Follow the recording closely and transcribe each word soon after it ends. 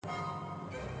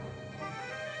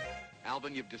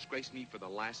Alvin, you've disgraced me for the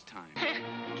last time.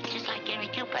 Just like Gary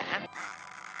Cooper, huh?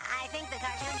 I think the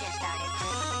cartoon just started.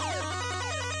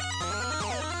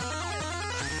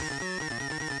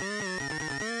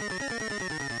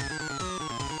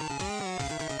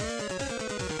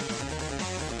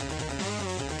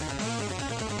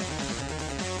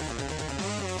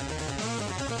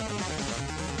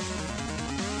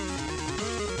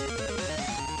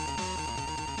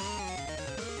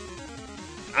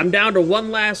 I'm down to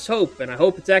one last hope, and I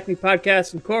hope it's Acme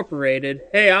Podcast Incorporated.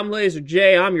 Hey, I'm Laser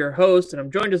J, I'm your host, and I'm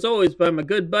joined as always by my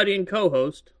good buddy and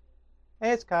co-host.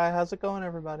 Hey, it's Kai. How's it going,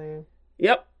 everybody?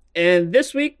 Yep, and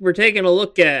this week we're taking a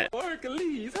look at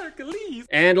Hercules!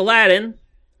 and Aladdin,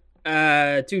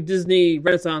 two Disney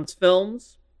Renaissance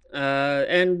films,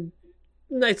 and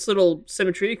nice little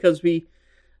symmetry because we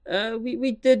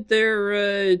did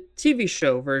their TV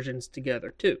show versions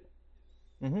together too.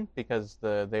 Because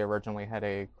they originally had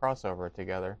a crossover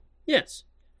together. Yes.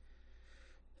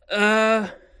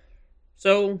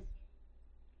 So,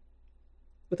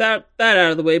 without that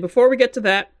out of the way, before we get to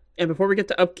that, and before we get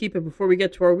to upkeep, and before we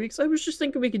get to our weeks, I was just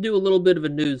thinking we could do a little bit of a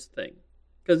news thing.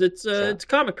 Because it's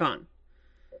Comic-Con.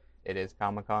 It is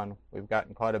Comic-Con. We've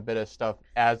gotten quite a bit of stuff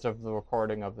as of the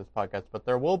recording of this podcast, but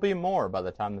there will be more by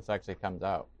the time this actually comes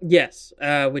out. Yes,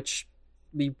 which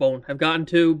we won't have gotten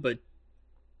to, but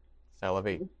C'est la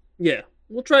vie. yeah,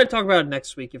 we'll try to talk about it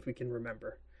next week if we can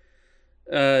remember.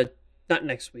 Not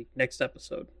next week, next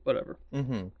episode, whatever.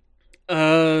 Mm-hmm.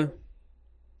 And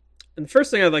the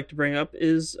first thing I'd like to bring up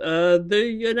is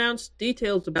the announced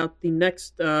details about the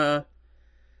next Dragon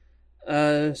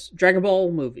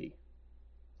Ball movie.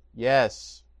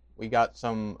 Yes, we got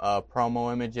some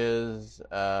promo images.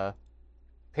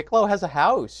 Piccolo has a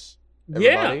house.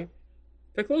 Everybody. Yeah,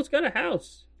 Piccolo's got a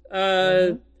house,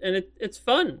 and it's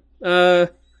fun. He's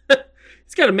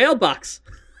got a mailbox.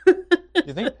 Do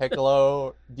you think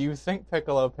Piccolo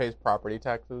pays property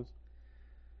taxes?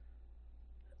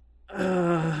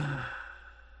 I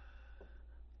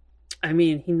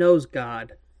mean, he knows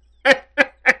God.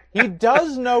 He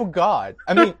does know God.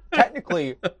 I mean,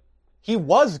 technically, he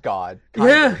was God.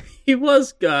 Yeah, he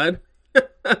was God.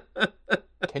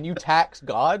 Can you tax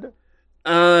God?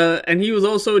 And he was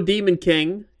also a demon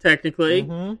king, technically.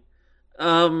 Mm-hmm.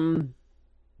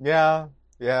 Yeah.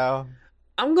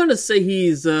 I'm gonna say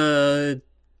he's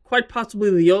quite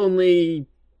possibly the only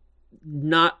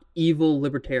not evil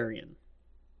libertarian.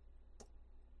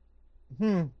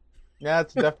 Yeah,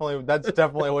 that's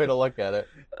definitely a way to look at it.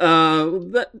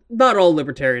 Not all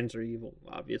libertarians are evil,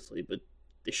 obviously, but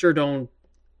they sure don't.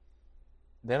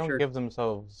 They don't give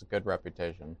themselves a good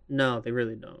reputation. No, they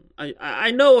really don't. I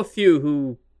know a few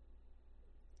who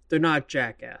they're not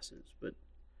jackasses, but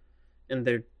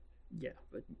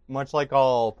Much like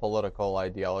all political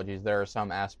ideologies, there are some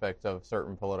aspects of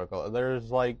certain there's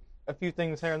like a few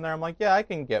things here and there I'm like, yeah, I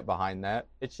can get behind that.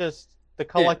 It's just the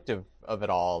collective of it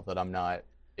all that I'm not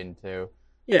into.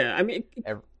 Yeah, I mean,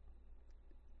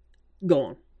 go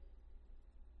on.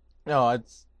 No,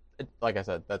 it's like I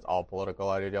said, that's all political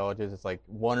ideologies. It's like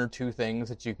one or two things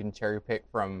that you can cherry pick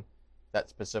from that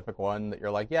specific one that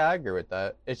you're like, yeah, I agree with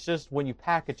that. It's just when you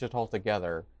package it all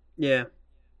together. Yeah.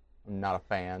 I'm not a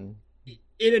fan.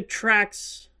 It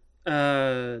attracts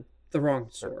the wrong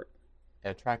sort. It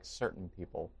attracts certain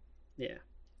people. Yeah.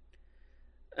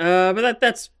 But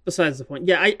that's besides the point.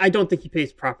 Yeah, I don't think he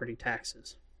pays property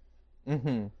taxes.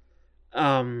 Mm-hmm.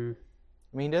 I mean,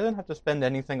 he doesn't have to spend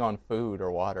anything on food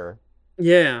or water.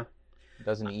 Yeah. He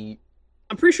doesn't eat.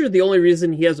 I'm pretty sure the only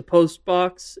reason he has a post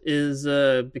box is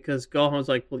because Gohan's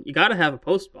like, well, you gotta have a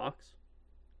post box.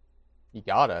 You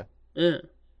gotta. Yeah.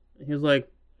 And he was like,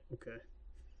 okay.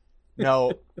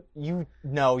 No, you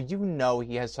know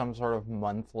he has some sort of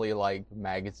monthly like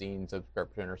magazine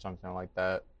subscription or something like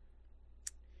that.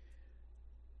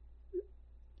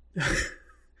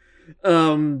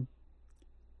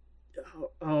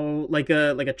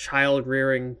 Like a child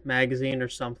rearing magazine or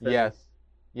something. Yes.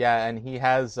 Yeah, and he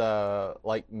has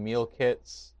like meal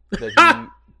kits that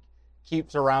he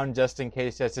keeps around just in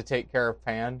case he has to take care of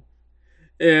Pan.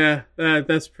 Yeah,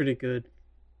 that's pretty good.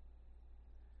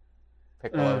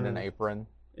 Piccolo in an apron.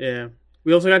 Yeah.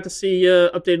 We also got to see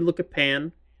updated look at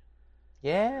Pan.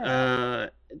 Yeah.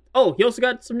 He also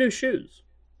got some new shoes.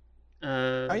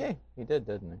 Oh yeah, he did,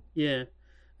 didn't he? Yeah.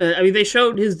 I mean, they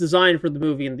showed his design for the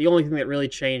movie, and the only thing that really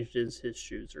changed is his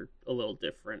shoes are a little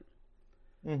different.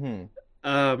 Mm-hmm.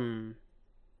 I mean,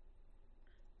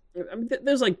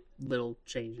 there's like little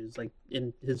changes, like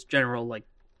in his general like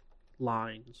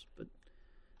lines, but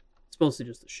it's mostly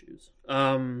just the shoes.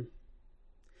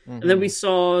 And then we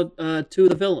saw two of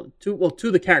the villains. Two of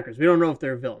the characters. We don't know if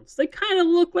they're villains. They kind of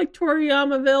look like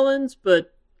Toriyama villains,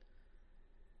 but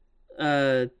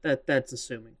that's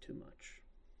assuming too much.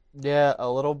 Yeah, a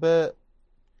little bit.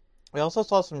 We also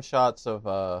saw some shots of,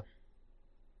 I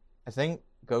think,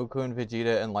 Goku and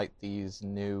Vegeta in, like, these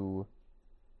new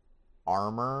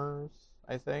armors,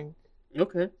 I think.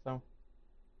 Okay. So,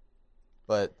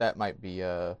 but that might be,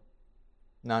 no,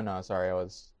 sorry,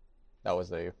 that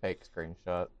was a fake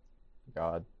screenshot.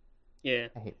 God. Yeah.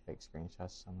 I hate fake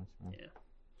screenshots so much, man. Yeah.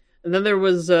 And then there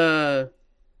was, the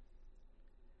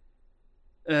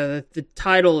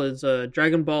title is,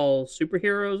 Dragon Ball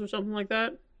Superheroes or something like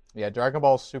that? Yeah, Dragon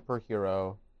Ball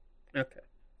Superhero. Okay.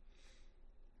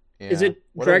 Yeah. Is it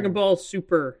Dragon Ball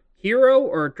Super Hero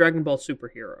or Dragon Ball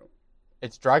Superhero?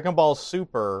 It's Dragon Ball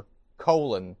Super,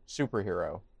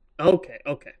 Superhero. Okay,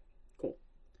 cool.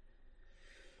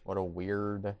 What a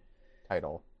weird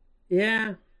title.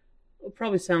 Yeah, it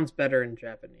probably sounds better in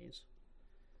Japanese.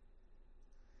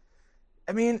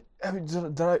 I mean,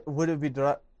 would it be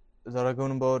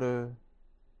Dragon Ball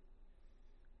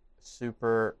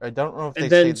Super? I don't know if they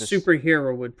and then say this...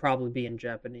 superhero would probably be in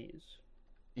Japanese.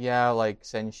 Yeah, like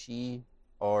Senshi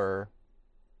or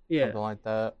something like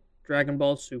that. Dragon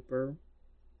Ball Super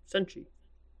Senshi.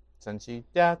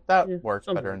 Yeah, that works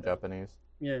better like in that. Japanese.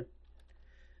 Yeah.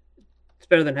 It's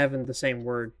better than having the same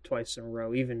word twice in a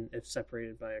row, even if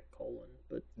separated by a colon.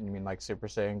 But You mean like Super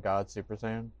Saiyan God, Super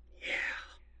Saiyan?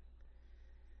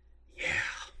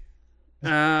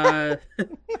 Yeah.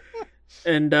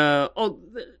 And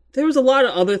there was a lot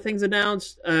of other things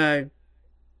announced.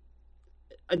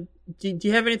 Do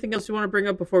you have anything else you want to bring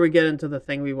up before we get into the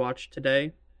thing we watched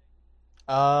today?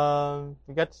 We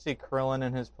got to see Krillin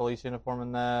in his police uniform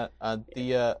in that.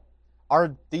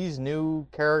 Are these new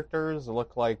characters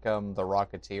look like the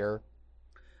Rocketeer?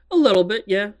 A little bit,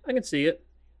 yeah. I can see it.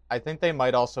 I think they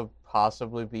might also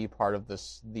possibly be part of the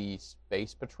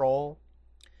Space Patrol.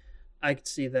 I can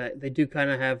see that. They do kind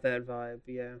of have that vibe,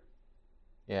 yeah.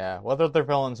 Yeah, whether they're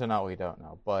villains or not, we don't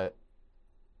know. But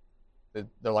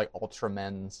they're like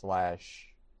Ultramen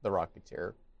 / the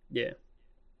Rocketeer. Yeah.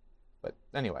 But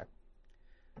anyway.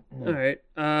 All right.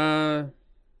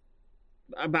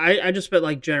 I just meant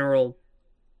like general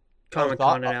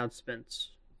Comic-Con announcements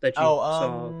that you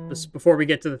saw this before we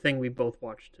get to the thing we both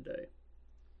watched today.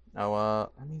 Oh,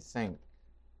 let me think.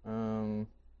 I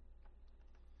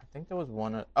think there was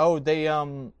one. They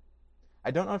I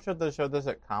don't know if they showed this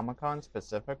at Comic-Con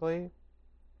specifically,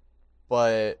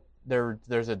 but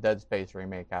there's a Dead Space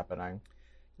remake happening.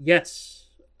 Yes.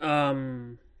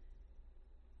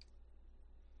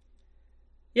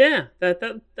 Yeah,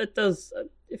 that does.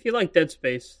 If you like Dead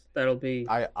Space, that'll be.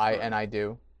 I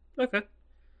do. Okay.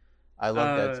 I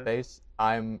love Dead Space.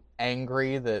 I'm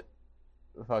angry that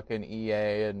fucking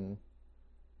EA and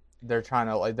they're trying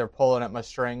to they're pulling at my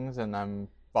strings and I'm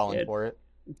falling for it.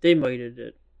 They mited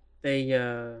it.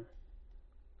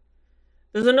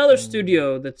 There's another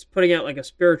studio that's putting out like a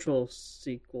spiritual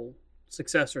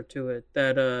successor to it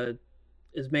that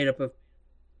is made up of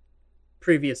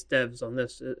previous devs on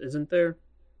this, isn't there?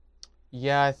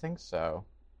 Yeah, I think so.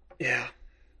 Yeah.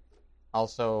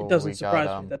 Also, it doesn't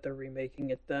surprise me that they're remaking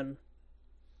it then.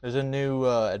 There's a new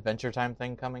Adventure Time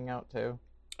thing coming out too.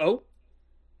 Oh?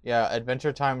 Yeah,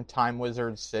 Adventure Time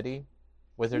Wizard City.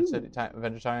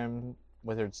 Adventure Time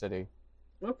Wizard City.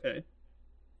 Okay.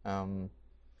 The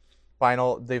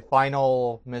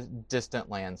final Distant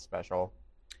Lands special.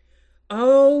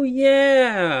 Oh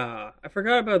yeah, I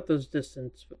forgot about those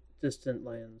Distant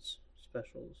Lands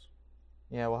specials.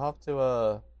 Yeah, we'll have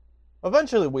to.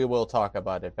 Eventually, we will talk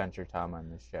about Adventure Time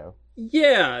on this show.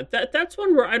 Yeah, that's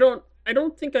one where I don't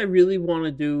think I really want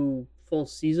to do full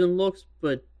season looks,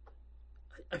 but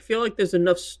I feel like there's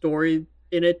enough story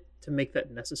in it to make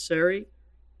that necessary.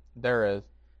 There is.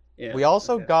 Yeah, we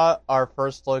also got our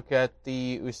first look at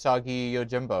the Usagi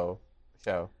Yojimbo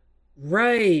show.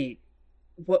 Right.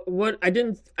 What I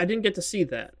didn't get to see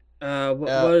that.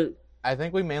 What I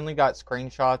think we mainly got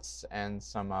screenshots and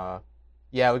some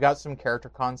we got some character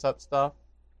concept stuff.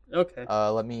 Okay.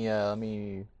 Let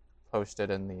me post it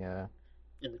in the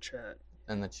chat.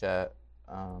 In the chat.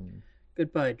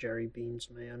 Goodbye, Jerry Beans,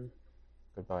 man.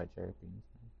 Goodbye, Jerry Beans,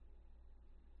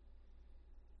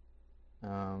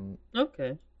 man.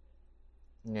 Okay.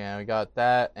 Yeah, we got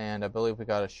that, and I believe we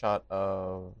got a shot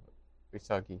of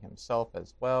Usagi himself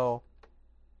as well.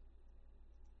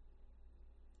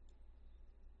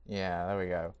 Yeah, there we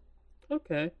go.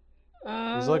 Okay.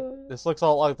 This looks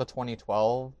all like the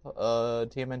 2012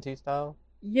 TMNT style.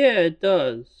 Yeah, it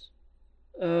does.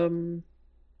 If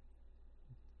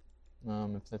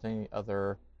there's any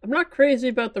other I'm not crazy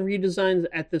about the redesigns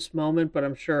at this moment, but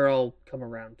I'm sure I'll come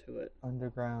around to it.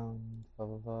 Underground, blah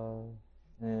blah blah.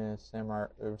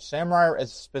 Samurai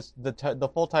is the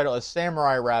full title is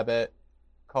Samurai Rabbit: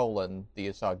 The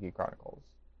Usagi Chronicles.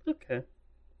 Okay.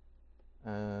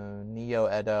 Neo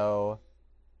Edo,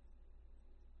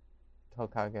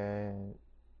 Tokage.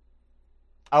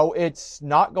 Oh, it's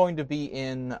not going to be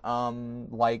in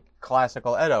like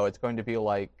classical Edo. It's going to be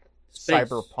like Space.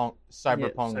 cyberpunk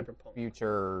Cyberpunk.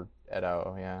 future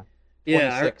Edo. Yeah.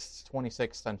 Yeah.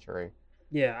 26th century.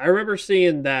 Yeah, I remember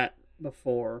seeing that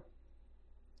before.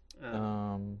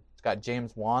 It's got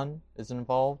James Wan is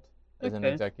involved as an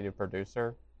executive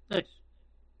producer. Nice.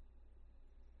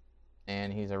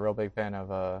 And he's a real big fan of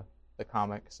the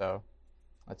comic, so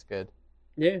that's good.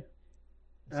 Yeah.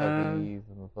 So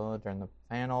during the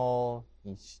panel,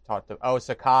 he talked to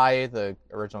Sakai, the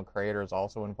original creator, is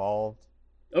also involved.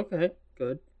 Okay,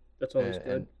 good. That's always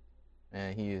good.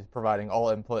 And he is providing all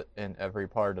input in every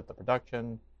part of the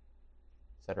production,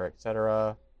 etc.,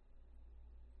 etc.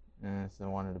 And so they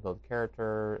wanted to build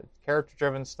character. It's a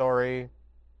character-driven story,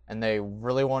 and they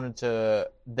really wanted to.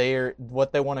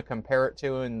 What they want to compare it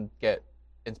to and get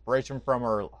inspiration from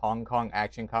are Hong Kong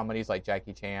action comedies like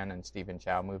Jackie Chan and Stephen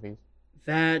Chow movies.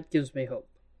 That gives me hope.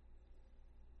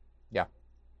 Yeah.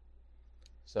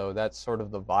 So that's sort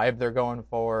of the vibe they're going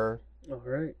for. All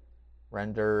right.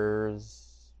 Renders.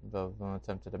 They've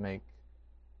attempted to make.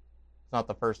 It's not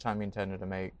the first time he intended to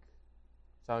make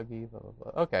Sagi. Blah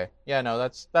blah blah. Okay. Yeah. No.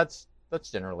 That's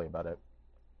generally about it.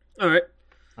 All right.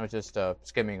 I was just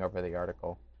skimming over the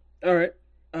article. All right.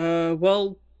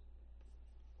 Well,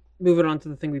 moving on to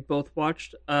the thing we both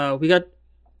watched.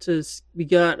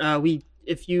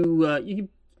 If you can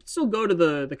still go to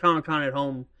the Comic Con at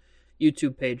Home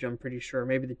YouTube page, I'm pretty sure.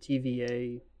 Maybe the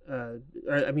TVA,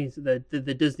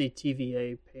 the Disney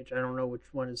TVA page. I don't know which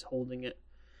one is holding it.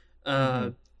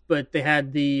 But they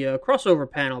had the crossover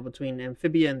panel between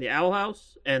Amphibia and the Owl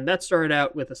House, and that started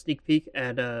out with a sneak peek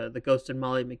at the Ghost and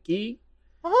Molly McGee.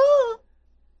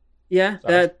 Yeah,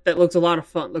 Sorry. that looks a lot of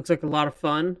fun. Looks like a lot of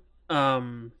fun.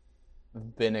 I've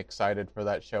been excited for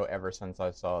that show ever since I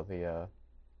saw the.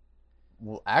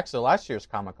 Well, actually, last year's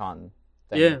Comic-Con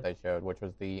thing that they showed, which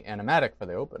was the animatic for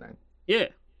the opening. Yeah,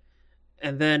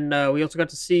 and then we also got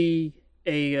to see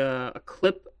a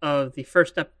clip of the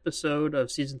first episode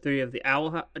of season 3 of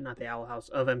not the Owl House,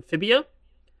 of Amphibia.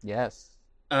 Yes.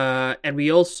 And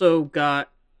we also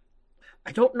got.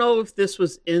 I don't know if this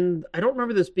was in. I don't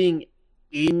remember this being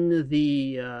in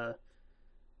the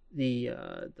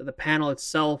panel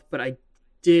itself, but I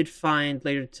did find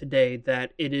later today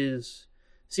that it is.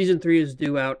 Season 3 is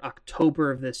due out October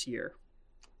of this year.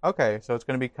 Okay, so it's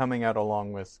going to be coming out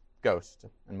along with Ghost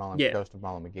and Ghost of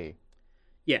Molly McGee.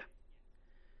 Yeah.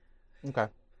 Okay.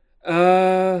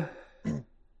 Then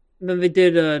they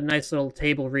did a nice little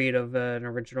table read of an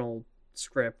original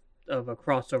script of a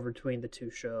crossover between the two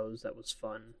shows. That was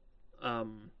fun.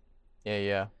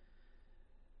 Yeah.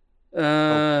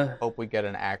 Hope we get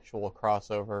an actual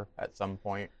crossover at some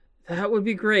point. That would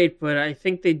be great, but I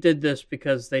think they did this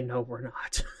because they know we're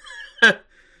not.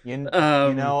 You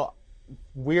know,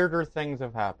 weirder things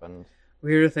have happened.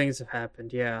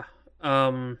 Yeah.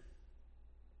 But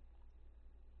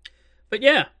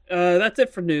yeah, that's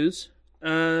it for news.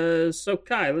 So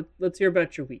Kai, let's hear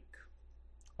about your week.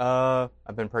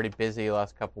 I've been pretty busy the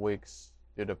last couple weeks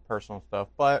due to personal stuff,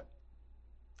 but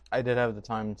I did have the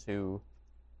time to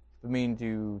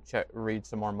read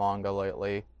some more manga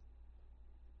lately.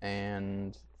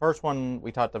 And first one,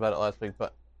 we talked about it last week,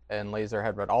 and Laser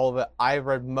had read all of it. I've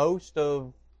read most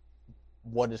of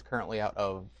what is currently out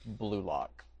of Blue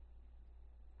Lock.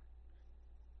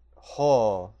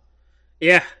 Oh.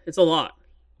 Yeah, it's a lot.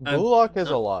 Blue Lock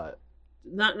is a lot.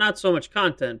 Not so much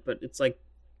content, but it's like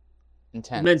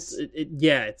intense.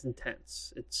 It's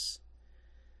intense.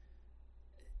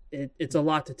 It's a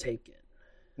lot to take in.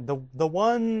 The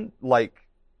one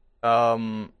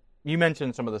you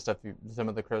mentioned some of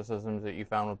the criticisms that you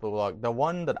found with Blue Lock. The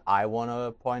one that I want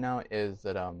to point out is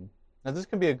that now this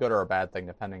can be a good or a bad thing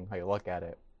depending how you look at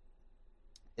it.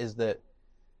 Is that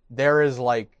there is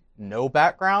no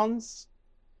backgrounds,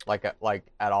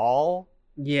 at all.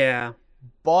 Yeah.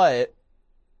 But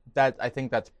I think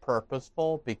that's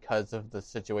purposeful because of the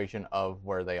situation of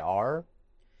where they are,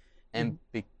 and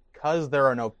because there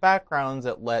are no backgrounds,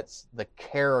 it lets the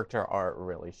character art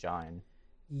really shine.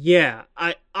 Yeah,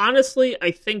 I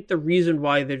think the reason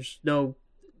why the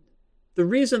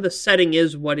reason the setting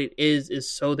is what it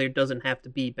is so there doesn't have to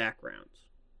be backgrounds.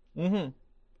 Mm-hmm.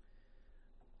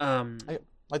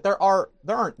 There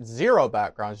aren't zero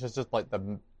backgrounds. It's just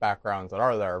the backgrounds that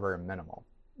are there are very minimal.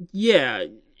 Yeah,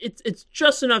 it's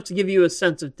just enough to give you a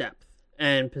sense of depth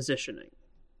and positioning.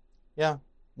 Yeah,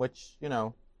 which, you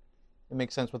know, it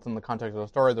makes sense within the context of the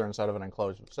story. They're inside of an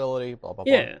enclosed facility, blah, blah,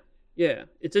 blah. Yeah.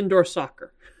 It's indoor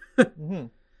soccer. Mm-hmm.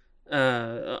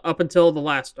 Up until the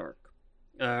last arc.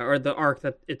 Or the arc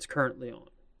that it's currently on.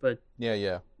 But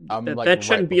Yeah. that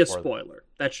shouldn't be a spoiler.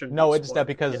 That shouldn't No, be a it's spoiler. not,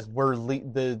 because we're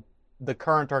the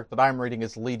current arc that I'm reading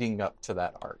is leading up to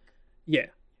that arc. Yeah.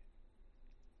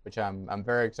 Which I'm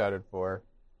very excited for.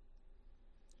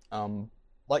 Blue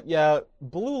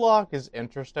Lock is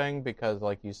interesting because,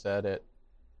 like you said,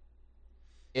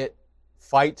 it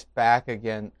fights back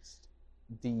against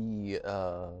the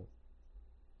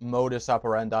modus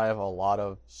operandi of a lot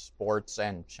of sports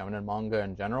and shonen manga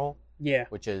in general. Yeah.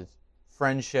 Which is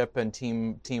friendship and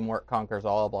teamwork conquers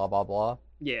all, blah blah blah.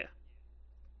 Yeah.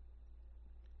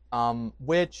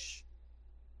 Which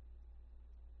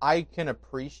I can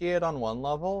appreciate on one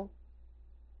level.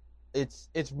 It's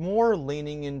more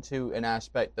leaning into an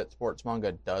aspect that sports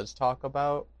manga does talk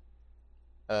about,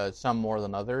 some more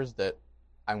than others, that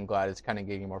I'm glad it's kind of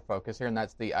getting more focus here, and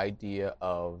that's the idea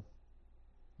of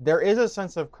there is a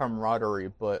sense of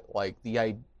camaraderie, but like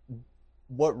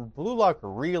what Blue Lock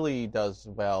really does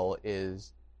well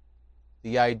is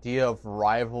the idea of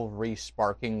rivalry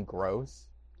sparking growth.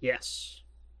 Yes.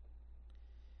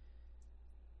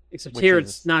 Except Which here is-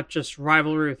 it's not just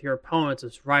rivalry with your opponents,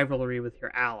 it's rivalry with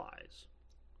your allies.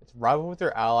 It's rival with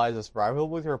your allies, it's rival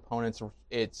with your opponents,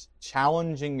 it's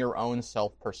challenging your own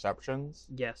self-perceptions.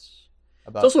 Yes.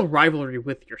 About, It's also rivalry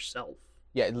with yourself.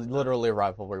 yeah, literally a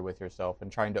rivalry with yourself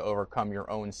and trying to overcome your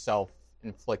own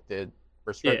self-inflicted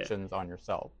restrictions on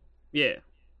yourself. Yeah.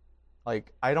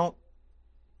 Like, I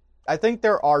think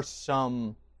there are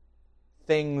some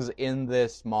things in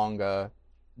this manga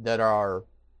that are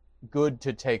good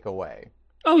to take away.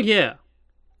 Oh, yeah.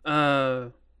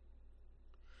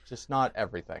 Just not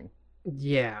everything.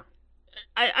 Yeah.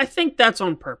 I think that's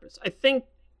on purpose. I think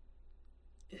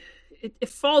it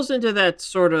falls into that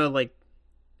sort of like,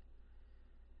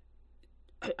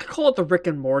 I call it the Rick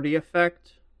and Morty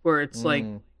effect, where it's like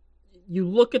you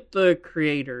look at the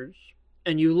creators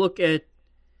and you look at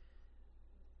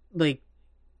like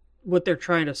what they're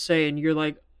trying to say, and you're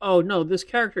like, oh no, this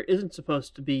character isn't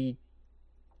supposed to be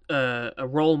a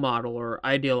role model or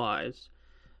idealized.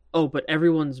 Oh, but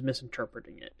everyone's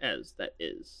misinterpreting it as that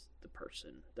is the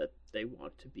person that they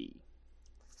want to be.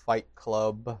 Fight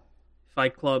Club.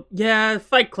 Fight Club. Yeah,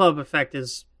 Fight Club effect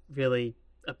is really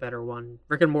a better one.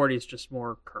 Rick and Morty is just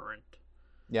more current.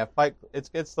 Yeah, it's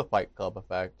the Fight Club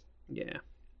effect. Yeah.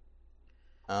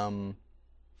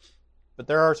 But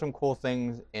there are some cool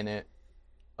things in it.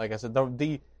 Like I said,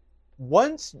 the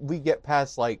once we get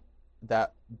past like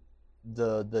that,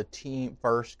 the team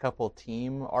first couple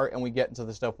team art, and we get into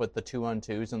the stuff with the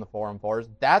 2-on-2s and the 4-on-4s,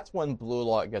 that's when Blue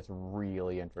Lock gets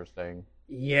really interesting.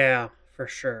 Yeah, for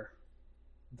sure.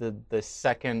 The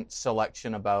second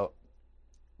selection about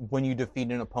when you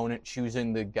defeat an opponent,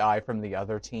 choosing the guy from the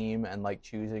other team and like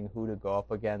choosing who to go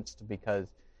up against, because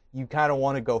you kind of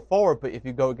want to go forward, but if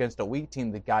you go against a weak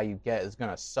team, the guy you get is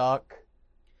gonna suck.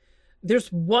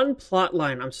 There's one plot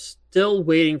line I'm still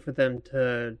waiting for them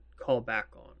to call back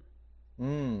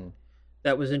on.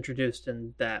 That was introduced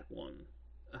in that one.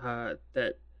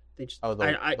 That they just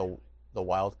the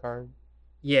wild card.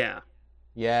 Yeah.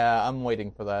 Yeah, I'm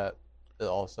waiting for that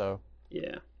also.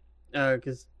 Yeah.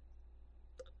 Because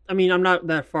I mean, I'm not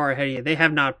that far ahead of you. They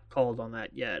have not called on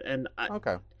that yet, and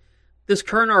Okay. This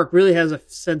current arc really has a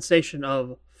sensation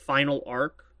of final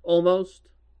arc almost.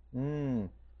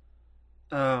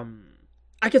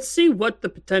 I could see what the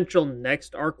potential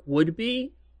next arc would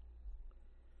be,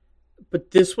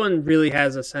 but this one really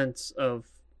has a sense of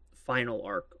final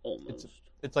arc almost.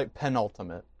 It's like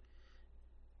penultimate.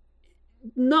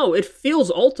 No, it feels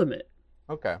ultimate.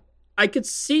 Okay. I could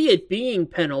see it being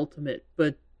penultimate,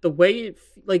 but the way it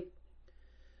like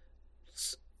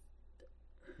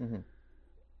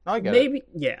I get maybe it.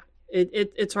 yeah.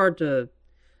 It's hard to.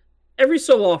 Every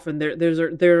so often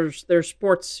there's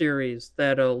sports series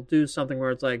that'll do something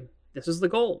where it's like, this is the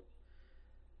goal.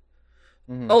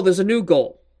 Oh, there's a new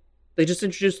goal. They just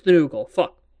introduced the new goal.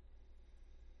 Fuck.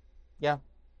 Yeah.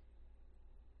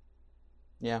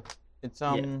 It's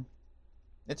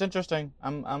it's interesting.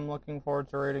 I'm looking forward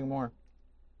to reading more.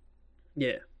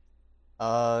 Yeah.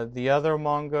 The other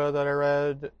manga that I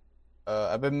read,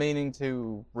 I've been meaning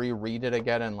to reread it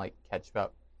again and like catch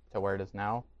up to where it is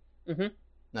now.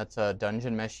 That's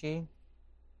Dungeon Meshi.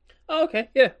 Oh, okay.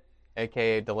 Yeah.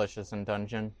 AKA Delicious in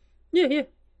Dungeon. Yeah.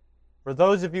 For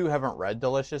those of you who haven't read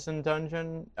Delicious in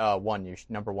Dungeon,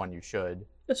 number one, you should.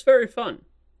 It's very fun.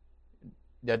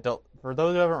 Yeah, for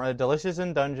those who haven't read, Delicious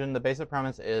in Dungeon, the basic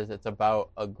premise is it's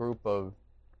about a group of...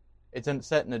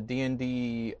 set in a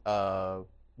D&D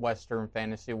Western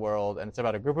fantasy world, and it's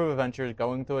about a group of adventurers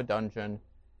going through a dungeon,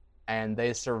 and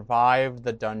they survive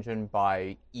the dungeon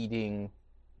by eating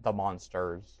the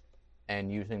monsters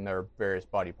and using their various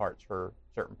body parts for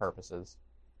certain purposes.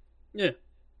 Yeah.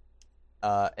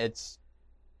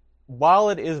 While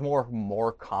it is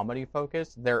more comedy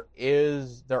focused, there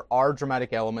are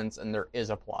dramatic elements and there is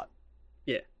a plot.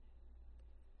 Yeah.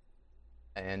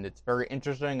 And it's very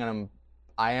interesting, and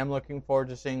I am looking forward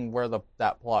to seeing where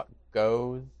that plot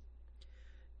goes.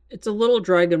 It's a little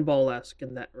Dragon Ball-esque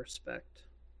in that respect.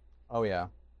 Oh yeah.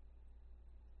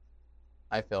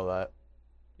 I feel that.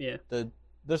 Yeah.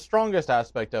 The strongest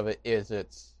aspect of it is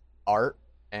its art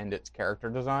and its character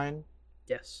design.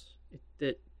 Yes.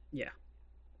 Yeah.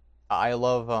 I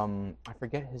love I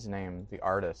forget his name, the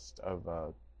artist of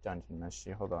Dungeon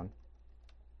Meshi. Hold on.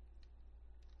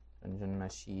 Dungeon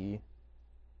Meshi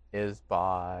is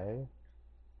by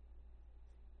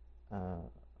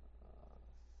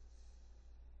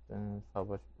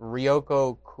published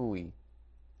Ryoko Kui.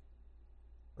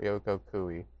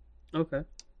 Okay.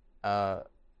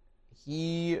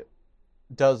 He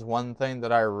does one thing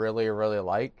that I really, really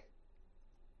like,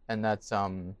 and that's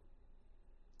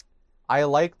I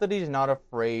like that he's not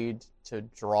afraid to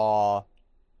draw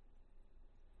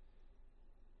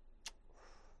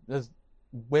there's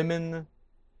women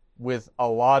with a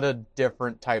lot of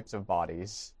different types of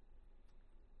bodies.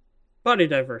 Body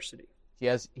diversity. He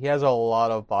has a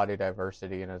lot of body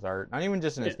diversity in his art. Not even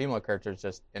just in his female characters,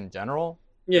 just in general.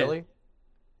 Yeah. Really.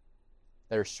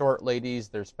 There's short ladies,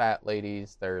 there's fat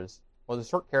ladies, there's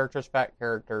short characters, fat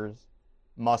characters,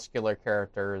 muscular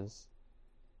characters.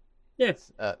 Yeah.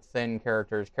 Thin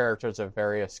characters of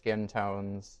various skin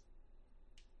tones.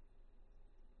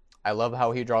 I love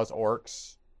how he draws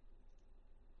orcs.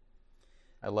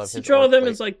 I love Does he his draw orc them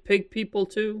plate. as like pig people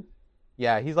too?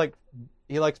 Yeah, he likes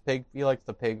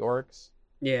the pig orcs.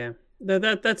 Yeah.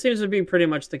 That seems to be pretty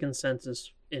much the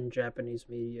consensus in Japanese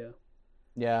media.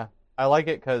 Yeah, I like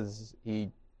it because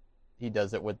he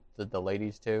does it with the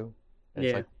ladies too. It's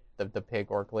Yeah. like the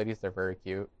pig orc ladies, they're very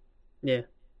cute. Yeah.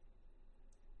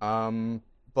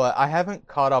 But I haven't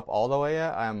caught up all the way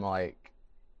yet.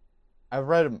 I've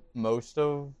read most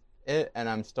of it, and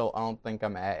I don't think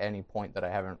I'm at any point that I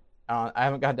haven't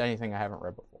gotten to anything I haven't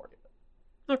read before yet.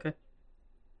 Okay.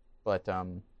 But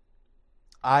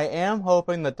I am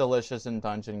hoping that Delicious in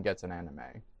Dungeon gets an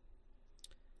anime.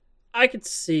 I could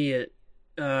see it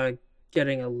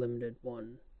getting a limited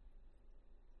one.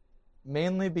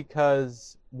 Mainly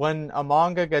because when a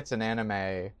manga gets an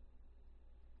anime,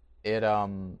 it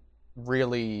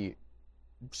really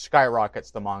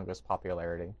skyrockets the manga's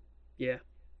popularity. Yeah.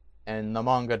 And the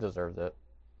manga deserves it.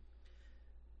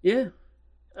 Yeah.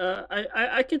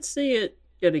 I could see it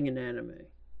getting an anime.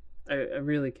 I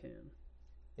really can.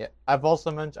 Yeah, I've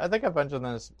also mentioned. I think I've mentioned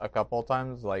this a couple of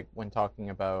times, like when talking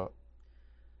about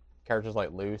characters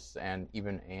like Luce and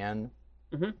even Anne.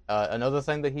 Mm-hmm. Another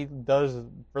thing that he does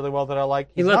really well that I like.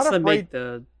 He lets them make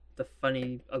the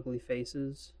funny, ugly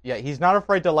faces. Yeah, he's not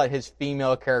afraid to let his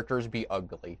female characters be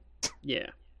ugly. Yeah.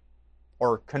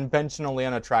 Or conventionally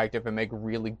unattractive and make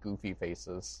really goofy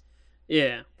faces.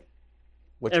 Yeah.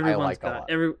 Which I like a lot.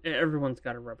 Everyone's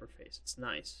got a rubber face. It's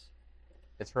nice.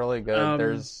 It's really good.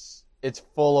 It's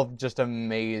full of just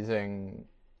amazing,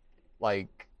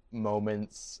 like,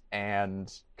 moments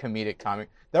and comedic timing.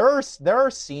 There are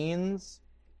scenes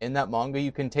in that manga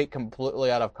you can take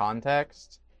completely out of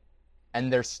context,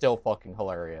 and they're still fucking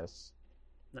hilarious.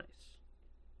 Nice.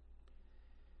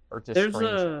 Or just There's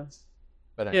screenshots.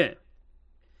 But anyway.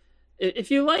 Yeah.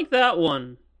 If you like that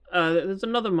one, there's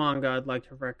another manga I'd like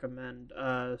to recommend.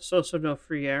 Soso no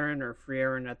Frieren, or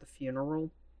Frieren at the Funeral.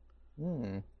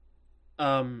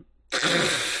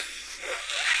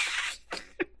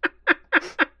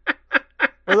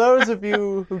 For those of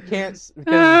you who can't,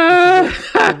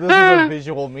 because this is a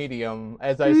visual medium,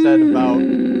 as I said about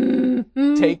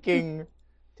taking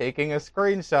a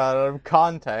screenshot out of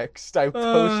context, I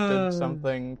posted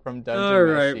something from Dungeon All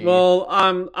right. Meshi. Well,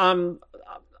 I'm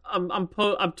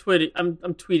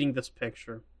tweeting this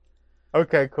picture.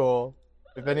 Okay, cool.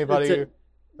 If anybody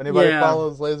Yeah.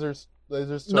 follows Laser's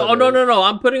Twitter. No.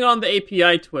 I'm putting it on the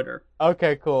API Twitter.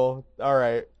 Okay, cool. All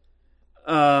right.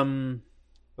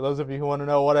 For those of you who want to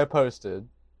know what I posted,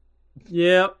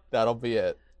 Yep. that'll be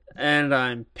it. And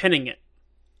I'm pinning it.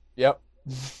 Yep.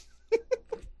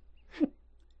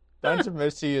 Dungeon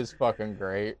Meshi is fucking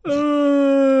great. I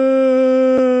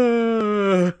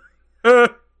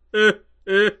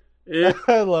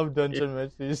love Dungeon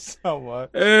Meshi so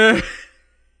much.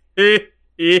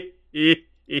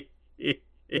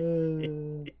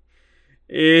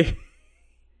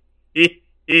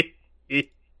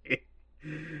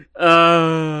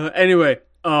 Anyway,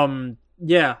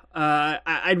 yeah,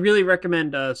 I'd really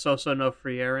recommend So So No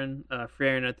Frieren,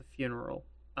 Frieren at the Funeral.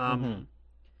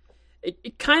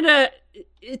 It kind of,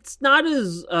 it's not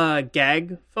as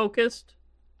gag focused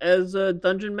as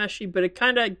Dungeon Meshi, but it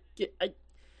kind of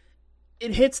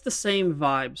it hits the same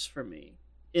vibes for me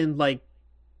in like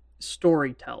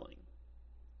storytelling.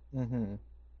 Mm-hmm.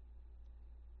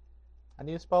 How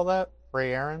do you spell that?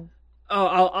 Frieren? Oh,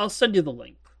 I'll send you the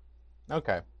link.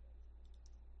 Okay.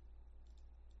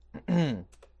 Oh,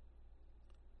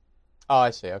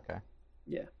 I see. Okay.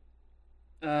 Yeah.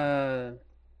 It's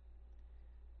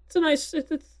a nice.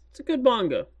 It's a good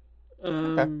manga.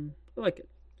 Okay. I like it.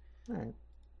 All right.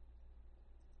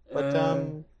 But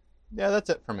yeah,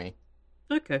 that's it for me.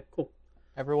 Okay, cool.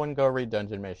 Everyone, go read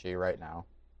Dungeon Meshi right now.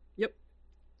 Yep.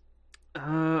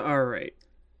 All right.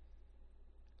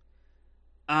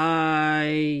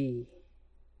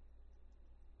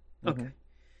 Okay.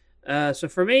 So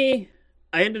for me,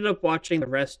 I ended up watching the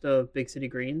rest of Big City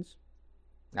Greens.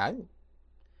 Nice.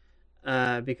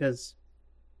 Because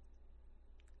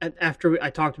after I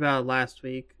talked about it last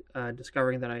week,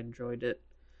 discovering that I enjoyed it,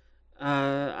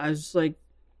 I was just like,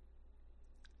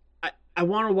 I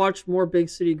want to watch more Big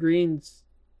City Greens.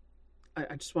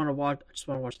 I just want to watch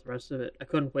the rest of it. I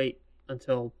couldn't wait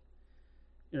until,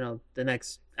 the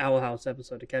next Owl House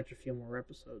episode to catch a few more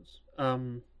episodes.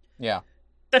 Yeah.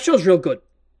 That show's real good.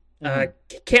 Mm-hmm.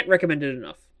 Can't recommend it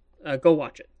enough. Go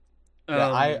watch it.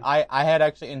 Yeah, I had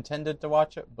actually intended to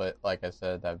watch it, but like I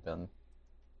said, I've been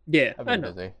busy.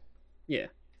 Yeah.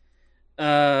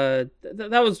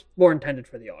 That was more intended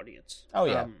for the audience. Oh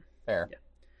yeah, fair.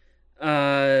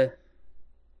 Yeah.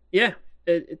 Yeah,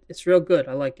 it's real good.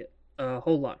 I like it.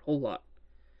 Whole lot.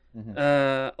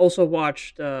 Mm-hmm. Also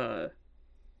watched Raya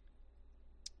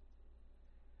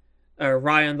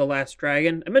and the Last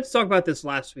Dragon. I meant to talk about this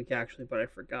last week actually, but I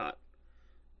forgot.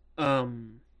 Yeah,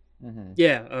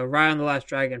 Raya and the Last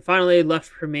Dragon finally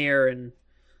left Premiere, and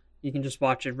you can just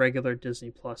watch it regular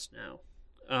Disney Plus now.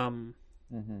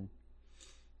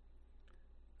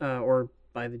 Or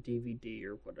buy the DVD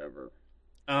or whatever.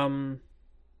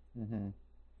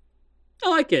 I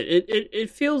like it.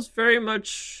 It feels very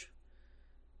much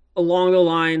along the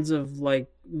lines of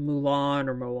like Mulan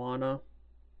or Moana.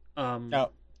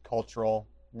 Cultural,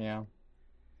 yeah.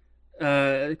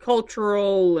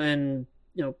 Cultural and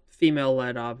female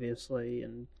led, obviously,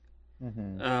 and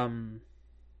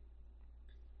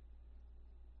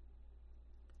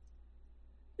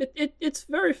it's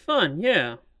very fun.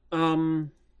 Yeah.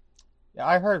 Yeah,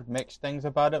 I heard mixed things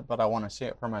about it, but I want to see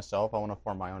it for myself. I want to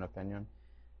form my own opinion.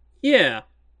 Yeah.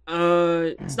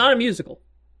 It's not a musical.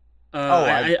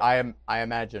 I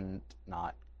imagine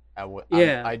not.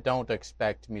 Yeah. I don't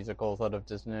expect musicals out of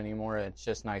Disney anymore. It's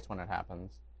just nice when it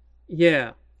happens.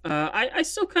 Yeah. I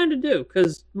still kind of do,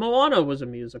 because Moana was a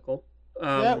musical.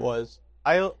 Yeah, it was.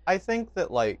 I think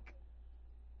that, like,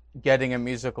 getting a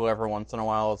musical every once in a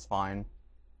while is fine.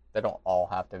 They don't all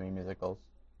have to be musicals.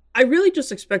 I really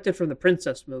just expect it from the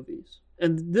princess movies.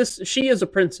 And she is a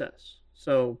princess,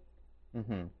 so...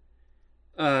 she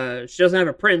doesn't have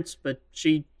a prince, but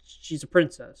she's a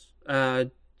princess.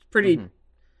 Pretty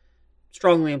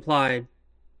strongly implied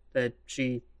that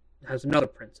she has another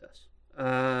princess.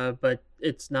 But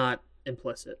it's not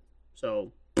implicit.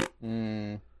 So,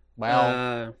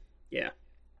 well, yeah.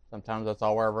 Sometimes that's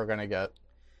all we're ever gonna get.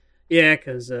 Yeah,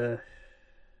 because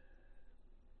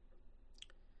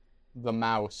the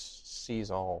mouse sees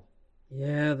all.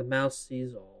 Yeah, the mouse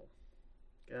sees all.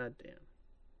 God damn.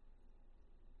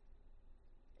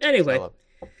 Anyway,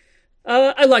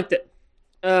 I liked it.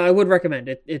 I would recommend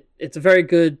it. It's a very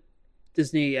good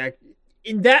Disney act.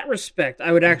 In that respect,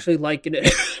 I would actually liken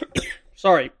it.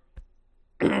 Sorry.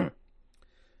 I'd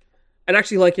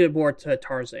actually liken it more to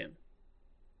Tarzan.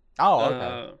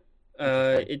 Oh,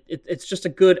 okay. It's just a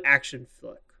good action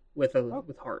flick with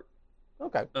heart.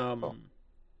 Okay. Cool.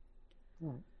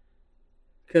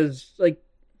 Because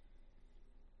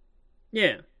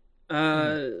yeah,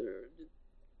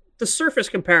 the surface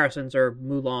comparisons are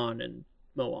Mulan and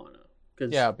Moana.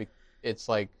 Yeah, it's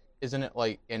like, isn't it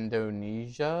like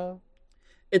Indonesia?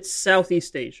 It's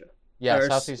Southeast Asia. Yeah,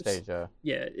 Southeast Asia.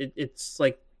 Yeah, it's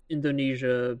like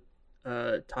Indonesia,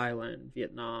 Thailand,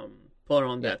 Vietnam, pulling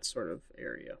on that sort of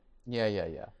area.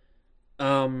 Yeah.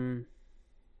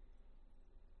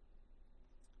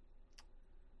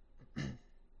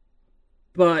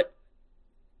 But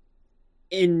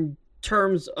in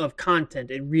terms of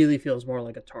content, it really feels more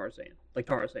like Tarzan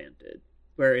did,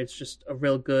 where it's just a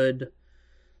real good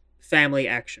family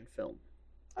action film.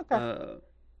 Okay.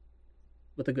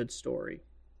 With a good story.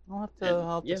 I'll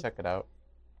have to check it out.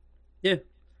 Yeah.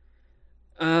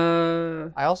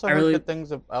 I also heard really- good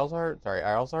things. I also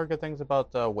heard good things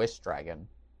about Wish Dragon.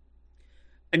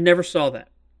 I never saw that.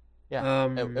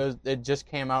 Yeah, it just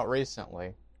came out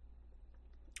recently.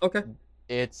 Okay.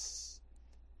 It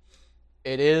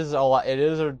is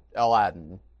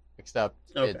Aladdin, except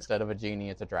Okay. instead of a genie,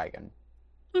 it's a dragon.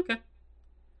 Okay.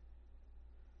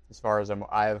 As far as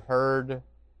I've heard,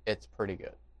 it's pretty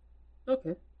good.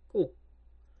 Okay. Cool.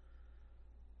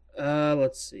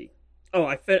 Let's see. Oh,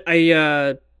 I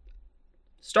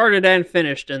started and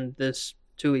finished in this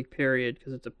 2-week period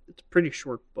because it's a pretty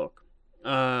short book.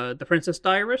 The Princess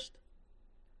Diarist,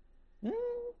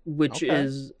 which Okay.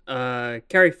 is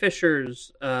Carrie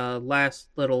Fisher's last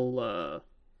little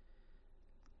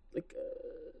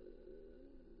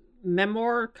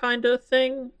memoir kind of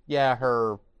thing. Yeah,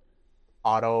 her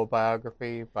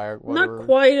autobiography. Not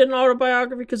quite an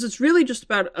autobiography because it's really just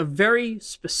about a very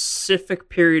specific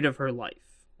period of her life.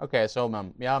 Okay, so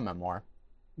memoir.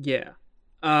 Yeah.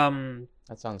 That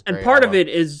sounds great. And part of it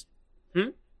is,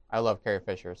 I love Carrie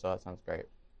Fisher, so that sounds great.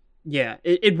 yeah,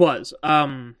 it was.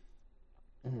 Mhm.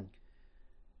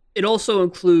 It also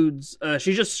includes,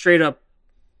 she just straight up,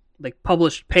 like,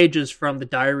 published pages from the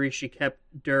diary she kept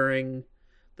during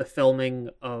the filming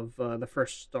of the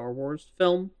first Star Wars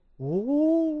film.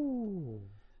 Ooh.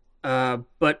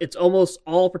 But it's almost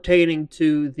all pertaining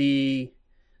to the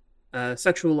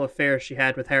sexual affair she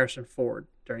had with Harrison Ford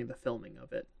during the filming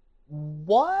of it.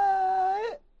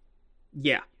 What?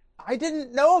 Yeah. I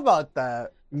didn't know about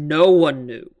that. No one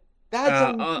knew.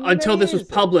 That's until this was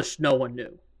amazing. published, no one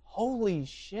knew. Holy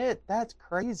shit, that's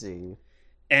crazy.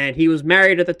 And he was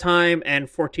married at the time and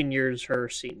 14 years her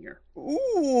senior.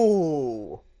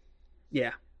 Ooh.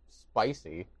 Yeah.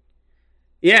 Spicy.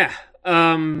 Yeah.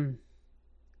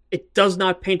 It does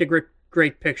not paint a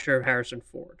great picture of Harrison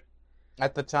Ford.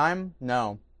 At the time,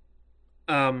 no.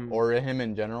 Or him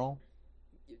in general.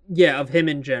 Yeah, of him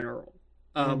in general.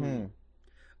 Mhm.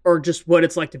 Or just what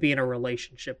it's like to be in a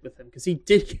relationship with him. Because he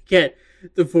did get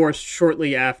divorced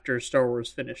shortly after Star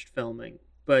Wars finished filming.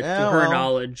 But Yeah, to her well.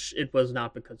 knowledge, it was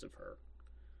not because of her.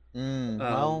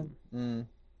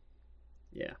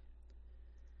 Yeah.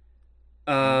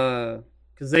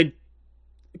 Because they,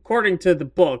 according to the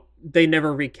book, they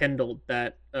never rekindled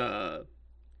that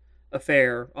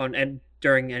affair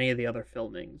during any of the other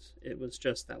filmings. It was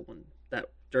just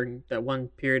during that one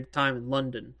period of time in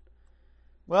London.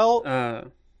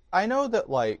 Well, I know that,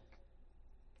 like,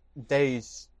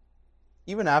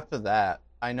 even after that,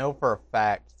 I know for a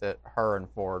fact that her and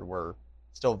Ford were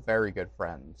still very good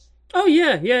friends. Oh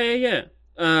yeah.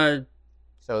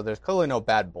 So there's clearly no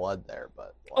bad blood there,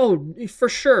 but... Oh, for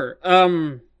sure.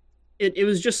 It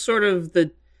was just sort of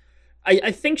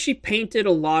I think she painted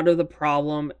a lot of the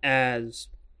problem as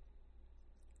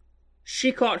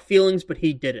she caught feelings, but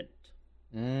he didn't.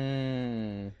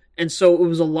 And so it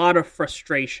was a lot of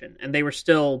frustration, and they were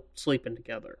still sleeping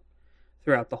together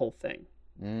throughout the whole thing.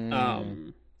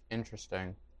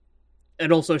 Interesting.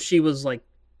 And also she was like,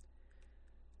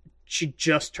 she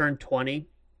just turned 20.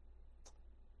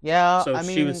 Yeah, So I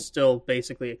mean... she was still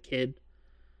basically a kid.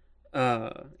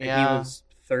 And he Yeah. was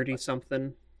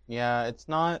 30-something. Yeah, it's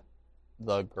not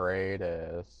the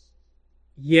greatest.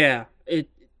 Yeah,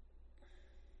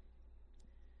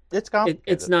 It's complicated.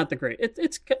 it's not the great.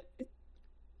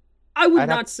 I would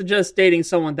not suggest dating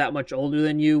someone that much older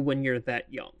than you when you're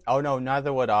that young. Oh no,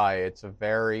 neither would I. It's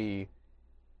very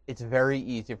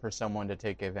easy for someone to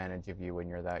take advantage of you when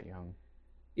you're that young.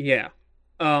 Yeah.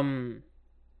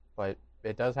 But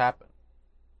it does happen.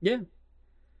 Yeah.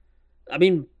 I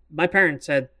mean, my parents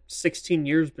had 16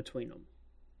 years between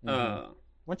them.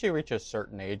 Once you reach a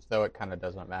certain age, though, it kind of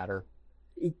doesn't matter.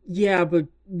 Yeah, but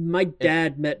my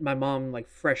dad met my mom like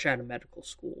fresh out of medical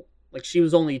school. Like she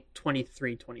was only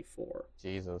 23, 24.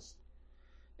 Jesus.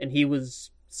 And he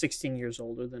was 16 years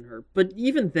older than her. But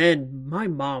even then, my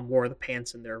mom wore the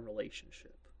pants in their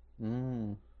relationship.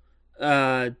 My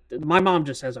mom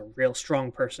just has a real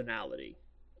strong personality.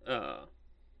 But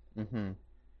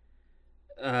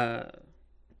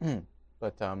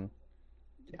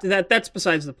that's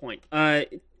besides the point.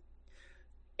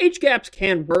 Age gaps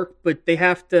can work, but they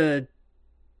have to.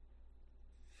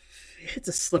 It's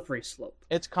a slippery slope.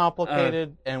 It's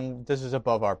complicated, and this is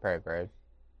above our pay grade.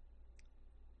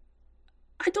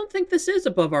 I don't think this is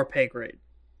above our pay grade.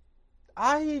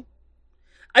 I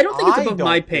don't think it's above don't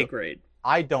my pay feel- grade.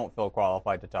 I don't feel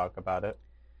qualified to talk about it.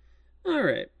 All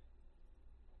right.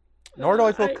 Nor do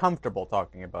I feel comfortable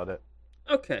talking about it.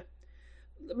 Okay.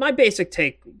 My basic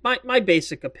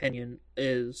basic opinion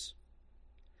is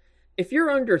If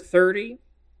you're under 30,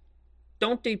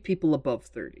 don't date people above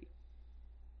 30.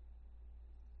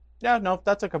 Yeah, no,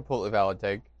 that's a completely valid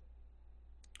take.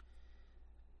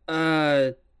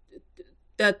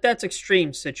 That's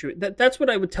extreme situation. That's what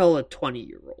I would tell a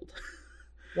 20-year-old.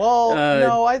 Well,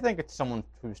 no, I think it's someone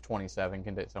who's 27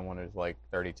 can date someone who's like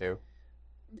 32.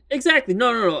 Exactly.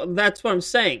 No. That's what I'm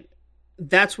saying.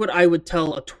 That's what I would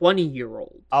tell a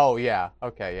 20-year-old. Oh, yeah.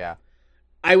 Okay, yeah.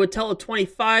 I would tell a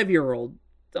 25-year-old,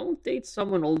 don't date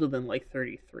someone older than like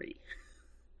 33.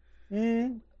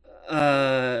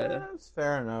 That's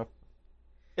fair enough.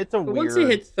 It's a but weird... once you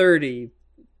hit 30,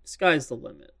 sky's the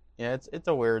limit. Yeah, it's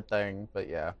a weird thing, but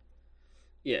yeah.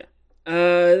 Yeah.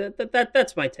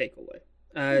 That's my takeaway.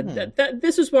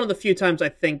 This is one of the few times I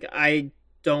think I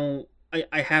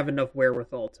have enough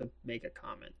wherewithal to make a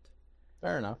comment.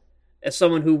 Fair enough. As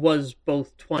someone who was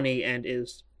both 20 and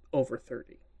is over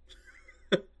 30.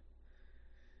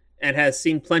 And has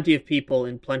seen plenty of people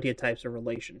in plenty of types of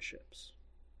relationships.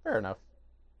 Fair enough.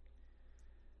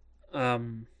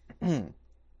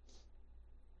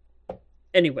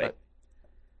 Anyway.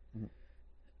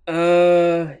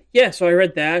 Yeah, so I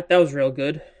read that. That was real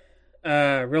good.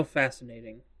 Real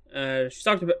fascinating. She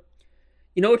talked about...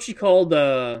 You know what she called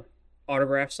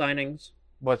autograph signings?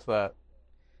 What's that?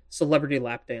 Celebrity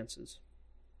lap dances.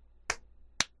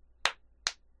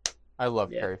 I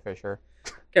love Carrie Fisher.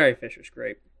 Carrie Fisher's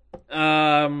great.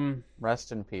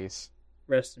 Rest in peace.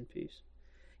 Rest in peace.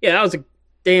 Yeah, that was a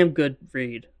damn good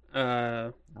read.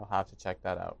 I'll have to check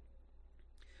that out.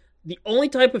 The only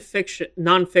type of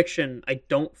non-fiction I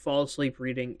don't fall asleep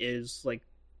reading is like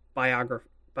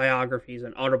biographies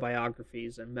and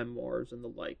autobiographies and memoirs and the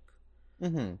like.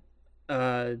 Mm-hmm.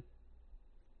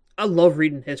 I love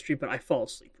reading history, but I fall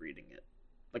asleep reading it.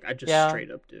 Like I just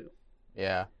straight up do.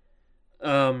 Yeah.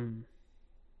 But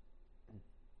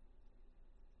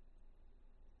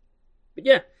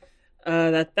yeah,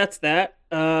 that's that.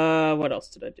 What else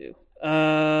did I do?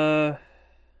 I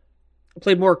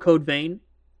played more Code Vein.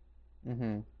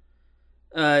 Mm-hmm.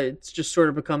 It's just sort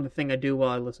of become the thing I do while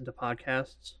I listen to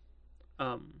podcasts.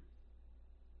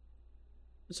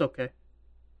 It's okay.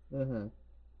 Mm-hmm.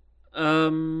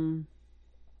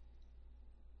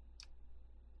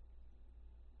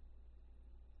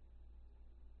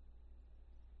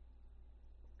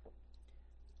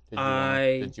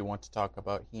 Did you want to talk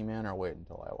about He-Man or wait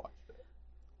until I watched it?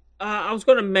 I was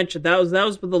going to mention that was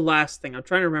the last thing. I'm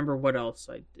trying to remember what else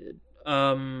I did.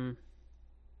 I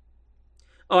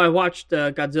watched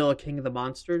Godzilla King of the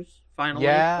Monsters. Finally,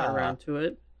 got around to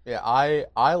it. Yeah,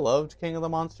 I loved King of the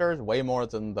Monsters way more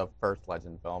than the first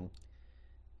Legend film.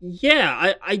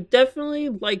 Yeah, I definitely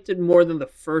liked it more than the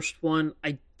first one.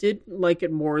 I didn't like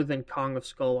it more than Kong of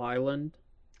Skull Island.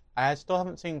 I still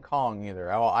haven't seen Kong either.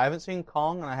 Well, I haven't seen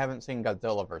Kong, and I haven't seen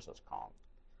Godzilla vs. Kong.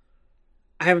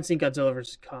 I haven't seen Godzilla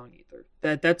vs. Kong either.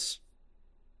 That's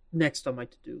next on my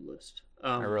to-do list.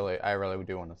 I really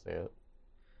do want to see it.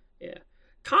 Yeah.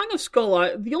 Kong of Skull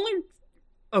Island,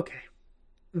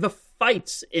 the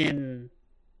fights in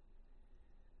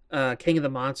King of the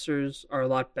Monsters are a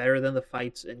lot better than the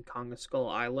fights in Kong of Skull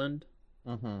Island.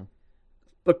 Mm-hmm.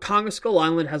 But Kong of Skull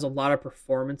Island has a lot of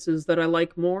performances that I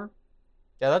like more.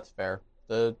 Yeah, that's fair.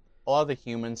 A lot of the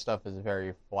human stuff is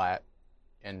very flat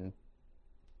in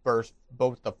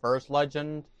both the first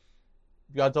Legend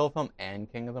Godzilla film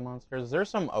and King of the Monsters.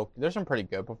 There's some pretty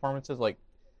good performances, like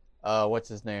what's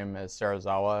his name as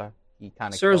Serizawa. He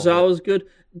kind of Serizawa's good.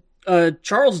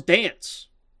 Charles Dance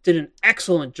did an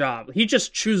excellent job. He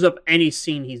just chews up any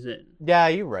scene he's in. Yeah,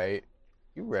 you're right.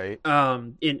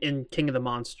 In King of the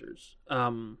Monsters.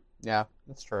 Yeah,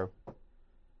 that's true.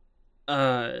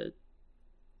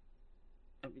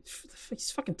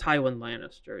 He's fucking Tywin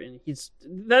Lannister, and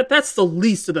that's the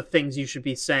least of the things you should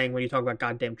be saying when you talk about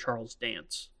goddamn Charles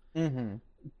Dance. Mm-hmm.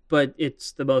 But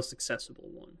it's the most accessible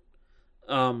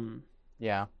one.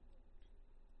 Yeah.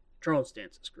 Charles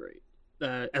Dance is great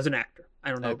as an actor.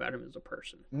 I don't know about him as a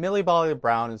person. Millie Bobby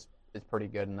Brown is pretty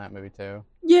good in that movie too.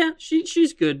 Yeah,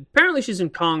 she's good. Apparently, she's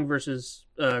in Kong versus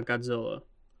Godzilla.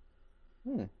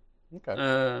 Okay.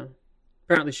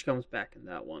 Apparently, she comes back in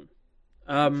that one.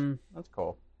 That's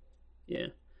cool. Yeah.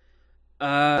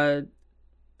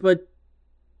 But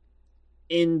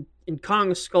in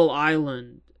Kong Skull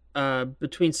Island,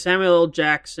 between Samuel L.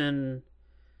 Jackson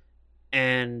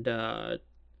and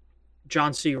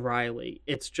John C. Reilly,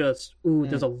 it's just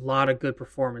there's a lot of good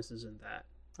performances in that.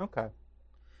 Okay.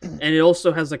 And it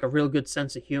also has like a real good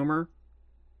sense of humor.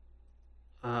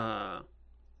 I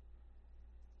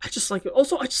just like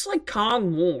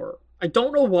Kong more. I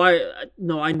don't know why.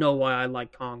 No, I know why I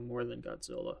like Kong more than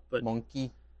Godzilla. But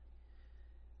Monkey.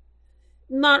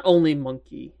 Not only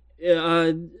Monkey.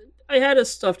 I had a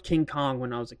stuffed King Kong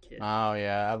when I was a kid. Oh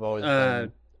yeah,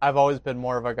 I've always been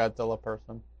more of a Godzilla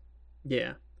person.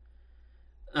 Yeah.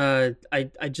 I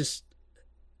just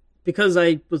because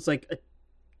I was like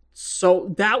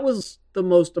so that was the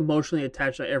most emotionally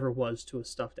attached I ever was to a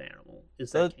stuffed animal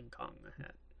is that King Kong I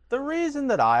had. The reason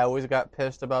that I always got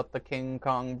pissed about the King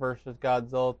Kong versus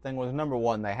Godzilla thing was, number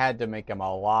one, they had to make him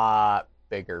a lot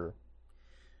bigger.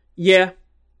 Yeah.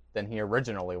 Than he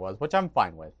originally was, which I'm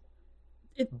fine with.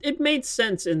 It made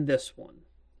sense in this one.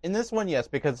 In this one, yes,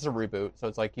 because it's a reboot, so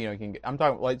it's like, you can I'm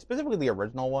talking like specifically the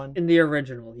original one. In the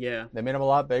original, yeah. They made him a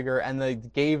lot bigger, and they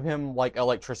gave him like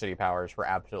electricity powers for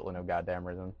absolutely no goddamn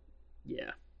reason.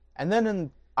 Yeah. And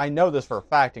then I know this for a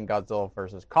fact, in Godzilla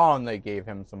vs. Kong, they gave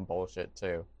him some bullshit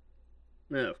too.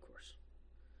 Yeah, of course.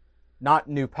 Not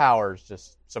new powers,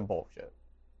 just some bullshit.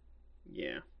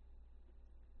 Yeah.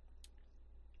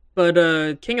 But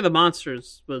King of the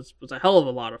Monsters was a hell of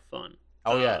a lot of fun.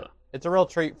 Oh yeah. It's a real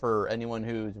treat for anyone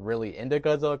who's really into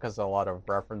Godzilla, because a lot of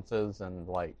references and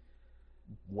like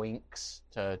winks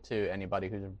to anybody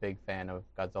who's a big fan of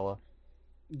Godzilla.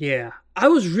 Yeah, I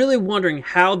was really wondering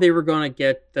how they were going to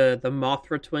get the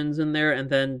Mothra twins in there, and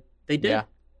then they did.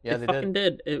 Yeah, they fucking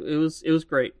did. It was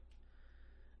great.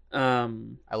 I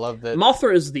love that.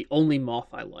 Mothra is the only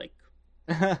moth I like.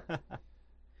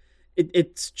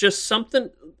 It's just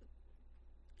something.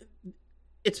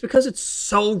 It's because it's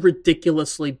so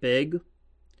ridiculously big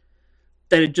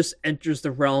that it just enters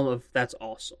the realm of that's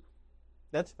awesome.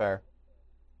 That's fair.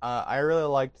 I really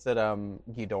liked that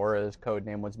Ghidorah's code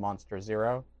name was Monster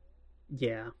Zero.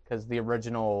 Yeah. Because the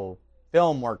original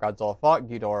film where Godzilla fought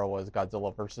Ghidorah was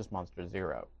Godzilla vs. Monster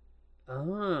Zero.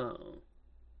 Oh.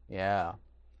 Yeah.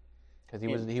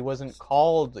 Because he wasn't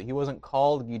called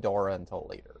Ghidorah until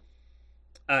later.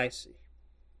 I see.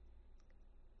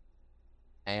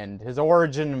 And his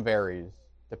origin varies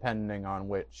depending on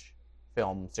which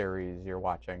film series you're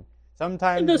watching.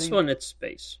 Sometimes in this one, it's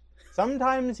space.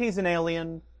 Sometimes he's an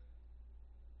alien.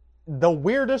 The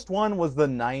weirdest one was the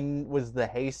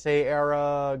Heisei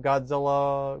era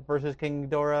Godzilla versus King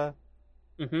Ghidorah.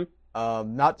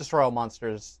 Mm-hmm. Not Destroy All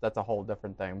Monsters. That's a whole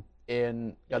different thing.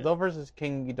 In Godzilla versus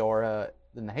King Ghidorah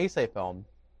in the Heisei film,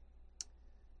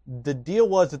 the deal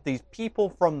was that these people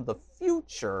from the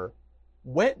future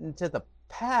went into the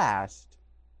past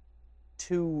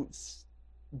to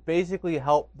basically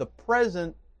help the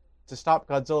present to stop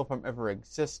Godzilla from ever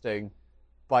existing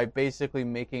by basically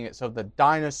making it so the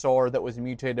dinosaur that was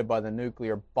mutated by the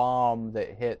nuclear bomb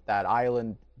that hit that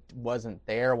island wasn't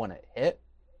there when it hit.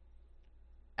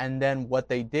 And then what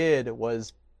they did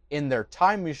was, in their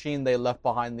time machine, they left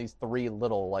behind these three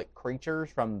little like creatures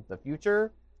from the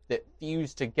future that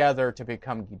fused together to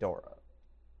become Ghidorah.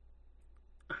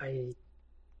 I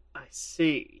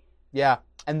see. Yeah,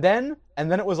 and then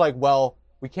it was like, well,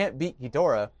 we can't beat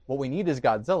Ghidorah. What we need is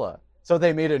Godzilla. So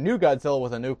they made a new Godzilla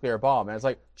with a nuclear bomb, and it's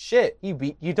like, shit, he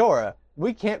beat Ghidorah.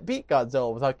 We can't beat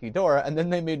Godzilla without Ghidorah. And then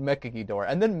they made Mecha Ghidorah,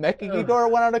 and then Mecha Ghidorah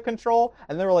went out of control,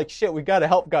 and they were like, shit, we got to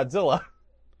help Godzilla.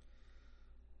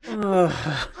 That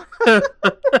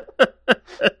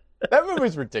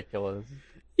movie's ridiculous.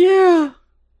 Yeah.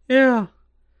 Yeah,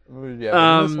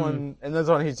 in this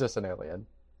one, he's just an alien.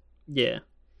 Yeah.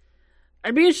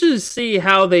 I'd be interested to see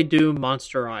how they do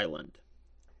Monster Island.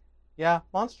 Yeah,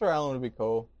 Monster Island would be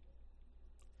cool.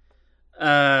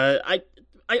 My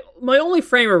only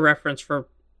frame of reference for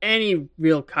any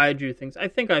real kaiju things, I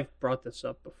think I've brought this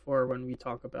up before when we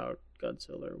talk about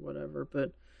Godzilla or whatever,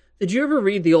 but did you ever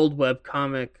read the old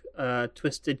webcomic,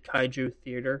 Twisted Kaiju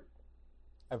Theater?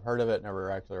 I've heard of it, never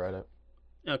actually read it.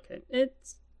 Okay,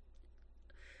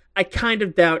 I kind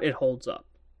of doubt it holds up.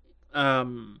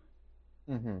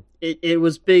 It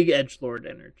was big edgelord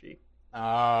energy.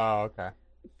 Oh, okay.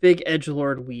 Big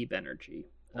edgelord weeb energy.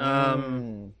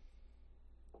 I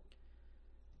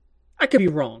could be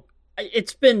wrong.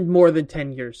 It's been more than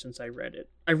 10 years since I read it.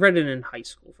 I read it in high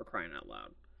school, for crying out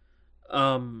loud.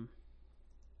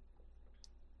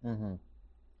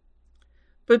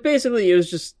 But basically, it was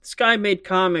just, this guy made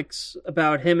comics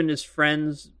about him and his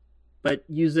friends, but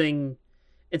using,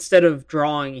 instead of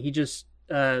drawing, he just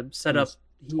set up.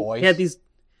 He had these,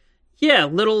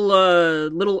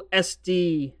 little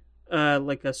SD,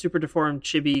 like a super deformed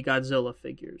chibi Godzilla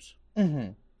figures.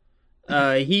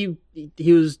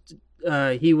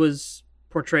 He was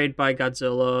portrayed by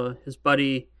Godzilla. His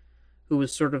buddy, who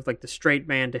was sort of like the straight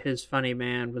man to his funny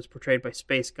man, was portrayed by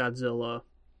Space Godzilla.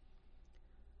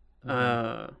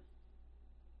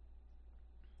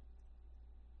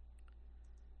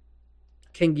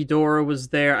 King Ghidorah was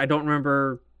there. I don't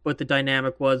remember what the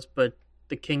dynamic was, but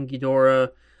the King Ghidorah,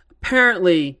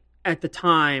 apparently at the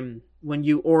time, when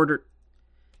you ordered.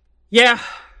 Yeah.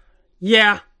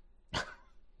 Yeah,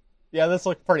 this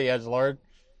looks pretty edgelord.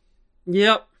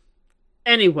 Yep.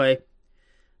 Anyway.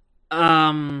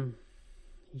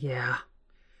 Yeah.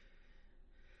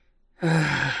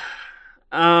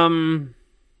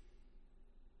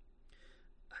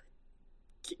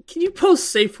 Can you post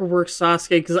safe for work, Sasuke?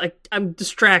 Because I'm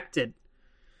distracted.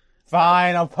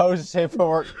 Fine, I'll post safe for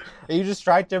work. Are you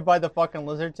distracted by the fucking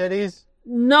lizard titties?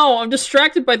 No, I'm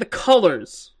distracted by the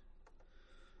colors.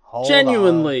 Hold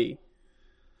Genuinely.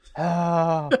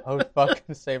 Post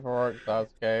fucking safe for work,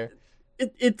 Sasuke.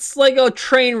 It's like a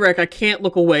train wreck I can't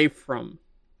look away from.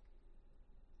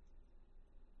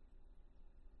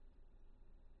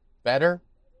 Better?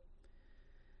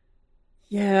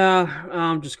 Yeah,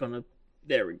 I'm just gonna...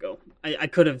 There we go. I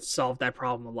could have solved that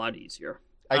problem a lot easier.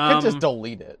 I could just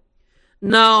delete it.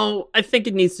 No, I think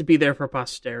it needs to be there for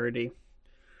posterity.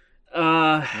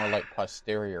 More like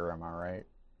posterior, am I right?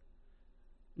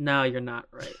 No, you're not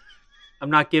right. I'm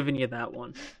not giving you that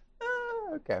one.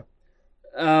 Okay.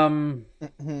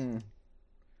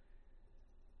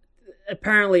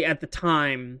 Apparently at the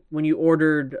time, when you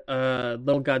ordered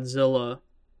Little Godzilla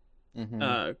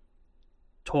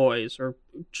toys, or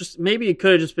just maybe it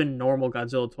could have just been normal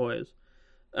Godzilla toys,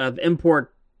 the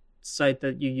import site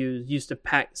that you used to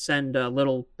send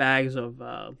little bags of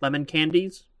lemon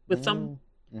candies with them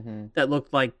that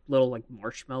looked like little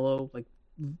marshmallow, like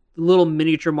little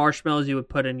miniature marshmallows you would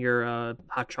put in your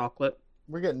hot chocolate.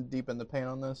 We're getting deep in the paint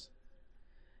on this.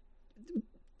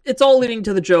 It's all leading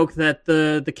to the joke that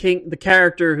the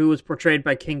character who was portrayed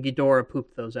by King Ghidorah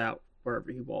pooped those out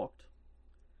wherever he walked.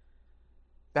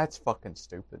 That's fucking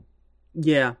stupid.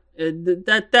 Yeah,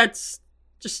 that's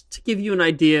just to give you an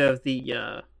idea of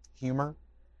the humor.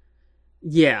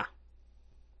 Yeah,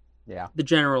 the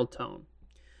general tone.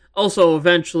 Also,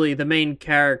 eventually, the main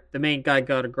guy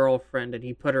got a girlfriend, and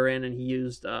he put her in, and he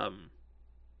used the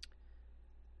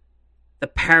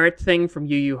parrot thing from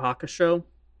Yu Yu Hakusho.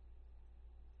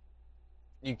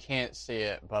 You can't see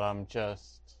it, but I'm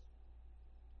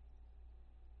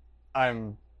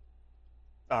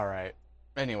all right.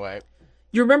 Anyway,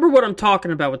 you remember what I'm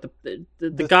talking about with the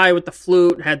guy with the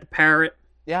flute had the parrot?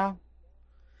 Yeah.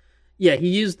 Yeah, he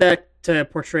used that to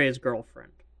portray his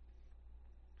girlfriend.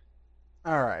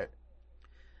 All right.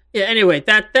 Yeah. Anyway,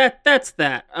 that's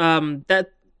that.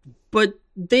 But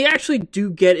they actually do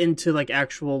get into like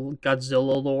actual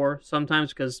Godzilla lore sometimes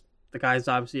because the guy's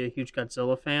obviously a huge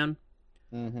Godzilla fan.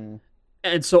 Mm-hmm.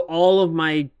 And so all of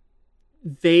my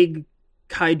vague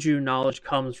kaiju knowledge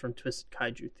comes from Twisted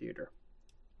Kaiju Theater.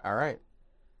 All right.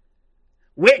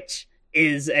 Which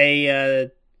is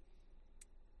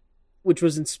which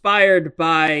was inspired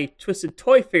by Twisted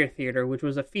Toy Fair Theater, which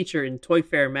was a feature in Toy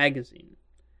Fair magazine,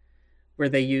 where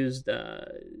they used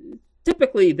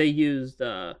typically they used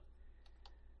the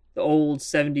old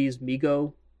 70s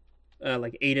Mego,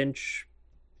 like 8-inch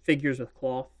figures with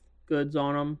cloth goods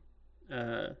on them,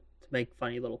 to make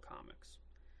funny little comics.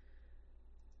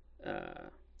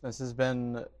 This has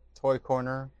been Toy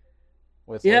Corner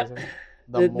with Laser.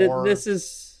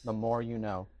 The more you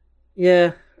know.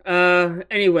 Yeah.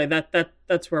 Anyway,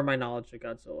 that's where my knowledge of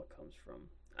Godzilla comes from.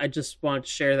 I just wanted to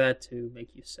share that to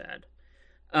make you sad.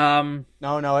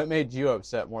 No, it made you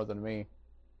upset more than me.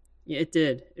 Yeah, it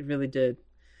did. It really did.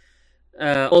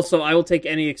 Also, I will take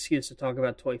any excuse to talk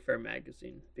about Toy Fair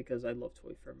magazine because I love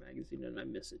Toy Fair magazine and I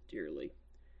miss it dearly.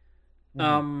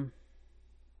 Mm-hmm.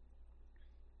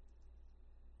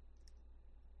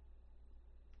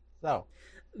 So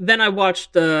then I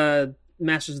watched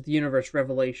Masters of the Universe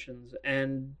Revelations,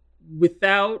 and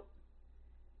without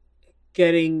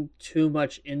getting too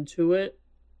much into it,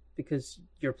 because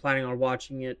you're planning on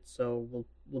watching it, so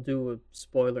we'll do a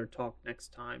spoiler talk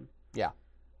next time. Yeah.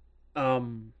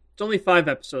 It's only 5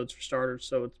 episodes for starters,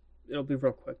 so it'll be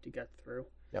real quick to get through.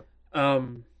 Yep.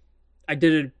 I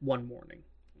did it one morning,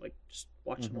 like just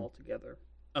watch them all together.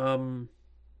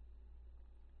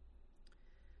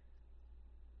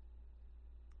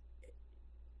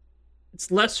 It's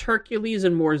less Hercules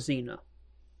and more Xena.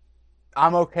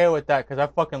 I'm okay with that because I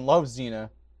fucking love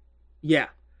Xena. Yeah.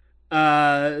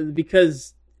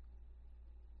 Because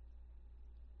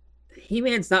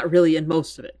He-Man's not really in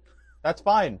most of it. That's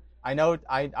fine. I know.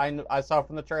 I saw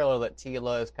from the trailer that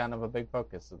Teela is kind of a big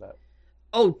focus of that.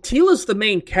 Oh, Teela's the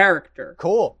main character.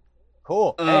 Cool.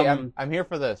 Hey, I'm here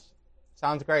for this.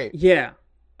 Sounds great. Yeah.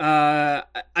 I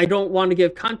don't want to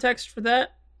give context for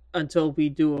that until we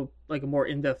do a more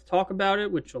in-depth talk about it,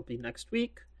 which will be next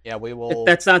week. Yeah, we will.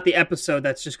 That's not the episode.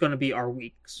 That's just going to be our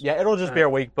weeks. Yeah, it'll just be our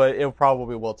week, but it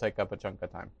probably will take up a chunk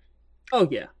of time. Oh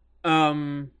yeah.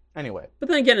 Anyway, but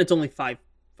then again, it's only 5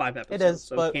 5 episodes, is,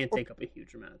 so but it can't take up a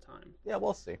huge amount of time. Yeah,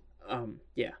 we'll see.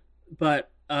 Yeah,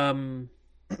 but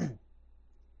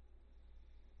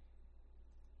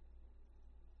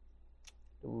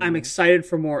I'm excited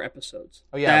for more episodes.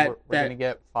 Oh yeah, we're gonna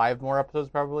get 5 more episodes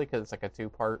probably because it's like a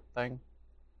 2-part thing.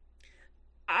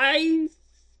 I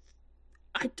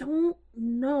don't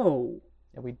know.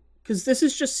 Yeah, because this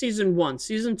is just season 1.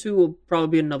 Season 2 will probably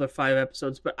be another 5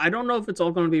 episodes, but I don't know if it's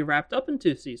all going to be wrapped up in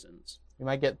 2 seasons. You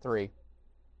might get 3.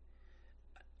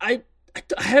 I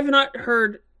have not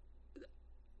heard.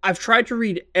 I've tried to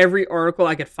read every article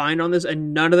I could find on this,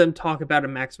 and none of them talk about a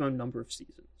maximum number of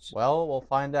seasons. Well, we'll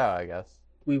find out, I guess.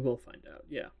 We will find out,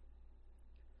 yeah.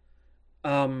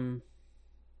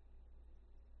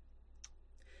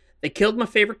 They killed my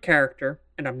favorite character,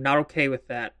 and I'm not okay with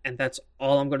that, and that's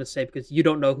all I'm going to say because you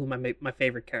don't know who my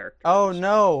favorite character Oh is.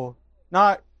 no,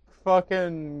 not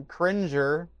fucking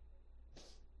Cringer.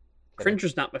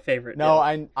 Cringer's not my favorite. No,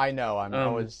 yeah. I know. I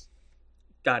was.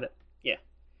 Got it. Yeah.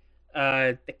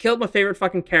 They killed my favorite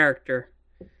fucking character.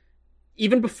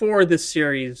 Even before this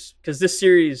series, because this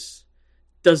series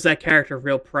does that character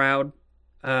real proud.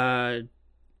 But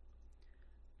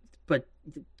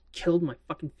killed my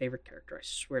fucking favorite character, I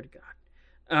swear to God.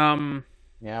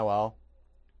 Yeah, well.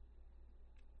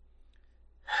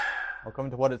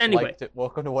 Welcome to what it's Anyway. like to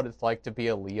welcome to what it's like to be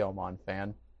a Leomon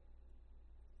fan.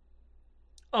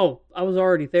 Oh, I was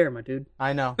already there, my dude.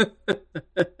 I know.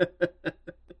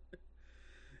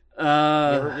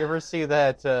 uh, You ever see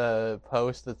that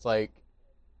post that's like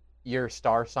your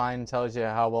star sign tells you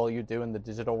how well you do in the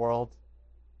digital world?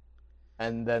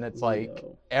 And then it's like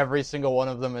Leo. every single one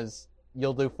of them is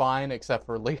you'll do fine except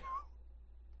for Leo.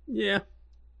 Yeah.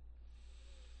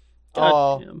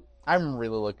 Oh, Goddamn. I'm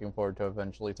really looking forward to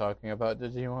eventually talking about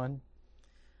Digimon.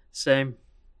 Same.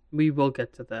 We will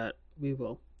get to that. We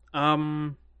will.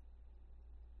 When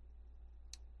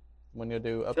you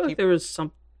do I feel like upkeep. there was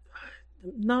some.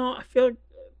 No, I feel like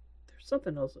there's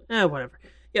something else. Whatever.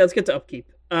 Yeah, let's get to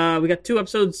upkeep. We got 2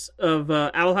 episodes of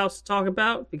Owl House to talk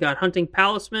about. We got Hunting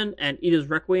Palisman and Ida's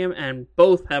Requiem, and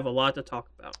both have a lot to talk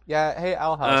about. Yeah, hey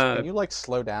Owl House, can you like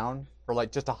slow down for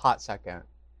like just a hot second?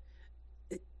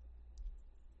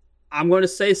 I'm going to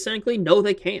say cynically, no,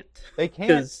 they can't. They can't.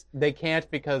 'Cause- They can't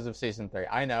because of season 3.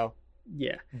 I know,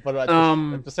 Yeah. but at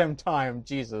the same time,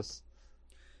 Jesus.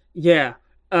 Yeah.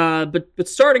 But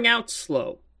starting out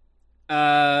slow.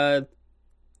 The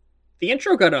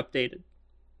intro got updated.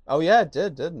 Oh yeah, it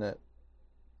did, didn't it?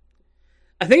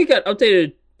 I think it got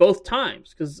updated both times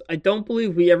because I don't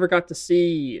believe we ever got to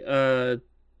see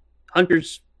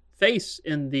Hunter's face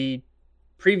in the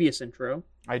previous intro,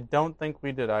 I don't think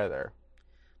we did either.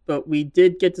 but we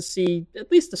did get to see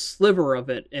at least a sliver of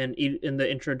it in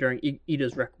the intro during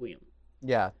Ida's Requiem.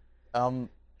 Yeah. One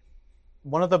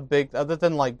of the big, other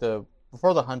than like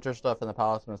before the Hunter stuff and the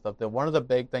Palisman stuff, one of the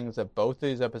big things that both of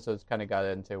these episodes kind of got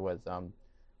into was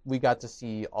we got to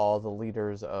see all the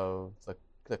leaders of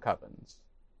the covens,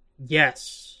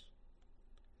 Yes.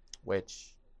 which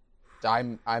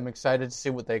I'm excited to see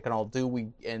what they can all do. We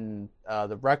in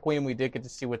the Requiem we did get to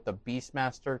see what the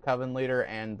Beastmaster Coven leader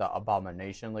and the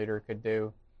Abomination leader could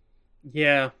do.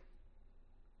 Yeah.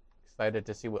 Excited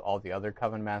to see what all the other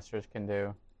Coven Masters can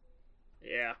do.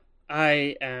 Yeah.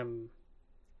 I am.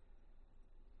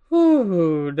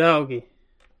 Ooh, doggy.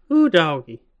 Ooh,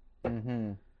 doggy.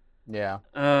 Mm-hmm. Yeah.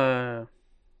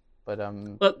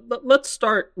 But Let's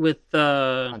start with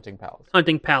Hunting Palace.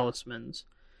 Hunting Palismans.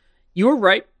 You were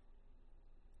right.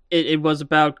 It was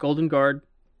about Golden Guard.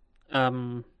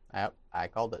 I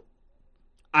called it.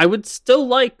 I would still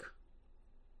like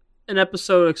an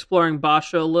episode exploring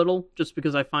Basha a little, just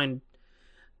because I find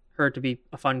her to be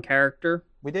a fun character.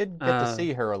 We did get to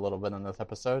see her a little bit in this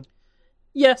episode,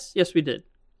 Yes, we did.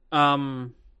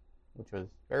 which was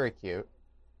very cute.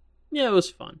 Yeah, it was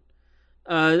fun.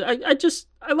 I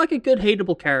like a good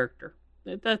hateable character.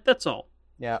 That's all.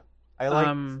 Yeah, I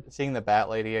liked seeing the Bat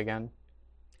Lady again.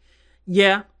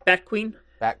 Yeah, Bat Queen.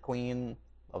 Bat Queen,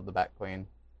 love the Bat Queen.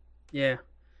 Yeah.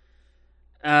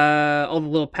 All the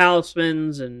little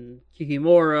Palismans and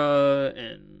Kikimora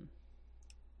and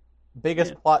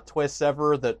Biggest plot twist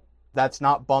ever that's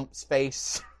not Bump's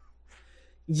face.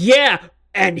 yeah,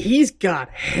 and he's got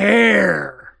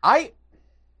hair. I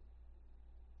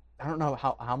don't know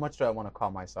how much do I want to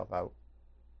call myself out.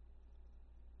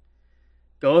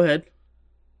 Go ahead.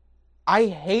 I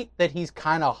hate that he's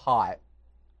kind of hot.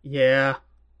 Yeah.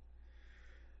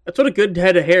 That's what a good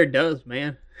head of hair does,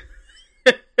 man.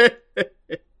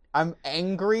 I'm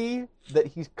angry that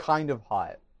he's kind of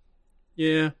hot.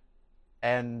 Yeah.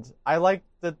 And I like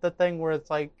the thing where it's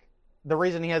like, the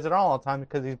reason he has it all the time is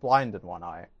because he's blind in one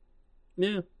eye.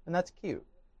 Yeah. And that's cute.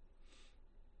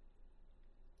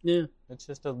 Yeah. It's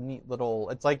just a neat little.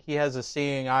 It's like he has a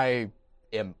seeing eye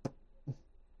imp.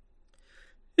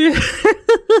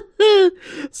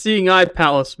 Seeing eye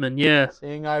palisman, yeah.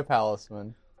 Seeing eye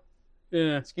palisman.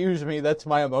 Yeah. Excuse me, that's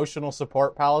my emotional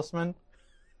support palisman.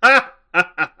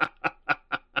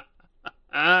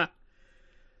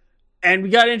 And we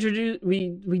got introduced.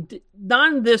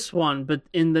 Not in this one, but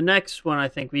in the next one, I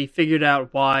think we figured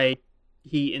out why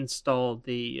he installed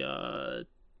the.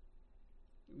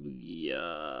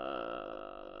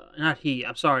 Not he.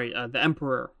 I'm sorry. The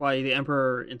Emperor. Why the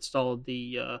Emperor installed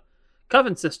the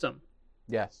Coven system.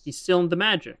 Yes. He's still into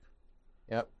magic.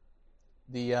 Yep.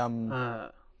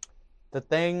 The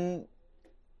thing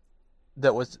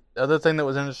that was the other thing that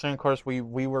was interesting. Of course, we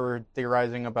were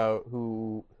theorizing about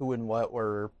who and what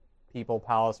were people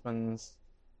palismans,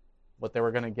 what they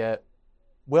were gonna get.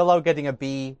 Willow getting a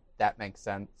bee, that makes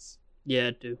sense. Yeah,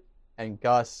 it do. And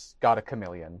Gus got a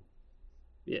chameleon.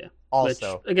 Yeah.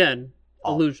 Also, which, again,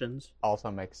 illusions.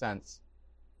 Also makes sense.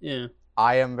 Yeah.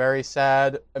 I am very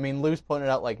sad. I mean, Lou's pointed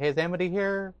out, like, hey, is Amity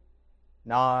here?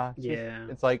 Nah. Yeah.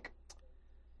 It's like,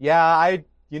 yeah,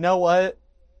 you know what?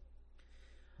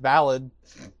 Valid.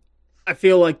 I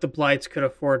feel like the Blights could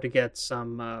afford to get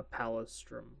some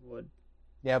Palistrum wood.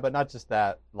 Yeah, but not just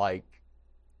that. Like,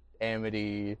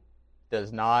 Amity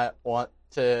does not want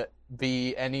to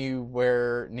be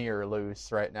anywhere near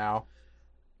Luce right now.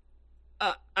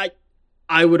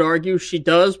 I would argue she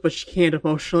does, but she can't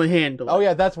emotionally handle it. Oh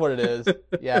yeah, that's what it is.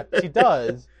 Yeah, she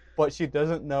does, but she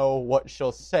doesn't know what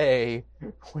she'll say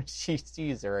when she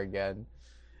sees her again.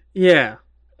 Yeah.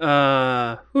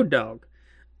 Hood dog.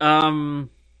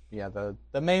 Yeah,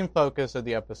 the main focus of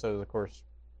the episode is, of course,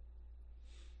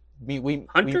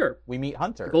 Hunter. We meet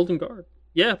Hunter. The Golden Guard.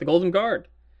 Yeah, the Golden Guard.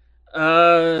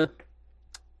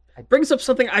 Brings up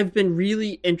something I've been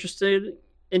really interested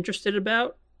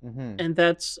about. Mm-hmm. And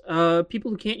that's people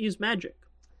who can't use magic.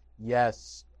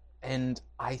 Yes, and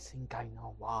I think I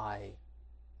know why.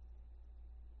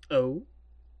 Oh,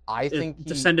 I think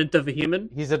descendant of a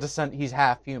human. He's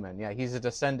half human. Yeah, he's a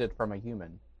descendant from a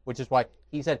human, which is why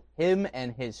he said him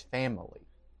and his family.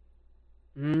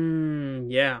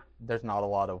 Yeah. There's not a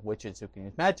lot of witches who can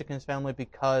use magic in his family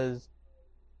because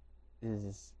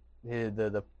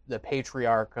the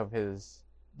patriarch of his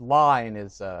line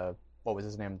is what was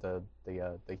his name? The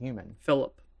human.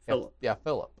 Philip. Yeah,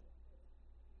 Philip.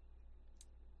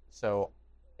 So,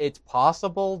 it's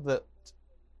possible that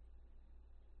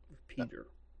Peter.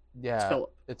 Yeah,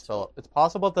 it's Philip. It's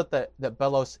possible that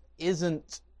Belos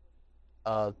isn't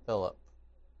Philip.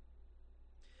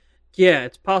 Yeah,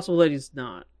 it's possible that he's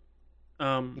not.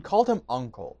 He called him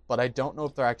uncle, but I don't know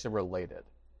if they're actually related.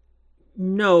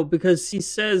 No, because he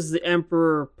says the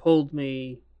Emperor pulled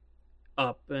me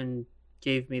up and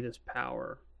gave me this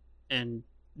power and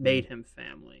made him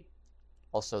family.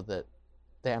 Also, that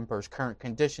the Emperor's current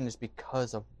condition is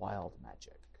because of wild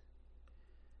magic.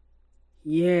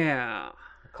 Yeah.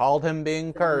 I called him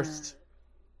being cursed.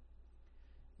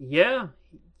 Yeah,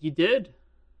 you did.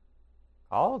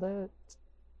 Called it.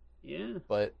 Yeah.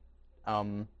 But,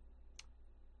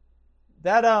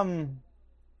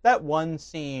 that one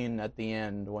scene at the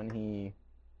end when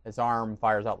his arm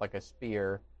fires out like a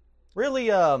spear, really,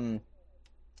 and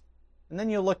then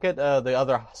you look at the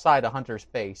other side of Hunter's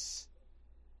face.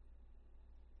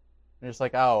 And you're just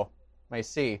like, oh, I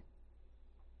see.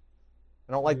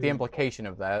 I don't like the implication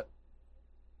of that.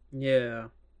 Yeah.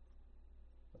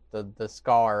 The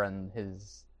scar and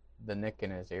the nick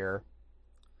in his ear.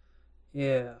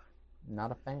 Yeah.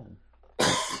 Not a fan.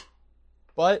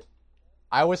 But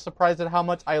I was surprised at how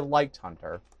much I liked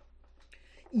Hunter.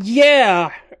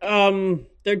 Yeah.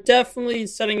 They're definitely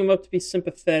setting him up to be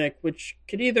sympathetic, which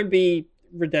could either be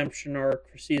redemption arc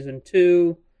for season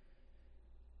 2,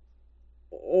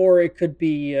 or it could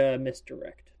be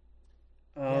misdirect.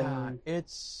 I'm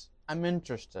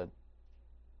interested.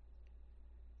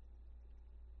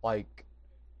 Like,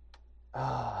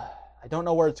 I don't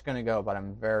know where it's going to go, but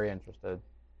I'm very interested.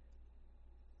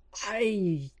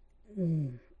 I'm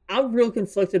real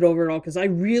conflicted over it all because I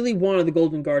really wanted the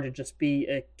Golden Guard to just be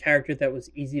a character that was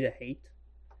easy to hate.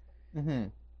 Mm-hmm.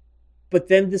 But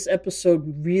then this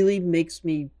episode really makes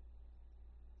me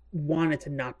want it to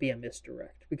not be a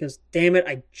misdirect because, damn it,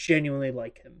 I genuinely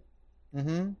like him.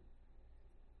 Mm-hmm.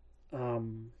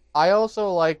 I also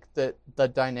like that the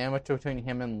dynamic between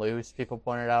him and Luce, people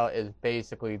pointed out, is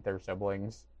basically their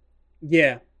siblings.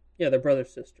 Yeah, they're brother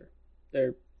sister.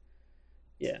 They're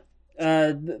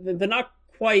not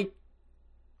quite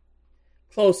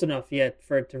close enough yet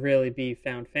for it to really be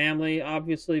found family,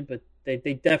 obviously, but they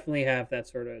definitely have that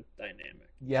sort of dynamic.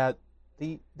 Yeah,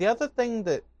 the other thing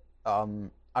that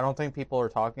I don't think people are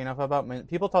talking enough about.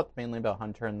 People talk mainly about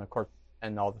Hunter and the course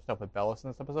and all the stuff with Bellis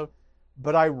in this episode,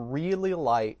 but I really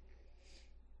like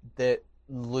that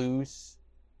Luce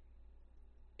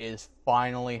is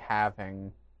finally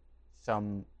having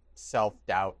some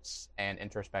self-doubts and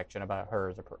introspection about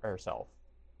herself.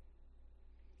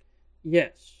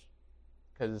 Yes.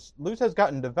 Because Luce has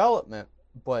gotten development,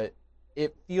 but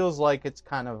it feels like it's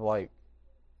kind of like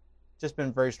just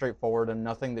been very straightforward and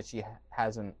nothing that she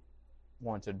hasn't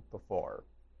wanted before.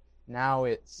 Now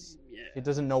she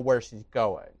doesn't know where she's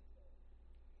going,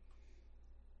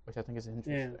 which I think is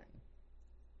interesting.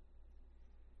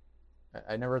 Yeah.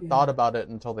 I never thought about it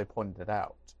until they pointed it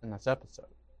out in this episode.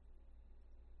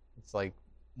 It's like,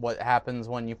 what happens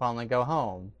when you finally go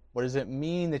home? What does it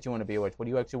mean that you want to be a witch? What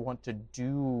do you actually want to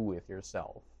do with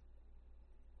yourself?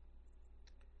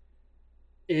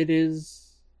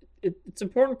 It's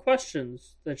important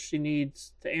questions that she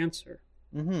needs to answer.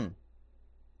 Mm-hmm.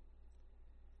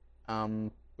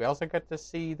 We also get to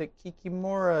see that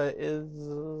Kikimora is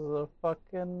a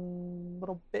fucking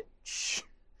little bitch.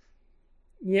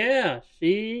 Yeah,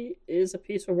 she is a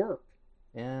piece of work.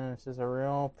 Yeah, she's a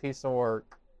real piece of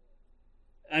work.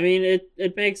 I mean,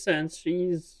 it makes sense.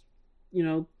 She's,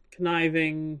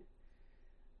 conniving.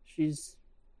 She's...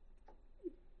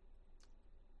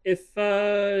 If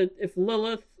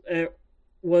Lilith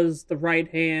was the right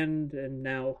hand and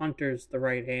now Hunter's the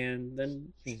right hand,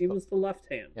 then she was the left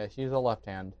hand. Yeah, she's a left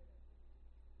hand.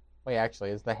 Wait, actually,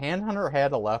 is the hand on her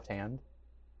head a left hand?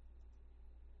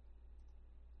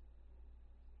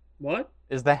 What?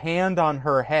 Is the hand on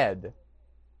her head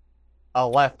a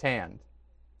left hand?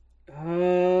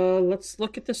 Let's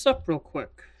look at this up real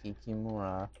quick.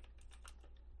 Kikimora.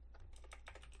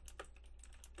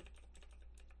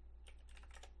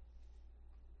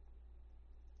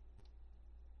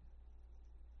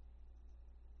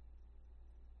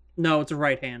 No, it's a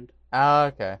right hand.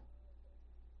 Okay.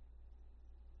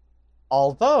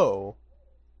 Although,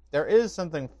 there is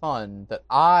something fun that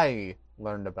I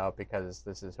learned about because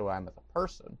this is who I am as a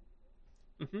person,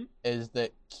 is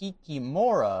that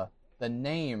Kikimora, the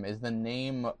name, is the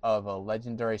name of a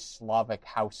legendary Slavic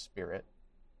house spirit.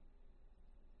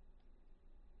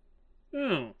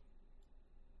 Oh.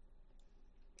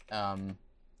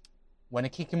 When a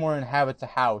Kikimora inhabits a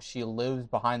house, she lives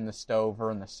behind the stove or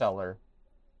in the cellar,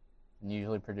 and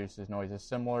usually produces noises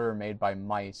similar or made by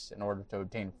mice in order to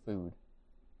obtain food.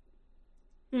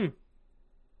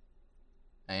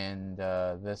 And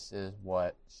this is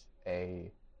what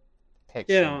a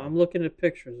picture. Yeah, I'm looking at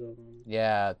pictures of them.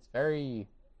 Yeah, it's very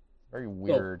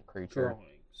weird creature.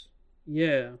 Drawings.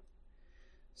 Yeah.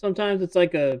 Sometimes it's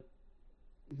like a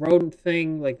rodent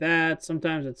thing like that.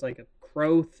 Sometimes it's like a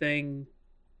crow thing.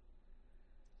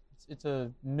 It's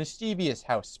a mischievous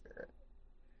house spirit.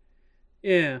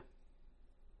 Yeah.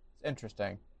 It's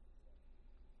interesting.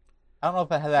 I don't know if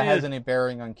that has any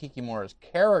bearing on Kikimora's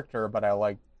character, but I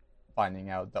like finding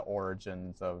out the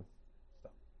origins of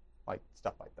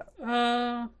stuff like that.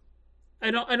 I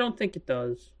don't think it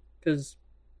does, because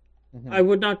I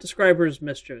would not describe her as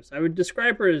mischievous. I would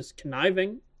describe her as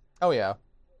conniving. Oh yeah.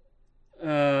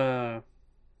 The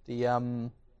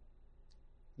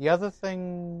other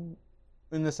thing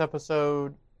in this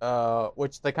episode,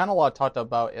 which they kind of talked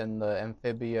about in the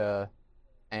Amphibia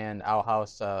and Owl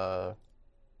House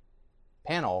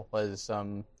panel, was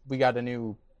we got a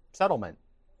new settlement.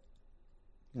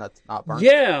 That's not burnt.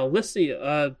 Yeah,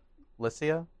 Lycia.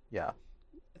 Lycia? Yeah.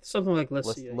 Something like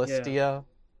Lycia. Lystia. Yeah.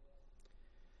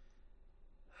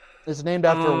 It's named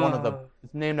after one of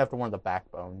the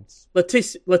backbones.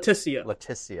 Leticia.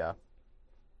 Leticia.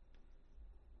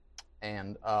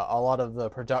 And a lot of the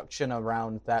production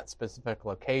around that specific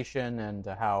location and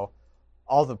how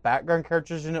all the background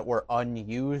characters in it were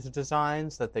unused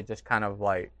designs that they just kind of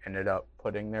ended up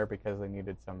putting there because they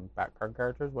needed some background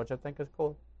characters, which I think is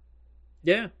cool.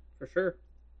 Yeah, for sure.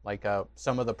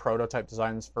 Some of the prototype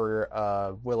designs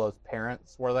for Willow's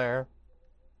parents were there.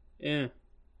 Yeah.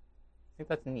 I think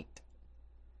that's neat.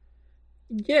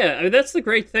 Yeah, I mean, that's the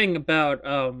great thing about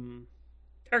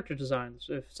character designs.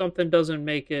 If something doesn't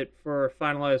make it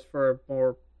finalized for a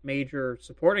more major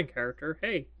supporting character,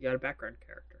 hey, you got a background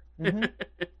character.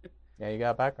 Yeah, you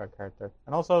got a background character.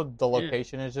 And also, the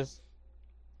location is just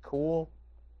cool.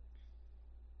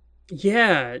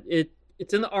 Yeah,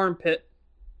 it's in the armpit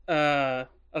of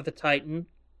the Titan.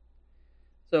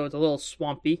 So it's a little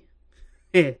swampy.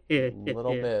 A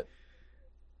little bit.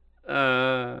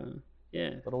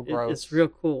 Yeah. Little gross. It's real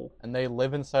cool. And they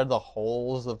live inside the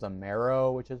holes of the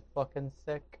marrow, which is fucking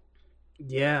sick.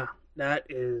 Yeah, that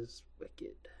is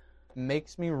wicked.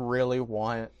 Makes me really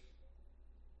want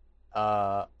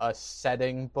a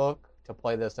setting book to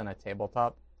play this in a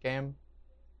tabletop game.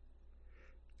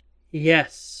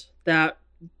 Yes, that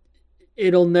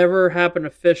it'll never happen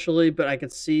officially, but I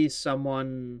could see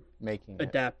someone Making it.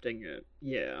 adapting it.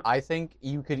 Yeah. I think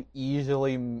you could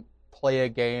easily play a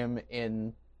game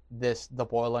in the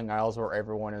Boiling Isles where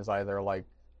everyone is either like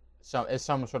some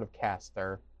sort of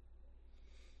caster,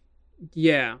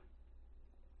 Yeah.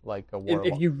 like a warlock.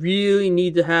 If you really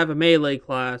need to have a melee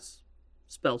class,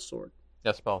 spell sword.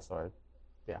 Yeah, spell sword.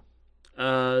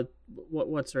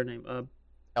 What's her name?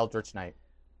 Eldritch Knight.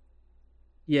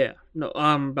 Yeah. No.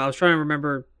 I was trying to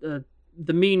remember the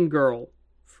mean girl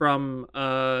from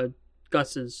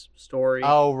Gus's story.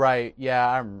 Oh right, yeah,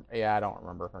 I don't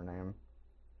remember her name.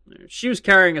 She was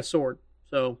carrying a sword,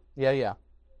 so Yeah.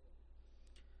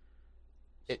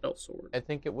 spell sword. I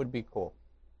think it would be cool.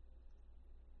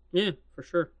 Yeah, for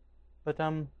sure. But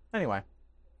anyway.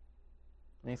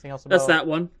 Anything else about That's that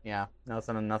one. Yeah,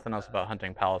 nothing else about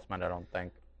Hunting Palisman, I don't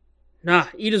think. Nah,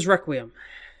 Ida's Requiem.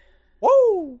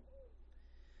 Woo!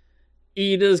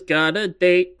 Ida's got a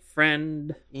date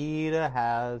friend. Ida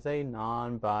has a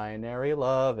non-binary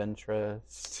love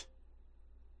interest.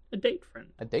 A date friend.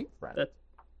 A date friend.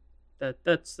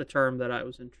 That's the term that I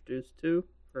was introduced to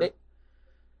for Date.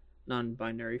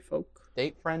 non-binary folk.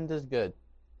 Date friend is good.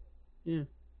 Yeah.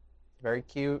 Very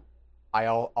cute. I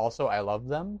love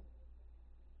them.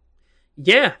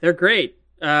 Yeah, they're great.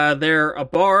 They're a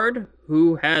bard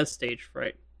who has stage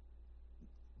fright.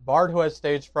 Bard who has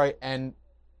stage fright, and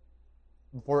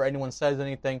before anyone says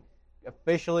anything,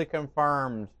 officially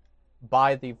confirmed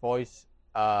by the voice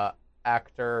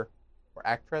actor or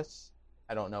actress.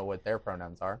 I don't know what their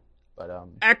pronouns are, but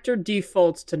Actor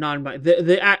defaults to non-binary.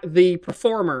 The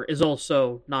performer is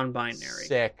also non-binary.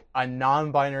 sick. A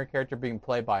non-binary character being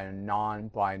played by a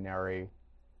non-binary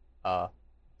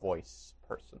voice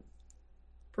person.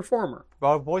 Performer.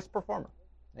 Voice performer.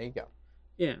 There you go.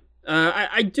 Yeah.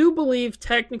 I do believe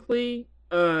technically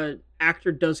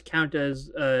actor does count as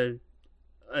a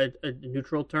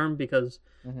neutral term because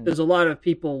Mhm. there's a lot of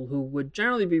people who would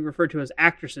generally be referred to as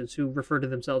actresses who refer to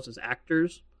themselves as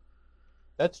actors.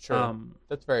 That's true.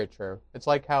 That's very true. It's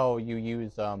like how you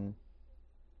use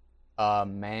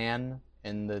man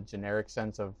in the generic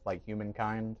sense of like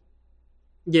humankind.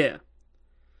 Yeah.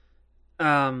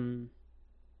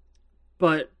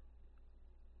 But,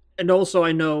 and also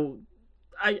I know,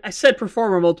 I said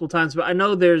performer multiple times, but I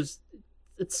know it's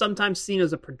sometimes seen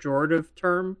as a pejorative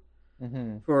term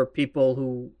Mm-hmm. for people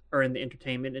who are in the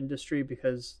entertainment industry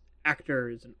because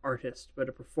actor is an artist, but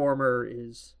a performer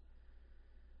is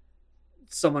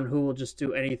someone who will just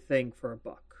do anything for a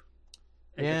buck,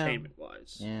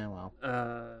 entertainment-wise. Yeah, well.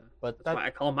 But That's why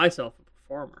I call myself a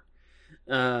performer.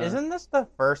 Isn't this the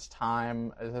first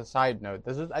time, as a side note,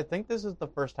 I think this is the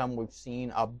first time we've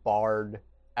seen a bard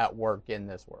at work in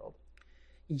this world.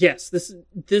 Yes, this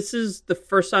is the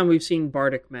first time we've seen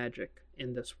bardic magic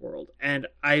in this world, and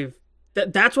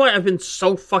that's why I've been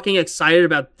so fucking excited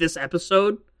about this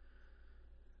episode.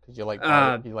 Because you like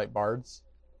bards?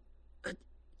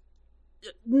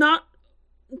 Not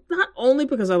only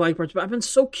because I like bards, but I've been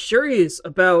so curious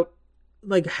about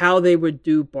like how they would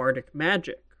do bardic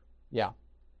magic. Yeah.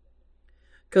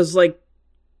 Because like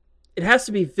it has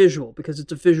to be visual because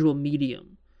it's a visual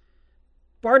medium.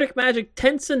 Bardic magic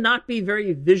tends to not be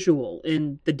very visual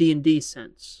in the D&D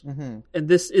sense. Mm-hmm. And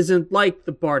this isn't like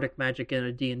the bardic magic in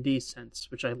a D&D sense,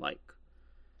 which I like.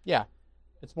 Yeah.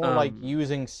 It's more like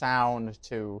using sound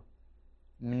to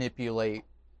manipulate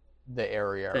the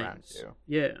area around you.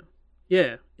 Yeah.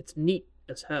 Yeah. It's neat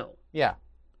as hell. Yeah.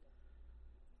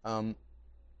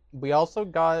 We also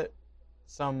got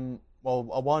some,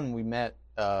 one we met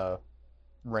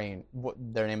Rain.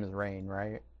 Their name is Rain,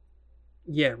 right?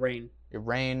 Yeah, Rain.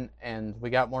 Rain, and we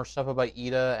got more stuff about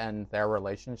Ida and their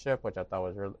relationship, which I thought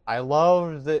was really... I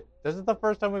love that this is the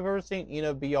first time we've ever seen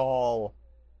Ida be all...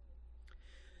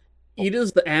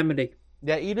 Ida's the Amity.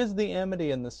 Yeah, Ida's the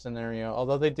Amity in this scenario,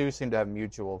 although they do seem to have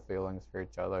mutual feelings for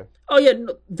each other. Oh yeah,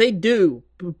 no, they do,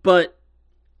 but...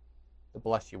 The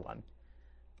blushy one.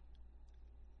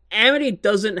 Amity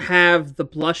doesn't have the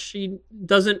blush.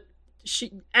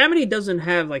 Amity doesn't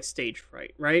have like stage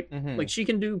fright, right? Mm-hmm. Like she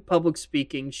can do public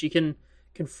speaking, she can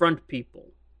confront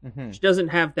people. Mm-hmm. She doesn't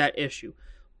have that issue.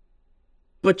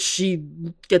 But she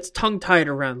gets tongue-tied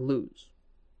around Luz.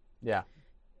 Yeah.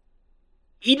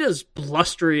 Ida's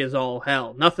blustery as all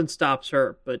hell. Nothing stops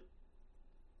her, but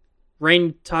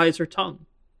Rain ties her tongue.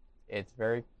 It's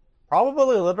very...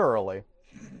 Probably literally.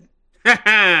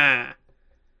 Ha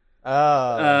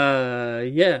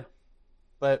yeah.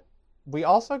 But we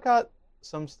also got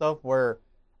some stuff where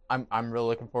I'm really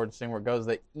looking forward to seeing where it goes,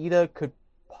 that Ida could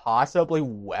possibly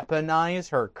weaponize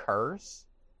her curse.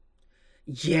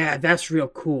 Yeah, that's real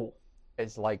cool.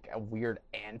 It's like a weird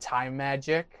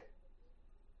anti-magic.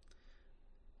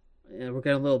 Yeah, we're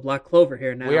getting a little Black Clover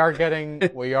here now. We are getting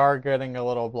a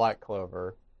little Black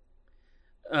Clover.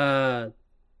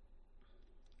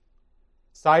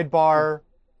 Sidebar,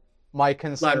 my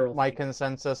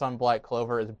consensus on Black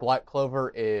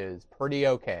Clover is pretty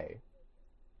okay.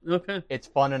 Okay. It's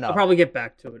fun enough. I'll probably get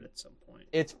back to it at some point.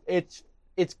 It's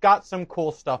got some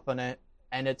cool stuff in it,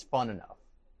 and it's fun enough.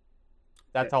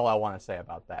 That's all I want to say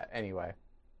about that. Anyway.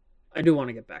 I do want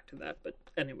to get back to that, but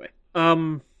anyway.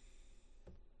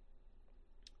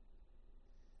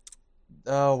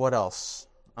 What else?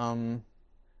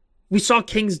 We saw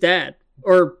King's dad,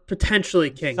 or potentially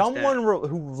King's dad. Someone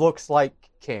who looks like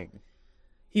King.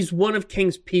 He's one of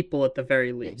King's people at the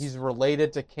very least. He's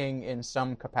related to King in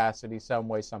some capacity, some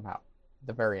way, somehow. At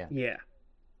the very end. Yeah.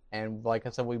 And like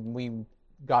I said, we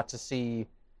got to see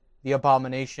the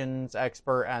Abominations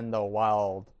expert and the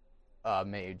Wild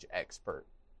Mage expert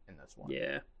in this one.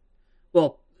 Yeah.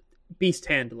 Well, Beast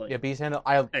Handling. Yeah, Beast Handling.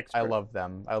 I love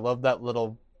them. I love that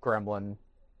little gremlin.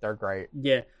 They're great.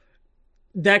 Yeah.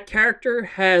 That character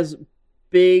has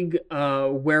big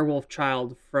werewolf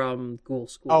child from Ghoul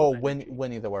School. Oh,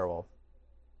 Winnie the Werewolf.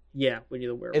 Yeah, Winnie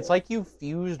the Werewolf. It's like you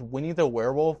fused Winnie the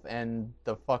Werewolf and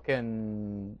the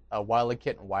fucking Wily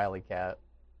Kit and Wily Cat.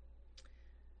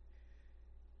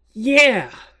 Yeah.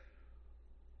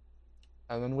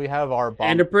 And then we have our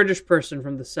and a British person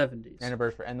from the 70s.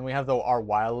 And then we have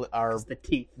the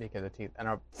teeth. Because the teeth and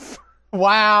our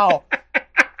wow.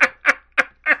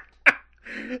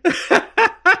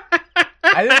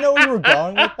 I didn't know we were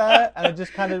going with that, and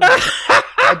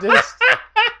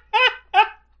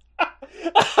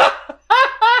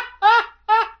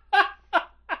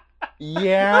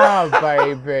yeah,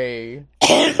 baby.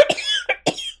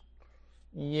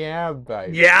 Yeah,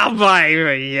 baby. Yeah,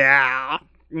 baby. Yeah.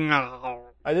 No.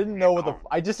 I didn't know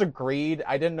I just agreed.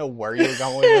 I didn't know where you were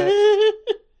going with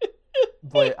it.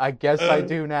 But I guess I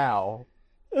do now.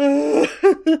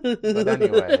 But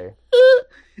anyway.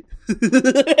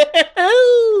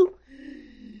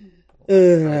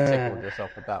 Tickled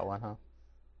yourself with that one, huh?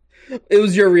 It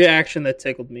was your reaction that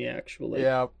tickled me, actually.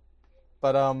 Yeah.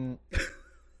 But,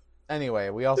 anyway,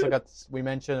 we also got to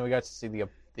see the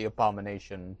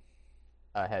Abomination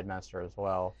headmaster as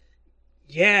well.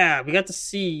 Yeah, we got to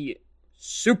see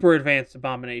super advanced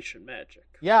Abomination magic.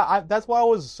 Yeah, that's why I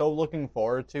was so looking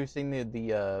forward to seeing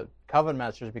the Coven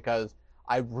Masters, because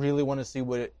I really want to see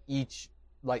what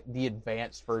the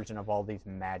advanced version of all these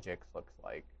magics looks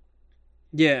like.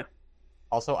 Yeah.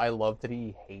 Also, I love that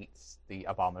he hates the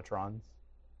Abomatrons.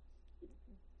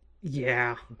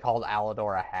 Yeah. He called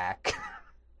Alador a hack.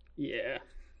 Yeah.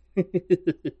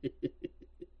 It's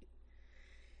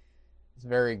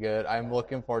very good. I'm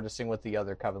looking forward to seeing what the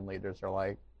other Coven leaders are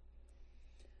like.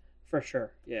 For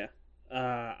sure, yeah.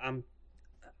 I'm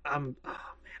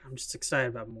just excited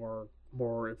about more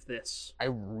of this. I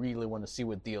really want to see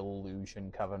what the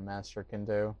Illusion Coven Master can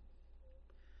do.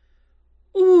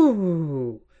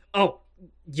 Ooh. Oh,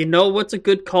 you know what's a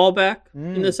good callback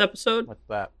in this episode? What's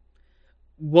that?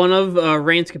 One of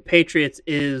Rain's compatriots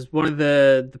is one of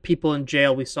the people in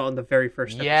jail we saw in the very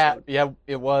first episode. Yeah,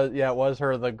 it was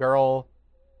her, the girl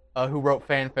who wrote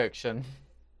fan fiction.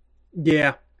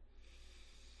 Yeah.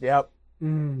 Yep.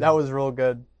 That was real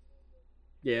good.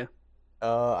 Yeah.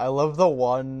 I love the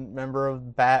one member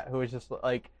of BAT who was just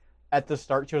like, at the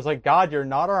start she was like, God, you're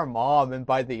not our mom, and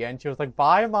by the end she was like,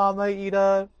 bye, Mama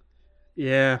Ida.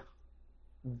 Yeah.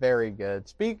 Very good.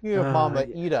 Speaking of Mama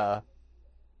Ida,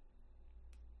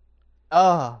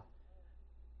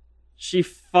 she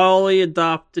fully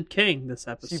adopted King this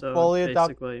episode. She fully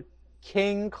adopted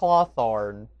King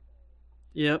Clawthorn.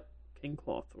 Yep, King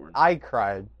Clawthorn. I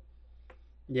cried.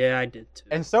 Yeah, I did too.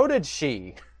 And so did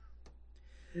she.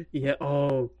 Yeah.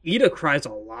 Oh, Ida cries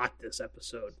a lot this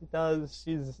episode. She does.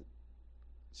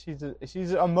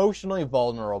 She's emotionally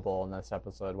vulnerable in this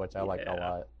episode, which I like a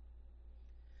lot.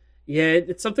 Yeah,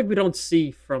 it's something we don't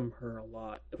see from her a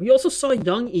lot. We also saw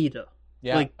young Ida.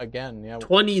 Yeah, like, again, yeah.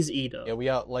 20s Ida.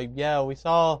 Yeah, we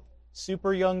saw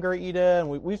super younger Ida, and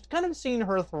we've kind of seen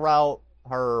her throughout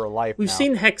her life. We've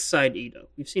seen Hexside Ida.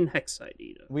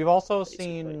 We've also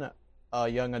seen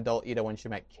young adult Ida when she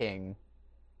met King.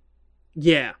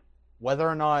 Yeah. Whether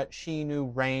or not she knew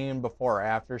Rain before or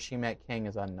after she met King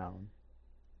is unknown.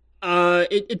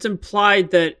 It's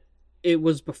implied that it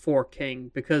was before King,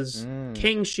 because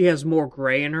King, she has more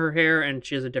gray in her hair, and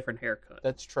she has a different haircut.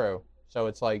 That's true. So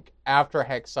it's like after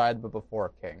Hexside, but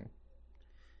before King.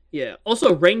 Yeah.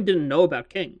 Also, Rain didn't know about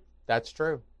King. That's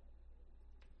true.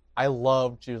 I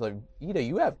loved. She was like, "Ida,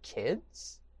 you have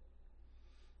kids?"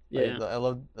 Yeah. I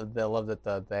love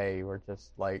that they were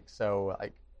just like so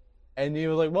like, and he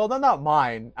was like, "Well, they're not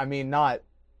mine. I mean,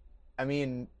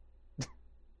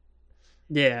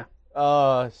 Yeah.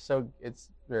 so it's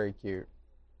very cute.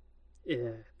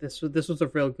 Yeah. This was a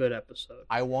real good episode.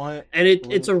 I want, And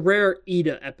it's a rare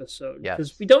Ida episode. Yes.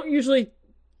 Because we don't usually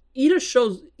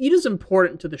Ida's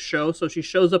important to the show, so she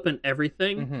shows up in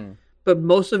everything, mhm. but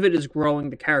most of it is growing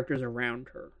the characters around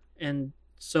her. And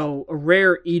so a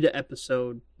rare Ida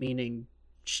episode, meaning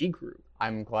she grew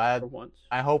I'm for glad. once.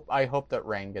 I hope that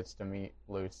Rain gets to meet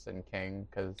Luce and King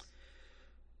because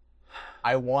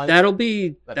I want That'll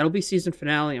be season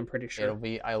finale, I'm pretty sure. it'll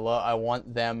be I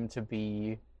want them to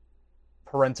be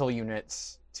parental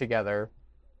units together.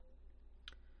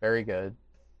 Very good.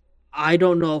 I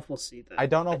don't know if we'll see that. I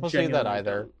don't know if we'll see that genuinely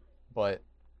either, don't. but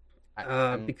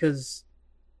I'm- Because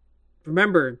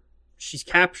remember, she's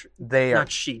captured. they are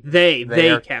Not she. They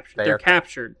are- captured. they They're are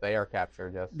captured. they are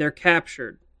captured. Yes, They're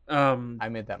captured. I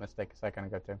made that mistake a second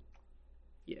ago too.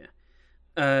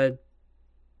 Yeah.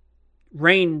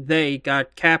 Rain, they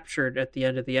got captured at the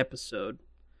end of the episode.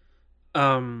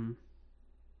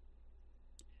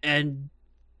 And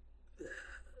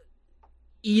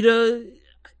Ida,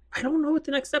 I don't know what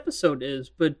the next episode is,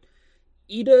 but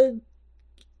Ida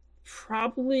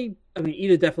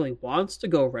Ida definitely wants to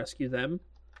go rescue them.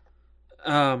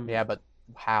 Yeah, but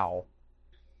how?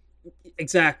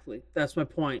 Exactly. That's my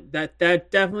point. That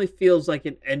definitely feels like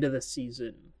an end of the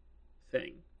season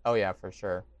thing. Oh yeah, for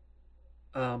sure.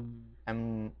 Um, Let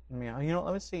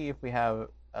me see if we have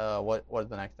what are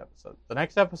the next episodes. The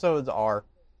next episodes are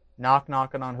knocking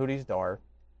on Hootie's door,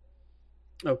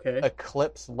 okay.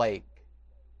 Eclipse Lake,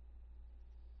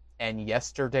 and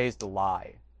Yesterday's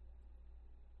Lie.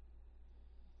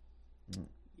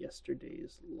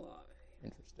 Yesterday's Lie.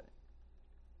 Interesting.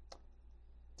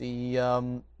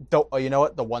 You know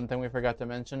what? The one thing we forgot to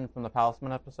mention from the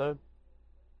Palisman episode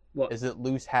What? is that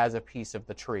Luce has a piece of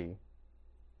the tree.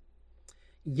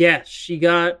 Yes, she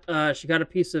got a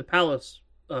piece of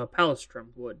palistrum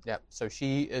wood. Yep. So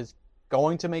she is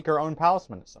going to make her own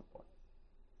Palisman at some point.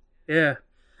 Yeah,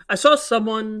 I saw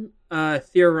someone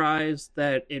theorize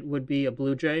that it would be a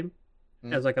blue jay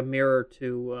as like a mirror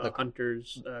to The-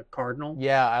 Hunter's cardinal.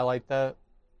 Yeah, I like that.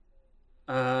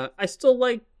 I still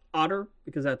like otter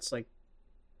because that's like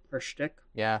her shtick.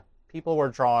 Yeah, people were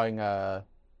drawing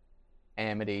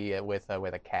Amity with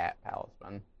a cat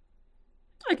Palisman.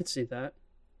 I could see that.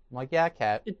 I'm like, yeah,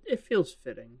 cat. It feels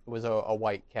fitting. It was a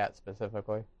white cat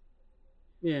specifically.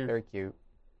 Yeah, Very cute.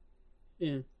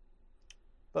 yeah,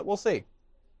 But we'll see.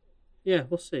 yeah.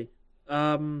 We'll see.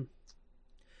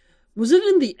 Was it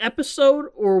in the episode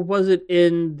or was it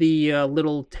in the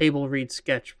little table read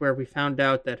sketch where we found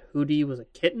out that Hootie was a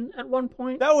kitten at one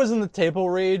point? That was in the table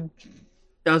read.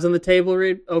 That was in the table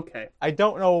read? Okay. I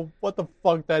don't know what the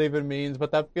fuck that even means,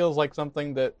 but that feels like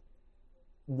something that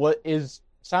what is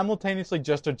simultaneously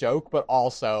just a joke, but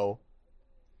also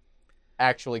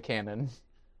actually canon.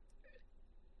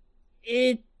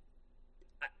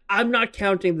 I'm not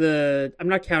counting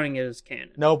it as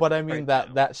canon. No, but I mean Right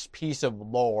now. that piece of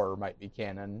lore might be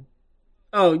canon.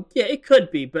 Oh, yeah, it could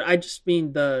be, but I just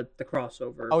mean the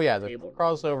crossover. Oh yeah, the table read.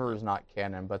 crossover is not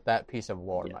canon, but that piece of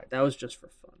lore Yeah, might be. that was just for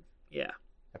fun. Yeah.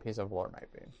 That piece of lore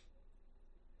might be.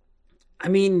 I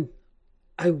mean,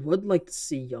 I would like to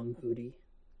see young Hootie.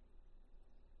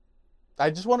 I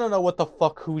just want to know what the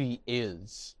fuck Hootie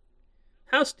is.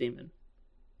 House demon.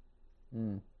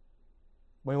 When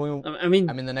I mean,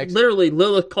 the next literally,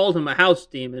 Lilith called him a house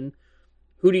demon.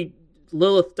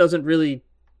 Lilith doesn't really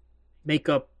make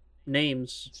up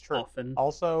names It's true. often.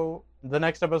 Also, the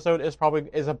next episode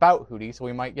is about Hootie, so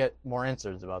we might get more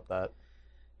answers about that.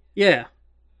 Yeah.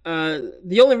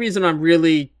 The only reason I'm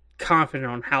really confident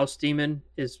on house demon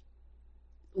is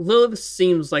Lilith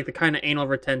seems like the kind of anal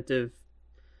retentive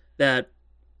that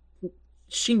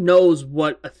she knows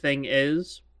what a thing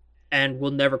is and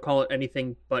will never call it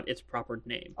anything but its proper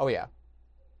name. Oh yeah.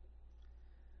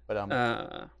 But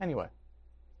anyway,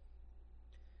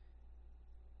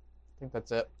 I think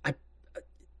that's it.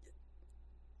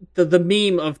 The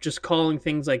meme of just calling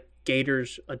things like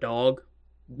gators a dog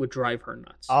would drive her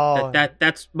nuts. Oh.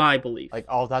 That's my belief. Like,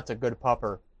 oh, that's a good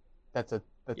pupper. That's an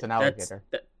alligator.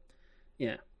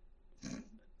 Yeah.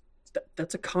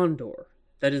 That's a condor.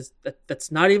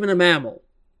 That's not even a mammal.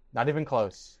 Not even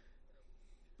close.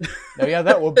 No, yeah,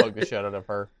 that would bug the shit out of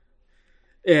her.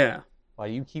 Yeah. Why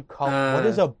you keep calling? What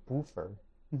is a boofer?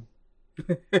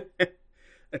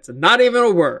 That's not even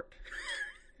a word.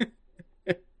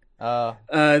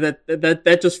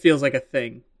 That just feels like a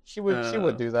thing. She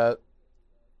would do that.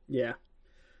 Yeah.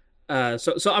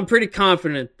 So I'm pretty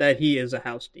confident that he is a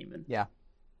house demon. Yeah.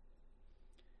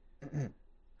 Oh,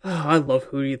 I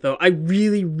love Hootie though. I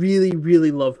really, really,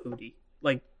 really love Hootie.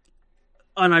 Like,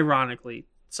 unironically,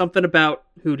 something about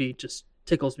Hootie just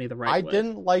tickles me the right way. I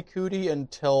didn't like Hootie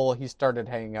until he started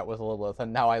hanging out with Lilith,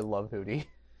 and now I love Hootie.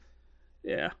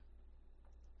 Yeah.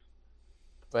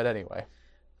 But anyway.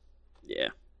 Yeah.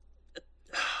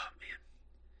 Oh, man.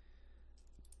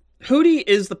 Hootie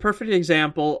is the perfect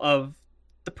example of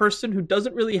the person who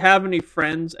doesn't really have any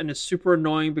friends and is super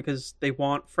annoying because they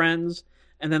want friends,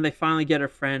 and then they finally get a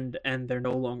friend and they're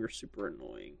no longer super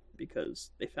annoying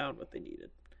because they found what they needed.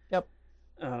 Yep.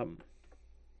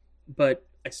 But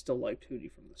I still liked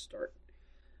Hootie from the start.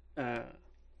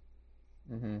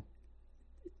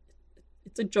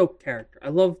 It's a joke character. I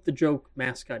love the joke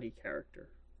mascot-y character.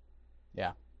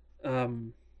 Yeah.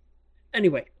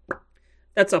 Anyway,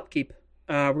 that's Upkeep.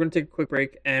 We're going to take a quick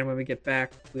break, and when we get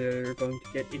back, we're going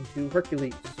to get into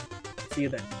Hercules. See you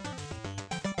then.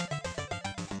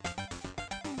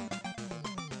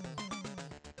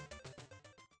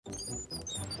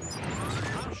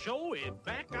 Our show is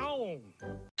back on.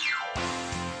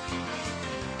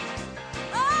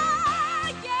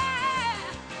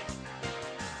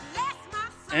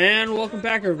 And welcome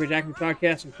back, everybody, to Acme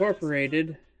Podcast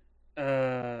Incorporated.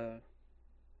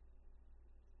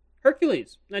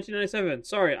 Hercules, 1997.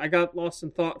 Sorry, I got lost in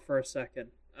thought for a second.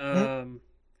 I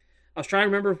was trying to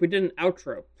remember if we did an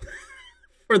outro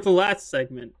for the last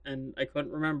segment, and I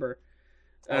couldn't remember.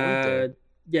 We did.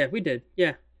 Yeah, we did.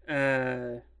 Yeah.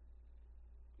 It's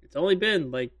only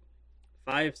been like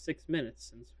 5-6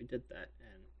 minutes since we did that.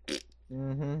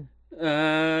 And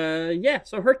yeah,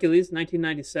 so Hercules,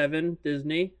 1997,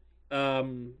 Disney, or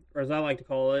as I like to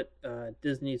call it,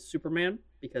 Disney's Superman,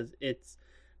 because it's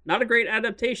not a great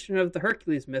adaptation of the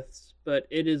Hercules myths, but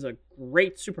it is a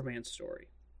great Superman story.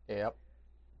 Yep.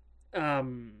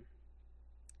 And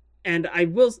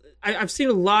I've seen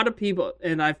a lot of people,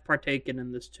 and I've partaken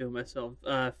in this too myself,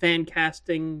 fan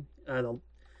casting the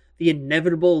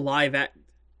inevitable the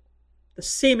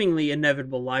seemingly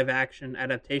inevitable live action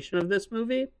adaptation of this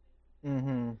movie.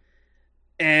 And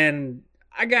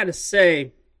I gotta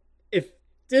say, if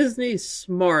Disney's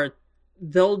smart,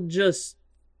 they'll just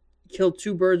kill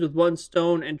two birds with one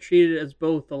stone and treat it as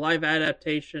both the live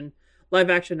action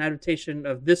adaptation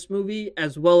of this movie,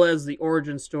 as well as the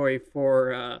origin story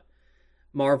for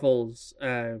Marvel's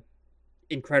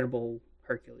Incredible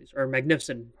Hercules, or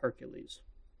Magnificent Hercules.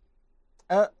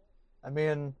 I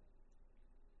mean,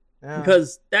 yeah.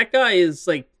 Because that guy is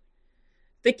like,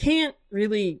 they can't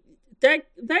really, that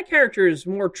character is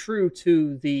more true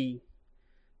to the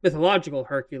mythological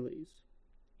Hercules.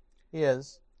 He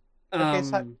is. Okay,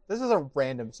 so this is a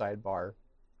random sidebar.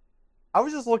 I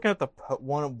was just looking at the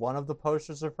one of the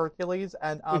posters of Hercules,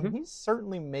 and he's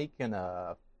certainly making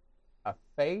a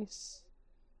face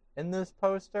in this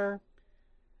poster.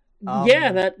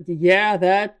 Yeah.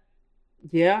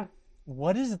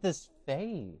 What is this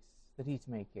face that he's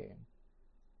making?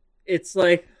 It's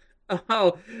like,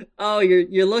 oh,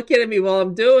 you're looking at me while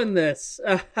I'm doing this.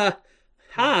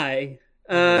 Hi.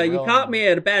 You caught me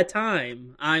at a bad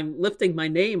time. I'm lifting my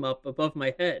name up above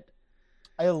my head.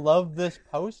 I love this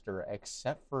poster,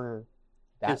 except for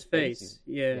that his face.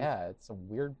 Yeah. Yeah, it's a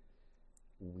weird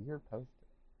poster.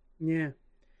 Yeah.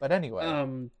 But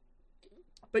anyway.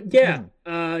 But yeah,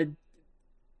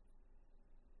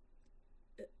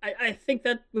 I think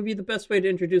that would be the best way to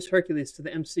introduce Hercules to the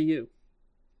MCU.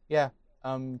 Yeah.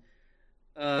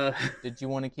 Did you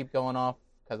want to keep going off?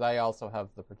 Because I also have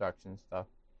the production stuff.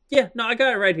 Yeah, no, I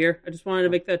got it right here. I just wanted to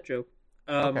make that joke.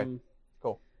 Okay,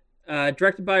 cool.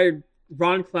 Directed by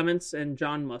Ron Clements and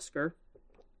John Musker.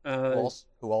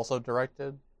 Who also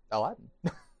directed Aladdin.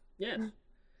 Yeah.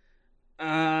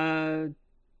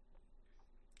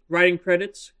 Writing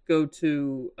credits go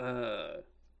to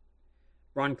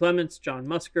Ron Clements, John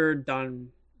Musker, Don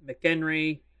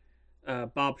McHenry,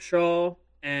 Bob Shaw,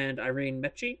 and Irene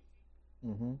Mecci.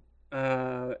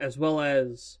 As well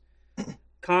as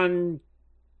Con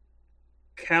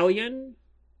Callion,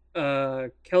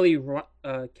 Kelly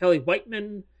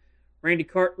Whiteman, Randy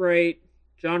Cartwright,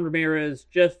 John Ramirez,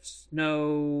 Jeff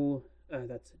Snow.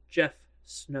 That's Jeff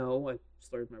Snow. I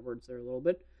slurred my words there a little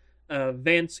bit.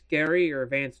 Vance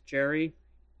Jerry,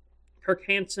 Kirk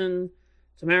Hansen,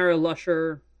 Tamara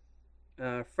Lusher,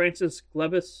 Francis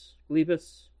Glebus,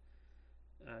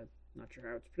 not sure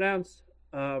how it's pronounced.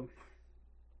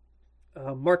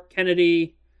 Mark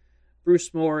Kennedy,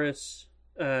 Bruce Morris,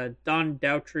 Don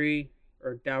Dougherty,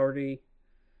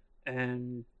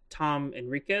 and Tom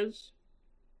Enriquez.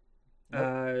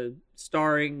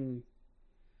 Starring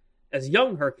as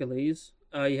young Hercules,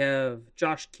 You have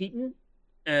Josh Keaton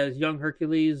as young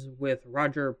Hercules with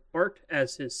Roger Bart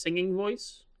as his singing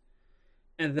voice.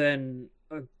 And then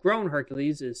a grown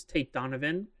Hercules is Tate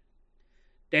Donovan.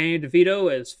 Danny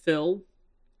DeVito as Phil.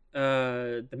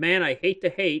 The man I hate to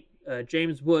hate,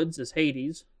 James Woods as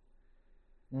Hades.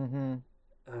 Mm-hmm.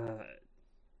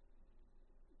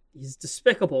 He's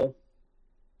despicable,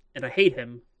 and I hate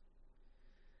him,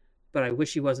 but I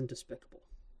wish he wasn't despicable.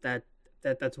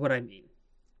 That's what I mean.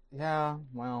 Yeah,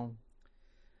 well.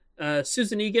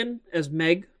 Susan Egan as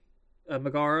Meg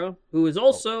Megara, who is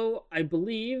also, I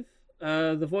believe,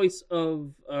 the voice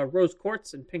of Rose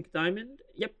Quartz and Pink Diamond.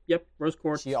 Yep, Rose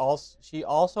Quartz. She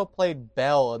also played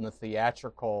Belle in the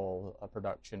theatrical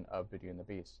production of Beauty and the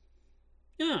Beast.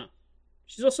 Yeah.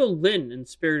 She's also Lynn in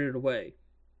Spirited Away.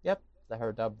 Yep,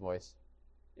 her dub voice.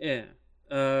 Yeah.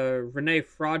 Renee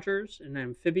Frogers in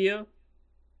Amphibia.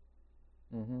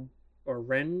 Mm-hmm. Or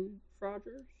Ren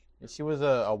Frogers. She was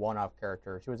a one-off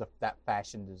character. She was that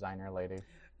fashion designer lady.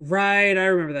 Right, I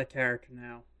remember that character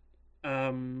now.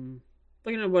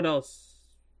 Looking at what else.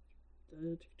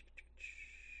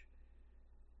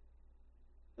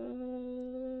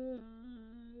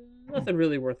 Nothing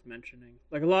really worth mentioning.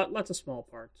 Like lots of small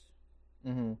parts.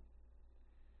 Mm-hmm.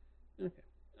 Okay.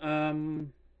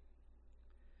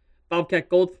 Bobcat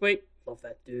Goldthwait, love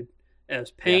that dude,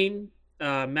 as Pain.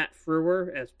 Yeah. Matt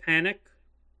Frewer as Panic.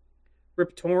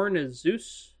 Rip Torn as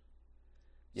Zeus.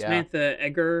 Yeah. Samantha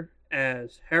Egger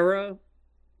as Hera.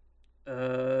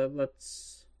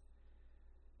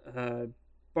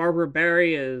 Barbara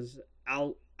Barry as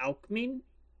Alcmene.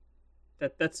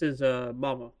 That's his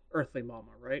mama, earthly mama,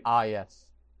 right? Ah, yes.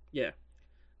 Yeah.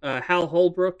 Hal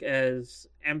Holbrook as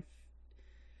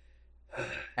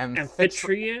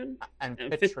Amphitryon.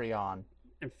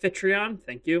 Amphitryon,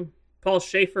 thank you. Paul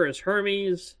Schaefer as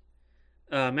Hermes.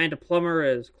 Amanda Plummer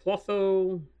as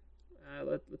Clotho.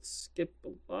 Let's skip a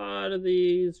lot of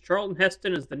these. Charlton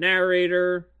Heston as the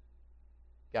narrator.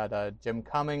 Got Jim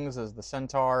Cummings as the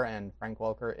Centaur, and Frank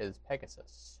Welker is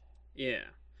Pegasus. Yeah.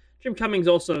 Jim Cummings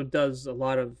also does a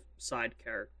lot of side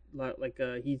character. Like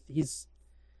he's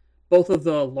both of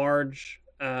the larger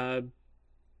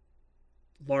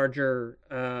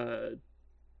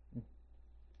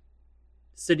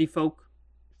city folk.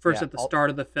 First at the start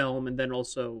of the film, and then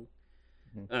also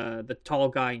the tall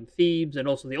guy in Thebes, and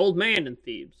also the old man in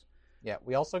Thebes. Yeah,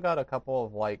 we also got a couple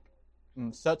of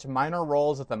such minor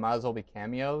roles that they might as well be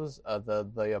cameos.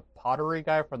 The pottery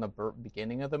guy from the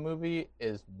beginning of the movie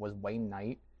was Wayne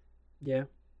Knight. Yeah,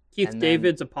 Keith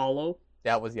David's Apollo.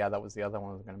 That was the other one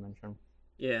I was going to mention.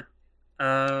 Yeah.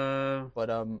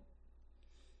 But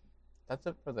that's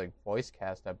it for the voice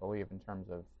cast, I believe, in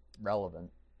terms of relevant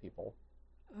people.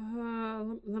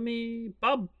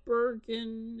 Bob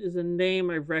Bergen is a name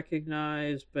I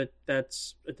recognize, but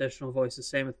that's additional voices.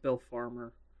 Same with Bill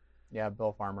Farmer. Yeah,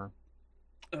 Bill Farmer.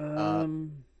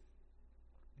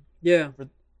 Yeah.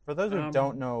 For those who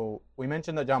don't know, we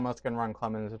mentioned that John Musker and Ron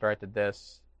Clements directed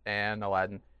this and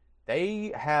Aladdin.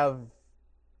 They have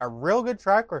a real good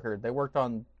track record. They worked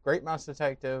on Great Mouse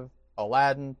Detective,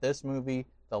 Aladdin, this movie,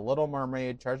 The Little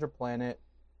Mermaid, Treasure Planet,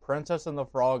 Princess and the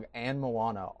Frog, and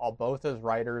Moana, all both as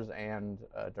writers and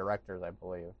directors, I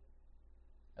believe.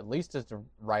 At least as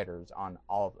writers on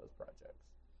all of those projects.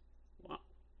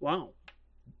 Wow.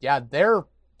 Yeah, they're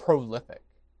prolific.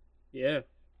 Yeah.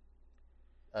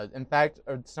 In fact,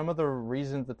 some of the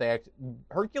reasons that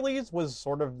Hercules was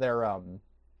sort of their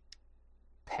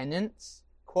penance,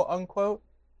 quote unquote,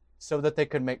 so that they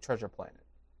could make Treasure Planet.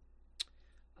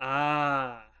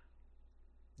 Ah.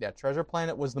 Yeah, Treasure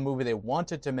Planet was the movie they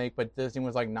wanted to make, but Disney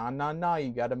was like, nah, you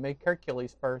gotta make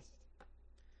Hercules first.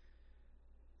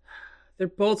 They're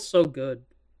both so good.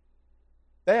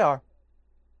 They are.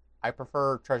 I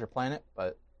prefer Treasure Planet,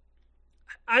 but...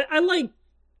 I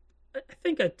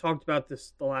think I talked about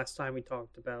this the last time we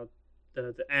talked about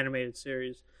the animated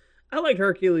series. I like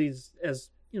Hercules as,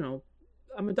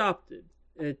 I'm adopted.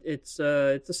 It's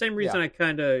the same reason I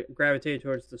kind of gravitated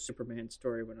towards the Superman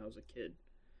story when I was a kid.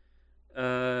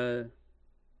 But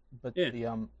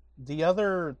the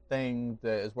other thing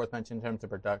that is worth mentioning in terms of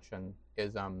production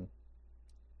is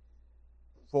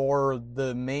for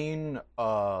the main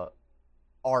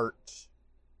art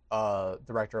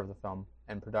director of the film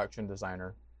and production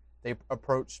designer, they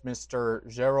approached Mr.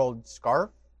 Gerald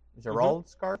Scarfe,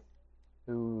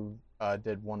 who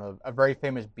did a very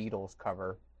famous Beatles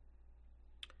cover,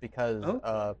 because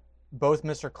both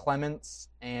Mr. Clements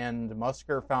and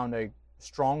Musker found a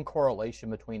strong correlation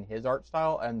between his art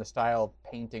style and the style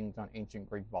of paintings on ancient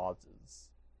Greek vases.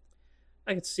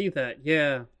 I could see that,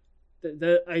 yeah.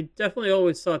 I definitely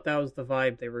always thought that was the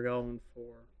vibe they were going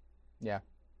for. Yeah.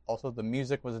 Also, the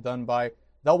music was done by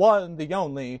the one, the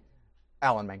only,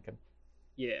 Alan Menken.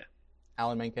 Yeah.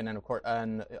 Alan Menken, and of course,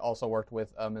 and also worked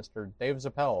with Mr. Dave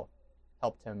Chappelle,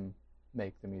 helped him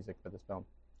make the music for this film.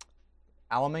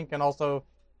 Alan Menken also,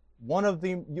 one of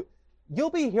the... You'll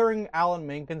be hearing Alan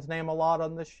Menken's name a lot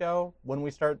on this show when we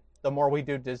start, the more we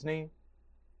do Disney.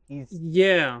 He's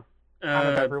Yeah. kind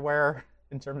of everywhere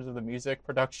in terms of the music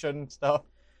production stuff.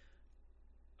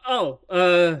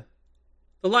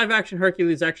 The live action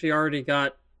Hercules actually already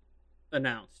got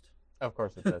announced. Of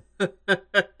course it did. Does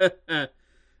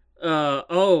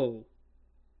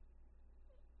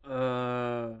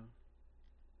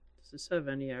this have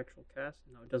any actual cast?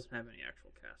 No, it doesn't have any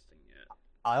actual casting yet.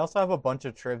 I also have a bunch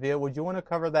of trivia. Would you want to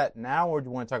cover that now, or do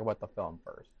you want to talk about the film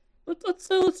first? Let's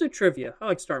do trivia. I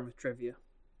like starting with trivia.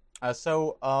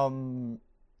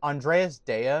 Andreas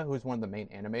Dea, who's one of the main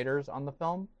animators on the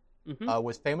film, Mm-hmm.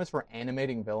 was famous for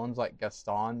animating villains like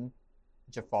Gaston,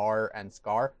 Jafar, and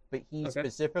Scar, but he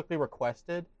specifically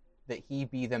requested that he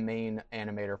be the main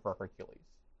animator for Hercules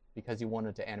because he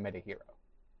wanted to animate a hero.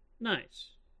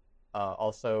 Nice.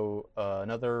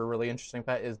 Another really interesting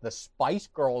fact is the Spice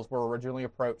Girls were originally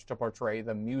approached to portray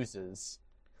the Muses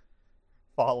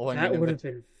following that would have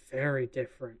been very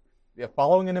different. Yeah,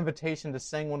 following an invitation to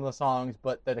sing one of the songs,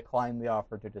 but they declined the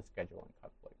offer due to scheduling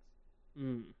conflicts.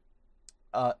 Mm.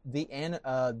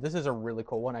 This is a really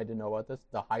cool one. I didn't know about this.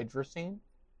 The Hydra scene.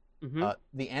 Mm-hmm.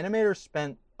 The animators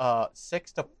spent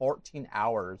 6 to 14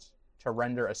 hours to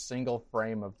render a single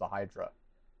frame of the Hydra,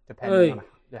 depending on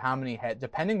how many heads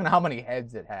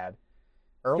it had.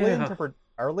 Early into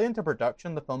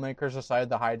production, the filmmakers decided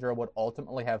the Hydra would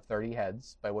ultimately have 30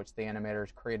 heads, by which the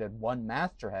animators created one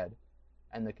master head,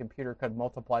 and the computer could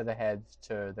multiply the heads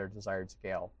to their desired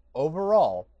scale.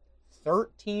 Overall,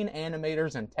 13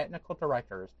 animators and technical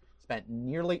directors spent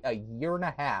nearly a year and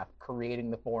a half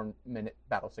creating the 4-minute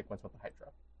battle sequence with the Hydra.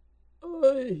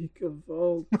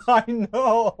 I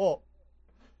know.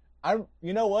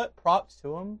 You know what? Props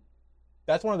to him.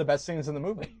 That's one of the best scenes in the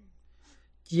movie.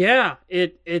 Yeah,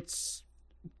 it's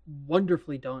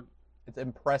wonderfully done. It's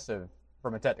impressive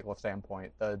from a technical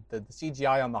standpoint. The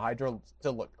CGI on the Hydra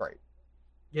still looked great.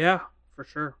 Yeah, for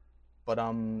sure. But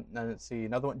let's see,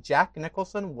 another one. Jack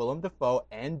Nicholson, Willem Dafoe,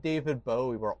 and David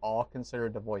Bowie were all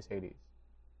considered to voice Hades.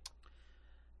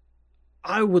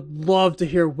 I would love to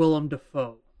hear Willem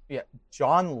Dafoe. Yeah,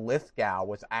 John Lithgow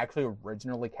was actually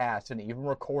originally cast and even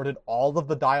recorded all of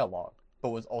the dialogue,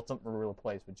 but was ultimately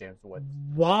replaced with James Woods.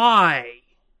 Why?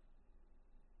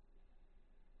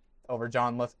 Over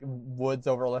Woods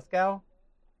over Lithgow?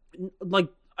 Like,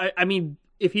 I mean,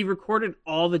 if he recorded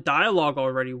all the dialogue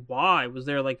already, why? Was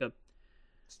there like a...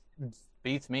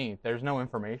 Beats me. There's no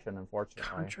information, unfortunately.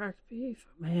 Contract beef?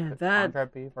 Man, that...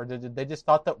 Contract beef? Or did they just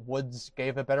thought that Woods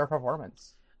gave a better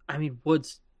performance? I mean,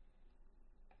 Woods...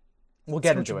 We'll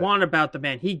get into it. What you want about the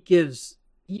man. He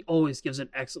always gives an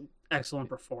excellent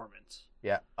performance.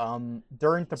 Yeah.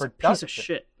 During the production... piece of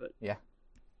shit, but... Yeah.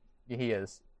 He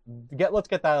is. Let's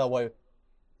get that out of the way.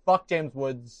 Fuck James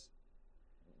Woods.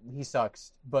 He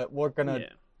sucks. But we're gonna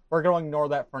ignore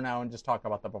that for now and just talk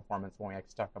about the performance when we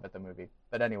actually talk about the movie.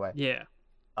 But anyway. Yeah.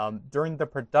 During the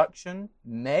production,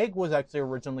 Meg was actually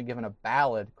originally given a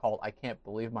ballad called I Can't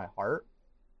Believe My Heart.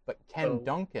 But Ken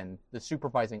Duncan, the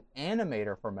supervising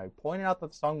animator for Meg, pointed out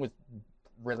that the song was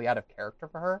really out of character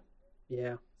for her.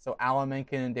 Yeah. So Alan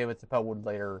Menken and David Chappelle would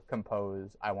later compose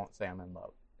I Won't Say I'm in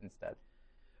Love instead.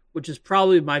 Which is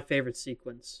probably my favorite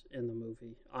sequence in the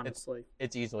movie, honestly.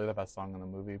 It's easily the best song in the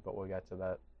movie, but we'll get to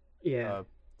that. Yeah.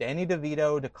 Danny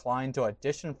DeVito declined to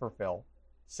audition for Phil.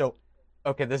 So,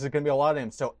 okay, this is going to be a lot of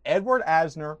names. So Edward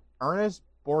Asner, Ernest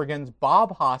Borgens,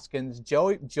 Bob Hoskins,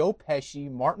 Joe Pesci,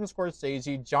 Martin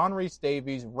Scorsese, John Rhys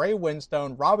Davies, Ray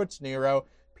Winstone, Robert De Niro,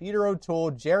 Peter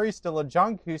O'Toole, Jerry Stiller,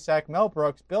 John Cusack, Mel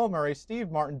Brooks, Bill Murray, Steve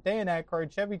Martin, Dan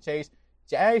Aykroyd, Chevy Chase,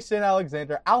 Jason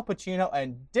Alexander, Al Pacino,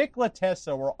 and Dick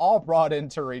Latessa were all brought in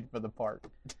to read for the part.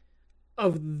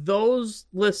 Of those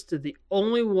listed, the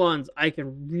only ones I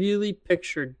can really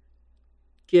picture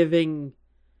giving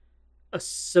a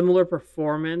similar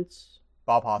performance...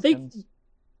 Bob Hoskins?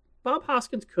 Bob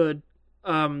Hoskins could.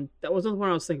 That wasn't the one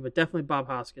I was thinking, but definitely Bob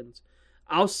Hoskins.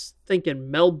 I was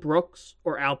thinking Mel Brooks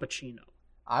or Al Pacino.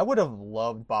 I would have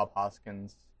loved Bob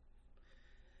Hoskins.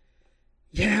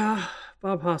 Yeah,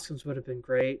 Bob Hoskins would have been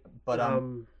great. But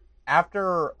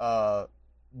after the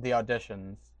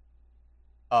auditions,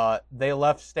 they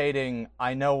left stating,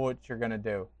 "I know what you're gonna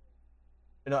do."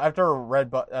 You know, after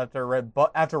Red Buttons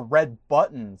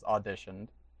auditioned,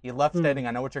 he left stating,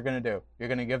 "I know what you're gonna do. You're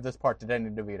gonna give this part to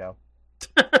Danny DeVito."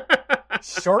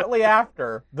 Shortly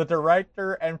after, the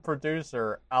director and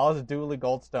producer, Alice Dooley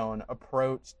Goldstone,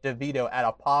 approached DeVito at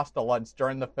a pasta lunch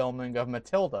during the filming of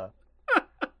Matilda,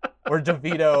 where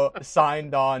DeVito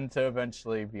signed on to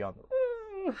eventually be on the role.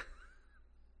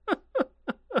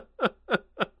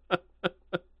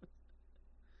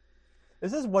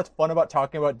 This is what's fun about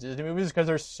talking about Disney movies, because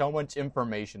there's so much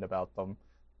information about them.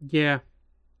 Yeah.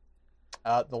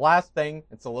 The last thing,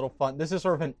 it's a little fun. This is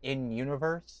sort of an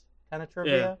in-universe kind of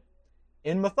trivia. Yeah.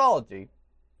 In mythology,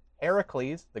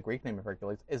 Heracles, the Greek name of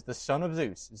Hercules, is the son of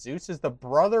Zeus. Zeus is the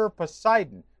brother of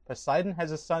Poseidon. Poseidon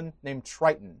has a son named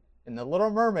Triton. In The Little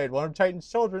Mermaid, one of Triton's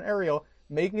children, Ariel,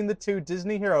 making the two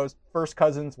Disney heroes first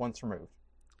cousins once removed.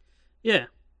 Yeah,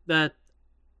 that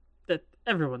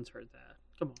everyone's heard that.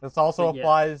 Come on. This also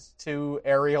applies to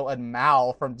Ariel and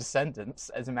Mal from Descendants,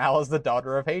 as Mal is the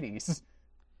daughter of Hades,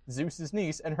 Zeus's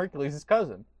niece, and Hercules'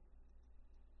 cousin.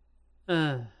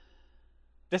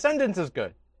 Descendants is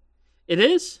good. It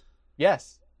is?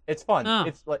 Yes. It's fun. Oh.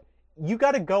 It's like, you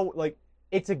gotta go, like,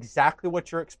 it's exactly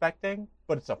what you're expecting,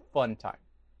 but it's a fun time.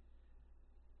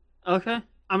 Okay.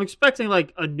 I'm expecting,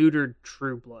 like, a neutered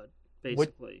True Blood,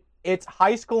 basically. It's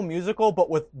High School Musical, but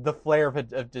with the flair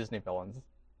of Disney villains.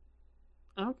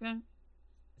 Okay.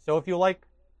 So if you like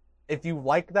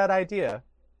that idea,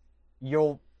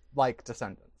 you'll like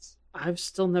Descendants. I've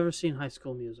still never seen High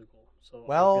School Musical, so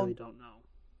I really don't know.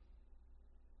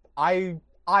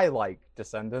 I like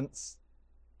Descendants.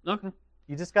 Okay.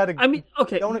 You just gotta... I mean,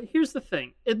 okay, here's the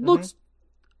thing. It looks...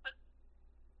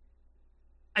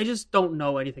 I just don't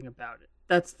know anything about it.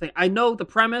 That's the thing. I know the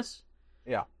premise.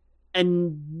 Yeah.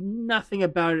 And nothing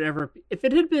about it ever... If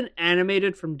it had been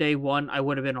animated from day one, I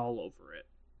would have been all over it.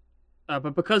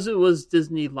 But because it was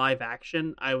Disney live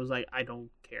action, I was like, I don't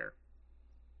care.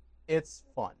 It's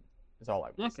fun, is all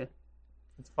I would say.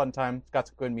 It's a fun time. It's got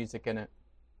some good music in it.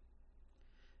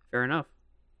 Fair enough.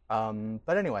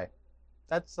 But anyway,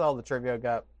 that's all the trivia I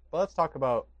got. But let's talk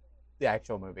about the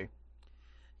actual movie.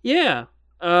 Yeah.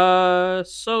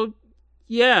 So,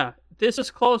 yeah. This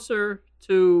is closer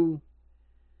to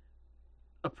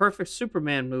a perfect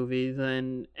Superman movie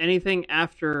than anything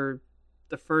after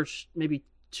the first maybe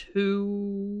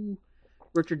 2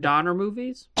 Richard Donner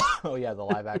movies. Oh yeah, the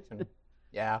live action.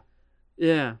 Yeah.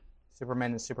 Yeah.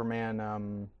 Superman and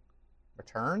Superman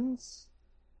Returns?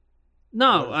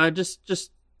 No,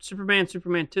 just Superman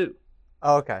 2.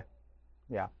 Oh, okay.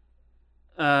 Yeah.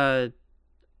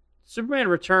 Superman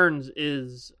Returns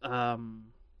is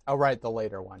Oh right, the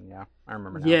later one, yeah. I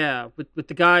remember now. Yeah, with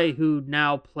the guy who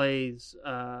now plays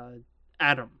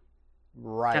Adam.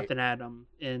 Right. Captain Adam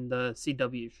in the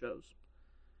CW shows.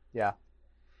 Yeah.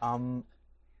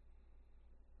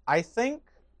 I think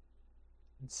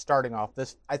starting off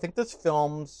I think this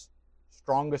film's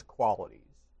strongest qualities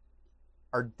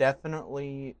are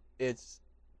definitely its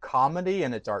comedy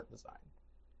and its art design.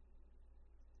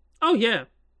 Oh yeah.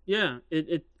 Yeah.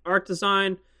 It art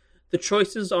design, the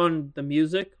choices on the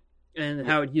music and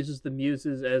how it uses the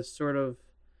muses as sort of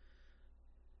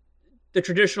the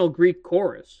traditional Greek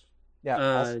chorus.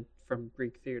 Yeah. From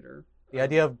Greek theater. The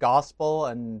idea of gospel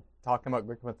and talking about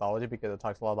Greek mythology, because it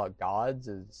talks a lot about gods,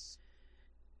 is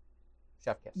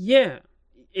chef kiss. Yeah.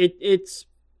 It's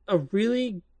a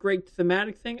really great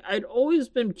thematic thing. I'd always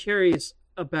been curious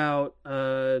about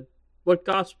what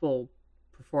gospel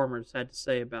performers had to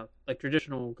say about, like,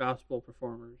 traditional gospel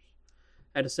performers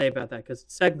had to say about that, because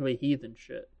it's technically heathen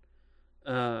shit.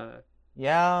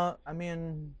 Yeah, I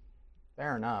mean,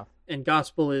 fair enough. And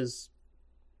gospel it's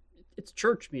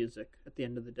church music at the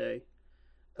end of the day.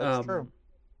 That's true.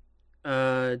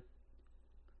 That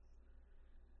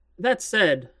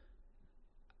said,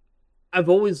 I've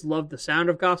always loved the sound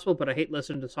of gospel, but I hate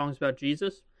listening to songs about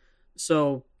Jesus.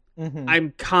 So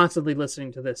I'm constantly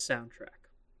listening to this soundtrack.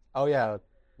 Oh yeah,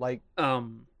 like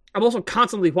I'm also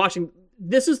constantly watching.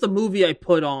 This is the movie I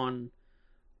put on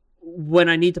when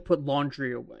I need to put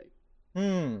laundry away.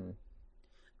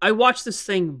 I watch this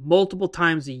thing multiple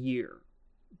times a year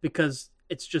because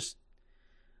it's just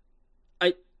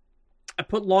I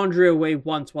put laundry away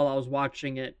once while I was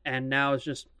watching it, and now it's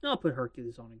just I'll put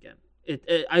Hercules on again.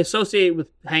 I associate it with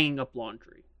hanging up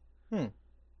laundry.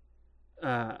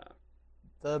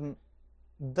 The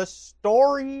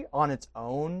story on its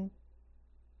own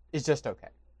is just okay.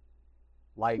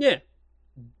 Like, yeah,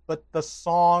 but the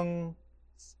song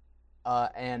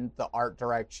and the art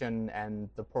direction and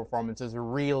the performances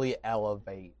really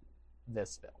elevate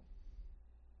this film.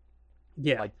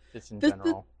 Yeah, like just in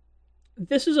general.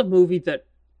 This is a movie that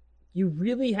you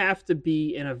really have to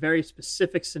be in a very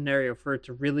specific scenario for it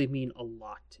to really mean a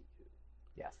lot to you.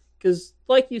 Yes. Because,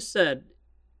 like you said,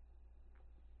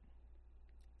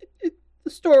 the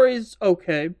story's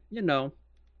okay,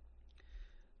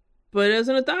 but as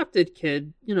an adopted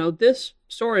kid, this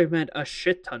story meant a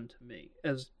shit ton to me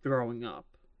as growing up.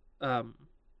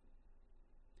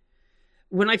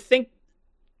 When I think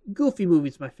Goofy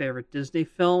Movie's my favorite Disney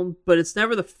film, but it's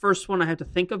never the first one I have to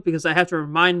think of because I have to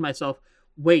remind myself,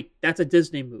 wait, that's a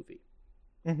Disney movie.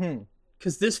 Mm-hmm.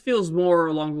 Because this feels more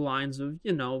along the lines of,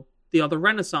 the other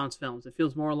Renaissance films. It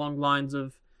feels more along the lines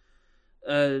of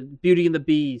Beauty and the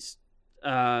Beast,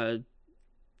 Aladdin,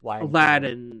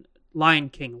 Lion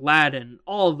King, Aladdin,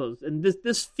 all of those. And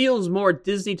this feels more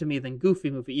Disney to me than Goofy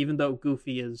Movie, even though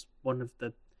Goofy is one of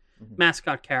the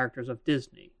mascot characters of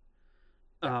Disney.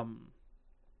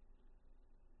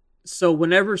 So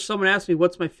whenever someone asks me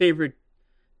what's my favorite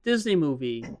Disney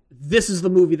movie, this is the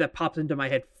movie that pops into my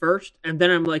head first, and then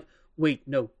I'm like, wait,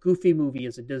 no, Goofy Movie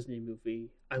is a Disney movie.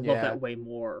 I love that way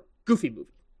more. Goofy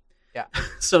Movie. Yeah.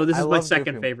 So this is my love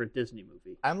second Goofy favorite Disney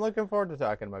movie. I'm looking forward to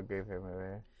talking about Goofy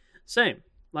Movie. Same.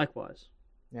 Likewise.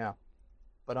 Yeah.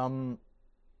 But going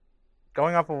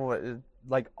off of what,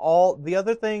 like, all the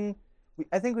other thing,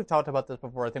 I think we've talked about this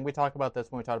before. I think we talked about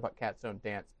this when we talked about Cats Don't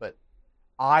Dance, but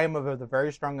I am of the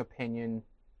very strong opinion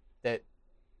that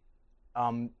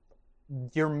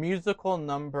your musical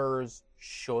numbers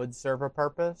should serve a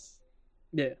purpose.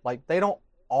 Yeah. Like, they don't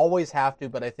always have to,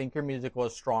 but I think your musical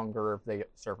is stronger if they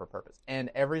serve a purpose. And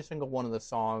every single one of the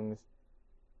songs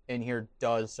in here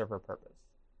does serve a purpose.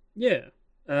 Yeah.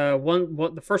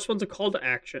 The first one's a call to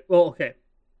action. Well, okay.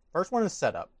 First one is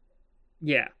setup.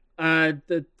 Yeah.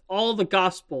 All the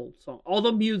gospel songs, all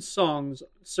the Muse songs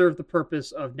serve the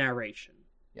purpose of narration.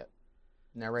 Yep.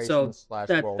 Narration /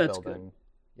 world that's building. Good.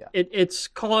 Yeah. It's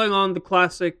calling on the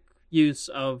classic use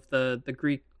of the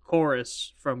Greek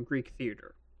chorus from Greek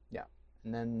theater. Yeah.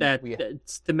 And then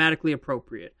it's thematically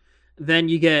appropriate. Then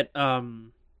you get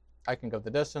I Can Go the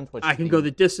Distance, which I Can Go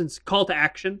the Distance, call to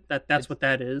action. That's what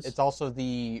that is. It's also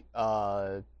the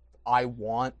I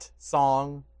Want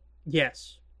song.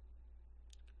 Yes.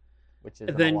 Which is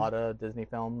in a lot of Disney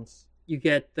films. You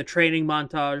get the training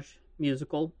montage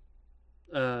musical.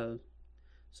 So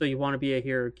You Want to Be a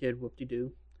Hero, Kid,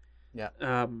 Whoop-de-doo. Yeah.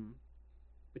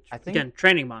 Which, I think, again,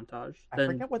 training montage. I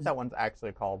forget what that one's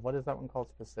actually called. What is that one called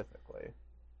specifically?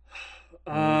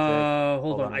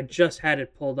 Hold on. I just had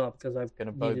it pulled up because I've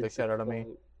gonna bug the shit out of me.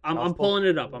 I'm pulling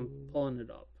it up. I'm pulling it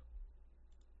up.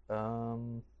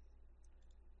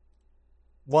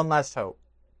 One Last Hope.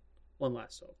 One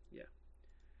Last Hope. Yeah.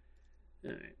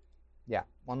 All right. Yeah,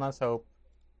 One Last Hope,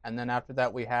 and then after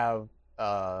that we have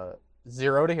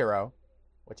Zero to Hero,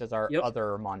 which is our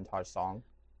other montage song.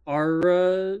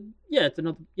 It's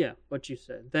another. Yeah, what you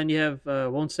said. Then you have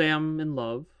Won't Say I'm in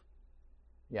Love.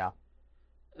 Yeah.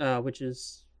 Which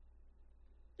is,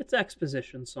 it's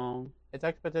exposition song. It's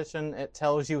exposition. It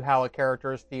tells you how a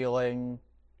character is feeling.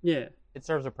 Yeah. It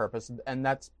serves a purpose, and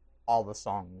that's all the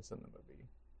songs in the movie.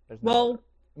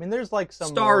 There's like some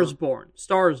Stars Born.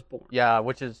 Yeah,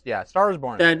 which is Stars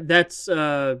Born. That's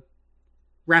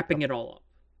wrapping it all up.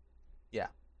 Yeah,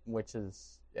 which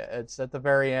is it's at the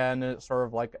very end. It's sort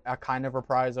of like a kind of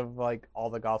reprise of like all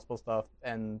the gospel stuff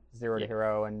and Zero to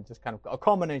Hero, and just kind of a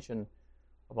culmination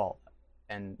of all of that.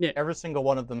 And every single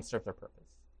one of them serves their purpose.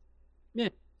 Yeah.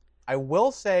 I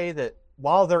will say that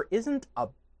while there isn't a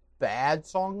bad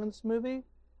song in this movie,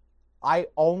 I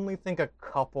only think a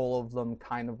couple of them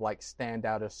kind of like stand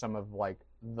out as some of like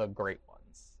the great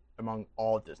ones among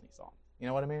all Disney songs. You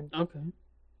know what I mean? Okay.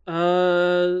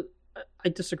 I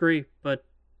disagree, but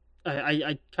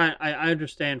I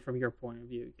understand from your point of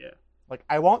view. Yeah. Like,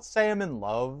 I Won't Say I'm in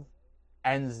Love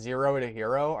and Zero to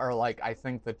Hero are like, I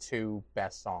think, the two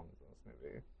best songs in this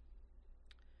movie.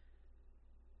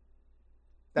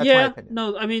 That's my opinion.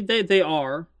 No, I mean they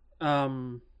are.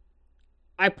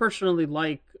 I personally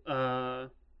like. I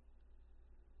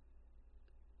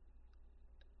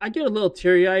get a little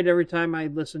teary-eyed every time I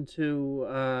listen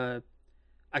to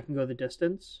I Can Go the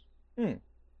Distance.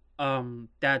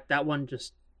 That one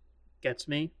just gets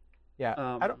me. Yeah.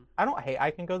 I don't hate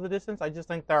I Can Go the Distance. I just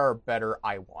think there are better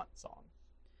I Want songs.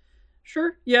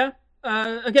 Sure. Yeah.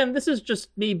 Again, this is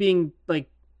just me being like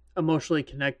emotionally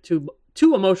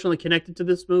too emotionally connected to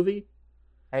this movie.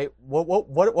 Hey, what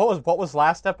was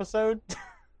last episode?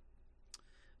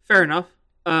 Fair enough.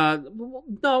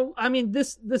 No, I mean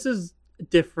this is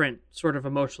different, sort of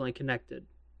emotionally connected.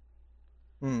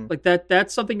 Like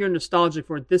that's something you're nostalgic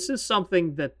for. This is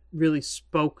something that really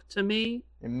spoke to me.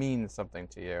 It means something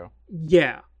to you.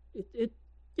 Yeah.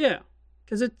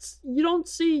 Because you don't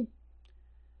see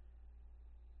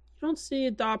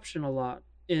adoption a lot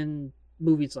in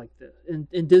movies like this,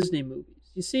 in Disney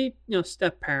movies. You see,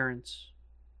 step parents,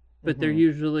 but they're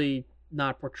usually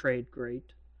not portrayed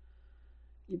great.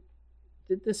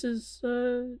 This is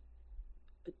it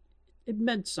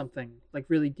meant something like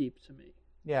really deep to me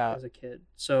Yeah. as a kid.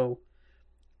 So,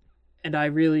 and I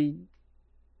really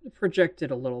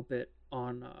projected a little bit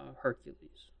on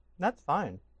Hercules. That's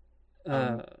fine.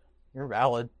 Uh, You're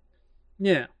valid.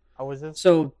 yeah. I was just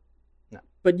So, No.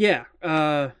 But yeah,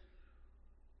 yeah,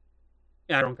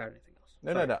 I don't got anything else.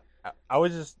 no. Sorry. I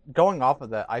was just going off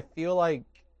of that. I feel like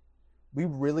we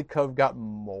really could have got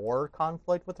more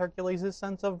conflict with Hercules'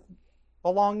 sense of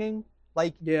belonging.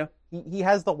 Like Yeah. he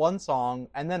has the one song,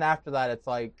 and then after that, it's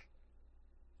like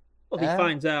Well, he Eh?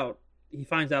 finds out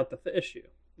the issue.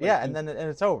 Like, yeah, he- and then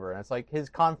it's over, and it's like his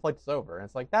conflict's over, and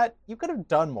it's like that you could have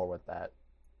done more with that.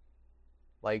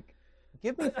 Like,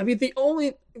 give me I mean, the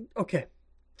only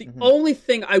Mhm. only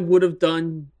thing I would have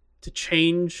done to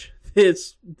change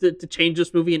to change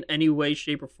this movie in any way,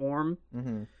 shape, or form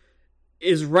Mhm.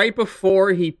 is right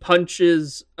before he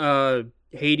punches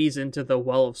Hades into the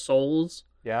Well of Souls.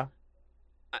 Yeah.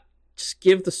 Just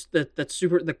give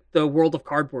the World of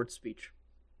Cardboard speech.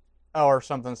 Oh, or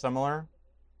something similar.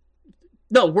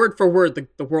 No, word for word,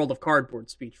 the World of Cardboard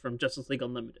speech from Justice League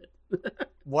Unlimited.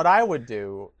 What I would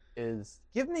do is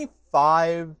give me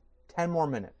 5-10 more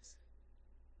minutes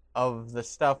of the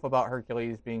stuff about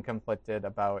Hercules being conflicted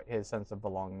about his sense of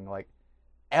belonging. Like,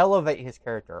 elevate his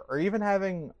character, or even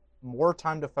having more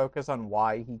time to focus on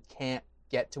why he can't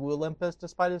get to Olympus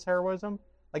despite his heroism.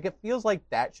 Like, it feels like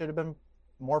that should have been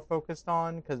more focused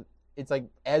on, because it's like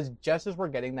just as we're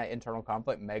getting that internal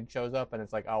conflict, Meg shows up, and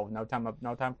it's like, oh, no time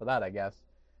for that, I guess.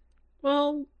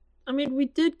 Well, I mean, we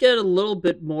did get a little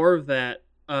bit more of that.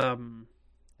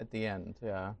 At the end,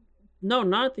 yeah. No,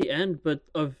 not at the end, but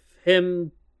of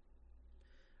him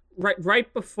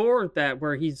right before that,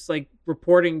 where he's like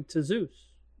reporting to Zeus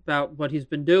about what he's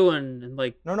been doing, and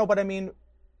like, No, but I mean,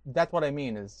 that's what I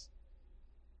mean is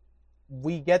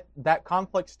we get that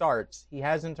conflict starts. He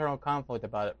has internal conflict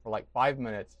about it for like 5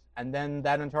 minutes, and then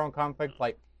that internal conflict,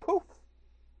 like, poof,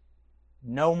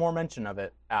 no more mention of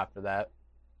it after that,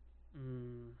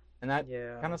 and that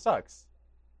yeah, kind of sucks.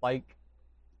 Like,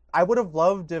 I would have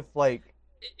loved if, like,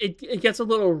 it gets a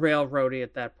little railroady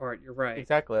at that part. You're right.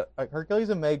 exactly, like Hercules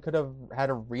and Meg could have had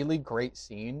a really great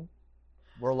scene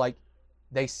where, like,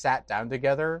 they sat down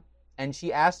together and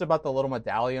she asked about the little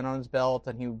medallion on his belt,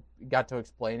 and he got to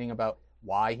explaining about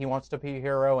why he wants to be a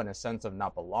hero and a sense of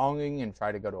not belonging and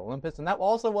try to go to Olympus, and that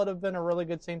also would have been a really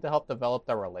good scene to help develop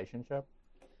their relationship.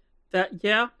 That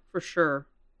yeah, for sure.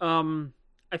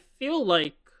 I feel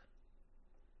like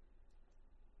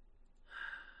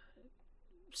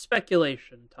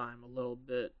speculation time a little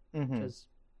bit, Mm-hmm. because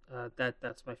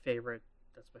that's my favorite.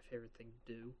 That's my favorite thing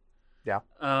to do. Yeah.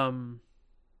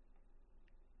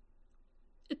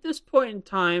 At this point in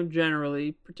time,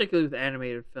 generally, particularly with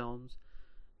animated films,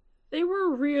 they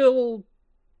were real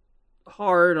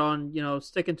hard on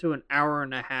sticking to an hour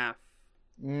and a half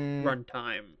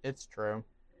runtime. It's true.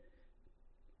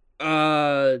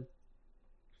 And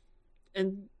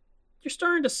you're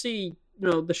starting to see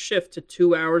the shift to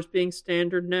 2 hours being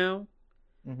standard now.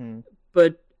 Mm-hmm.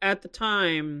 But at the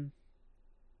time,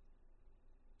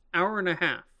 hour and a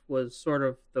half was sort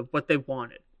of what they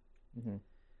wanted. Mm-hmm.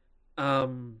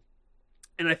 And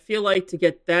I feel like to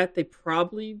get that, they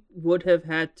probably would have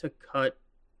had to cut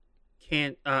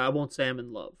I Won't Say I'm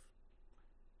in Love.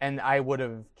 And I would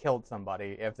have killed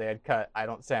somebody if they had cut I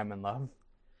Don't Say I'm in Love.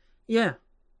 Yeah.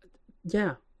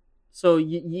 So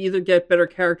you either get better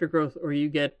character growth, or you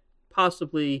get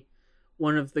possibly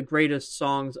one of the greatest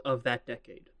songs of that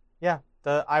decade. Yeah.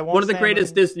 One One of the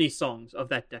greatest Disney songs of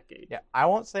that decade. Yeah, I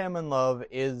Won't Say I'm in Love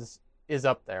is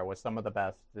up there with some of the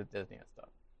best Disney stuff.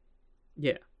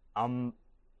 Yeah. And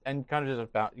kind of just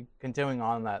about continuing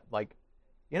on that, like,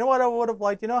 you know what I would have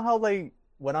liked? You know how they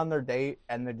went on their date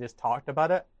and they just talked about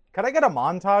it? Could I get a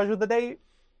montage of the date?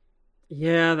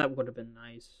 Yeah, that would have been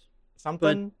nice.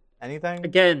 Something? Anything?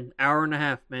 Again, hour and a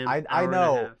half, man. I Hour and a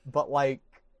know, half. but like,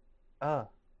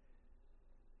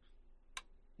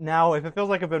 now if it feels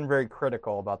like I've been very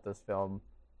critical about this film,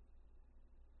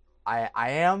 I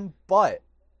am, but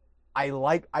I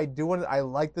like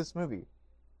this movie.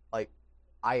 Like,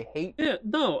 I hate. Yeah,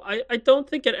 no, I don't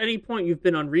think at any point you've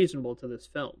been unreasonable to this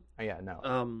film. Oh, yeah, no.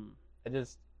 Um, I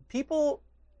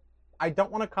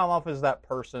don't want to come off as that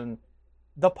person.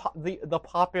 The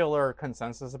popular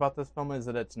consensus about this film is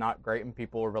that it's not great and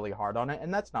people are really hard on it,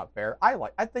 and that's not fair.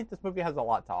 I think this movie has a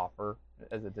lot to offer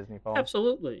as a Disney film.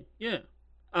 Absolutely, yeah.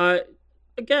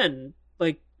 Again,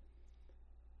 like,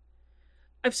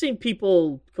 I've seen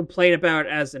people complain about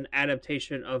it as an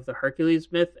adaptation of the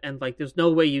Hercules myth, and like, there's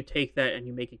no way you take that and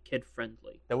you make it kid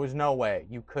friendly. There was no way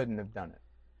you couldn't have done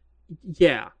it.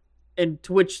 Yeah. And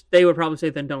to which they would probably say,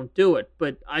 then don't do it.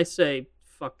 But I say,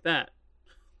 fuck that.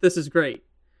 This is great.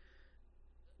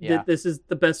 Yeah. This is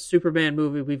the best Superman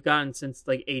movie we've gotten since,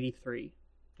 like, 83.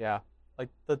 Yeah. Like,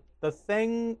 the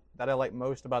thing that I like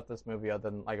most about this movie, other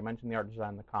than, like I mentioned, the art design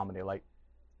and the comedy, like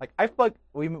I feel like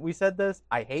we said this,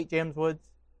 I hate James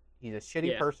Woods. He's a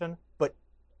shitty person, but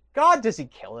God, does he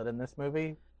kill it in this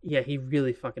movie? Yeah, he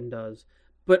really fucking does.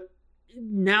 But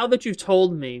now that you've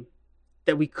told me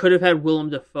that we could have had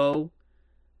Willem Dafoe,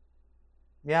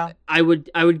 yeah, I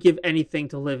would give anything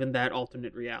to live in that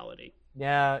alternate reality.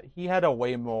 Yeah, he had a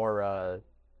way more.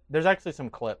 There's actually some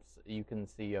clips you can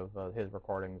see of his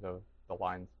recordings of the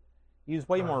lines. He's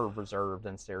way more reserved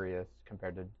and serious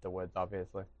compared to the Woods,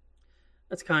 obviously.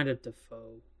 That's kind of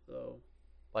Dafoe, though.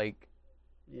 Like,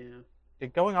 yeah.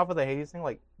 Going off of the Hades thing,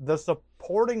 like, the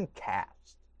supporting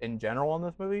cast in general in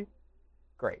this movie,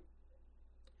 great.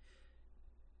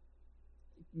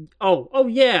 Oh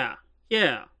yeah.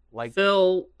 Like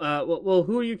Phil, well,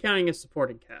 who are you counting as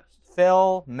supporting cast?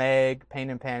 Phil, Meg, Pain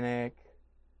and Panic.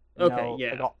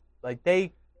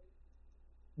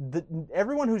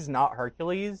 Everyone who's not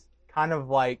Hercules kind of,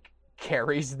 like,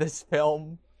 carries this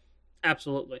film.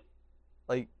 Absolutely.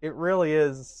 Like, it really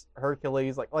is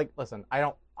Hercules. Like, listen, I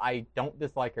don't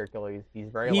dislike Hercules. He's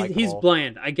very likable. He's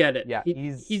bland. I get it. Yeah,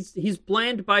 he's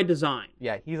bland by design.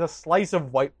 Yeah, he's a slice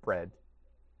of white bread.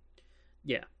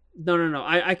 Yeah. No.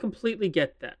 I completely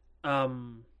get that.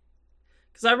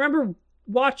 Because I remember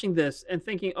watching this and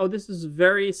thinking, oh, this is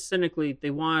very cynically.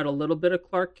 They wanted a little bit of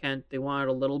Clark Kent. They wanted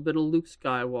a little bit of Luke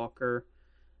Skywalker.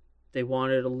 They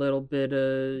wanted a little bit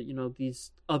of,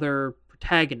 these other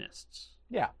protagonists.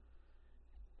 Yeah.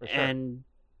 For sure. And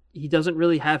he doesn't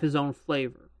really have his own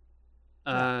flavor.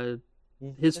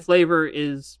 His flavor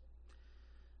is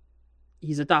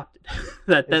he's adopted.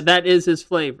 that is his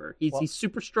flavor. He's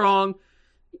super strong.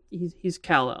 He's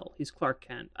Kal-El. He's Clark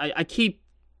Kent. I keep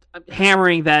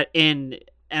hammering that in,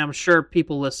 and I'm sure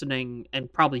people listening,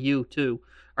 and probably you too,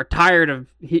 are tired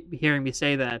of hearing me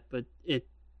say that. But it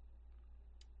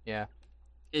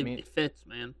fits,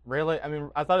 man. Really, I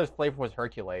mean, I thought his flavor was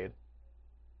Herculade.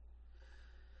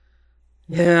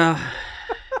 Yeah,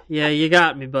 yeah, you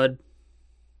got me, bud.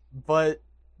 But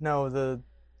no,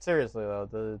 seriously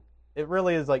though, it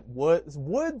really is like Woods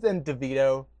and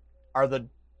DeVito are the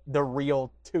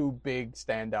real two big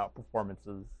standout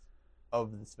performances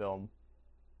of this film.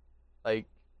 Like,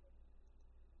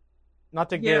 not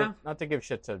to give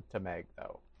shit to Meg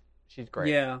though, she's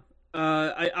great. Yeah,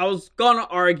 I was gonna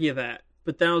argue that,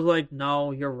 but then I was like,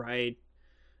 no, you're right.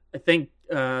 I think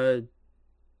I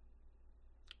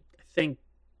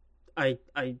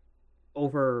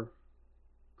over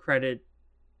credit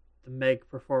the Meg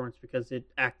performance because it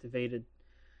activated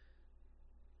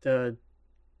the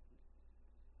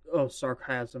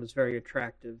sarcasm is very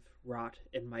attractive rot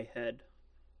in my head.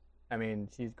 I mean,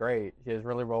 she's great. She has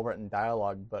really well written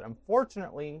dialogue, but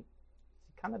unfortunately,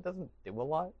 she kind of doesn't do a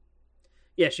lot.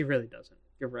 Yeah, she really doesn't.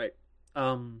 You're right.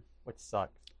 Which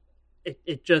sucks.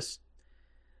 It just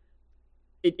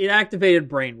activated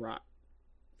brain rot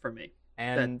for me.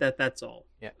 And that's all.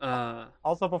 Yeah.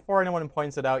 Also, before anyone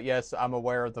points it out, yes, I'm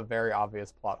aware of the very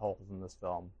obvious plot holes in this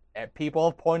film. And people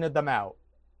have pointed them out.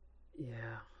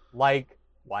 Yeah. Like,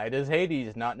 why does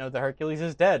Hades not know that Hercules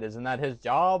is dead? Isn't that his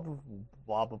job?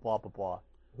 Blah, blah, blah, blah, blah.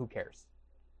 Who cares?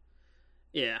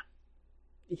 Yeah.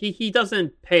 He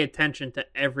doesn't pay attention to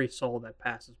every soul that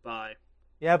passes by.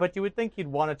 Yeah, but you would think he'd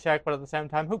want to check, but at the same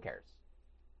time, who cares?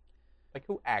 Like,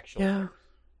 who actually cares?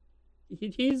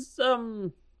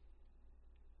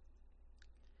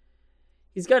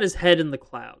 He's got his head in the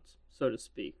clouds, so to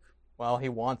speak. Well, he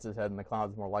wants his head in the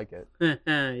clouds, more like it.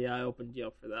 Yeah, I opened you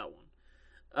up for that one.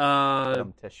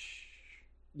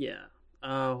 Yeah.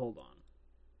 Hold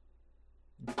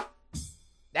on.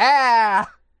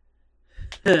 Ah!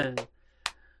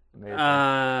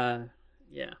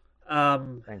 Yeah.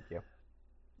 Thank you.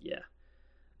 Yeah.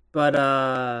 But,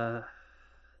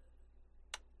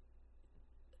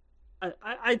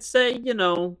 I'd say,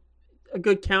 a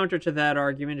good counter to that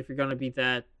argument, if you're going to be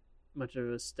that much of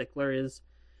a stickler, is,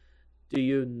 do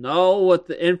you know what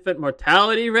the infant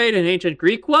mortality rate in ancient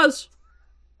Greek was?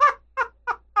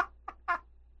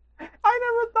 I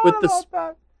never thought about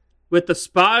that. With the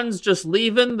Spartans just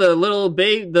leaving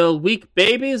the weak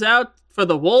babies out for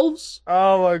the wolves?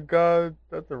 Oh my god,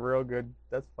 that's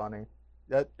funny.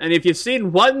 And if you've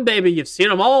seen one baby, you've seen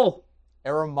them all. It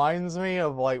reminds me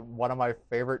of, like, one of my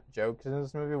favorite jokes in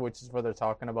this movie, which is where they're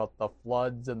talking about the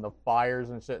floods and the fires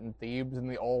and shit in Thebes, and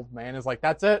the old man is like,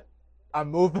 that's it,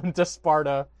 I'm moving to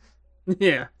Sparta.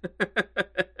 Yeah.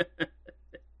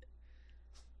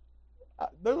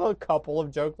 there's a couple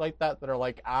of jokes like that are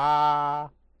like, ah.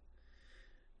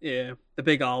 Yeah, the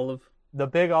big olive. The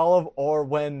big olive, or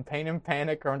when Pain and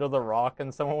Panic are under the rock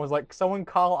and someone was like, someone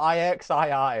call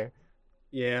IXII.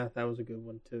 Yeah, that was a good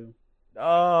one too.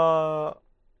 I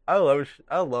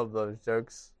love those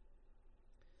jokes.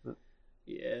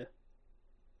 Yeah.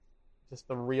 Just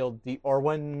the real deep. Or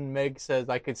when Meg says,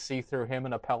 I could see through him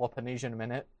in a Peloponnesian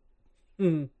minute.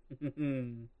 Those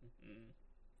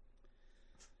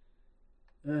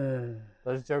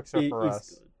jokes are for us.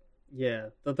 Good. Yeah,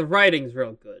 the writing's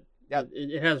real good. Yeah,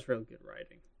 it has real good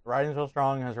writing. Writing's real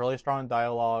strong, has really strong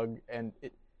dialogue, and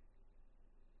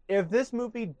if this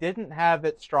movie didn't have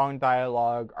its strong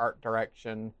dialogue, art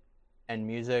direction, and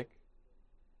music,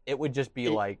 it would just be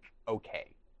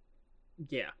okay.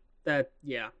 Yeah,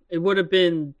 it would have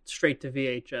been straight to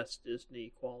VHS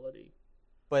Disney quality.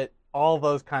 But all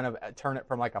those kind of turn it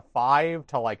from a 5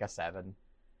 to a 7.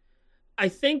 I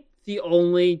think the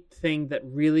only thing that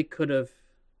really could have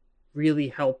really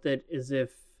helped it is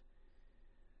if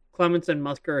Clements and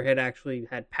Musker had actually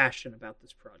had passion about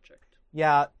this project.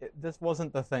 Yeah, this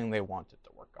wasn't the thing they wanted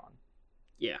to work on.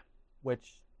 Yeah.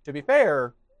 Which, to be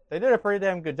fair, they did a pretty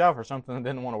damn good job for something they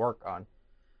didn't want to work on.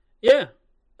 Yeah.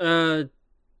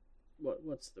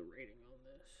 What's the rating on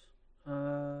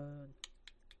this?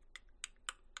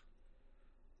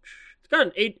 It's got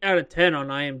an 8 out of 10 on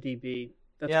IMDb.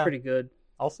 That's pretty good.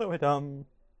 Also,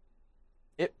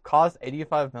 it cost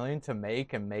 $85 million to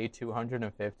make and made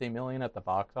 $250 million at the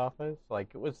box office.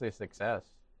 It was a success.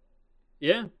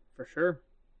 Yeah, for sure.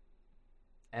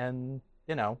 And,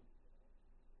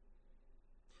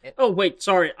 Oh, wait,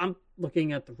 sorry. I'm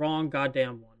looking at the wrong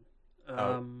goddamn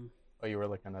one. You were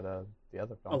looking at the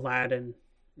other film. Aladdin.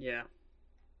 Yeah.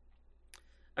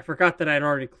 I forgot that I'd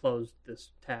already closed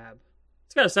this tab.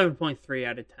 It's got a 7.3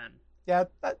 out of 10. Yeah,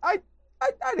 I'd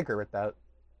agree with that.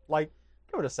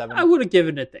 Give it a 7. I would have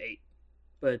given it the 8.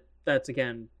 But that's,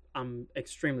 again, I'm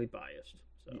extremely biased.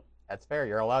 So that's fair.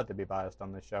 You're allowed to be biased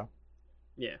on this show.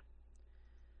 Yeah.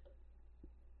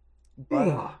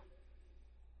 But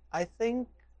I think...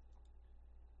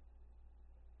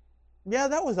 Yeah,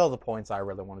 that was all the points I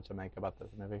really wanted to make about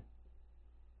this movie.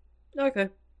 Okay.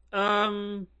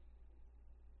 I'm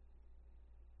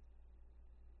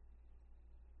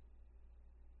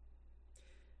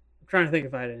trying to think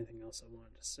if I had anything else I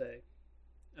wanted to say.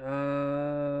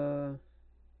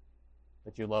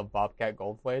 That you love Bobcat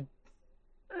Goldthwait?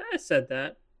 I said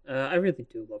that. I really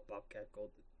do love Bobcat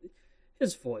Goldthwait.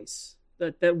 His voice.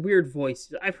 That weird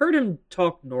voice. I've heard him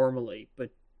talk normally, but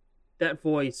that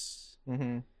voice...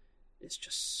 Mm-hmm. It's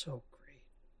just so great.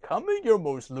 Come in your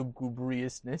most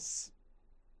lugubriousness.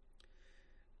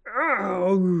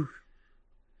 Oh,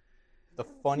 the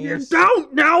funniest. You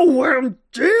don't know what I'm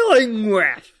dealing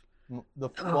with. The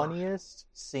funniest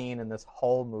scene in this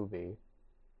whole movie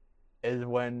is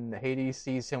when Hades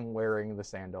sees him wearing the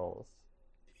sandals.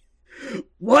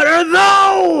 What are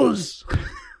those?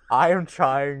 I am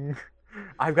trying.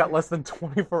 I've got less than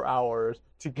 24 hours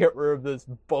to get rid of this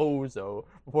bozo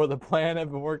before the plan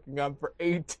I've been working on for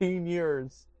 18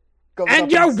 years.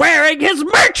 And you're wearing his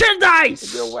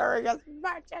merchandise! You're wearing his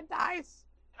merchandise!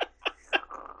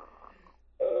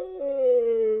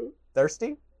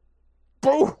 Thirsty?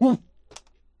 Boom!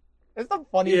 It's the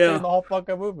funniest thing in the whole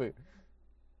fucking movie.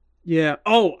 Yeah.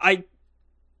 Oh, I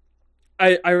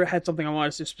had something I wanted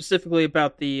to say specifically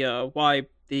about the why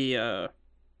the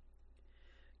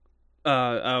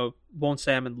Won't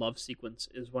Say I'm in Love sequence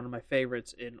is one of my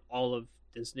favorites in all of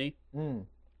Disney.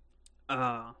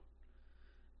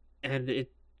 And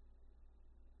it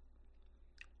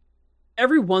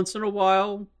every once in a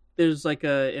while there's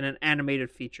in an animated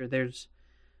feature there's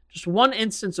just one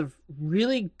instance of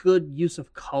really good use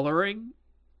of coloring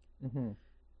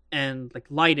and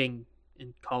lighting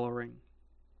and coloring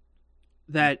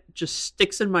that just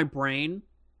sticks in my brain.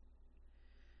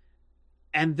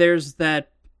 And there's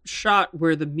that shot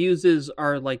where the muses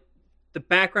are the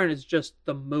background is just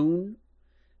the moon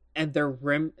and their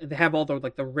rim. They have all the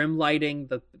rim lighting,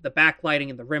 the backlighting,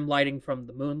 and the rim lighting from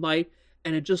the moonlight,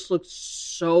 and it just looks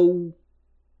so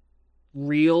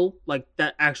real.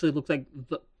 That actually looks like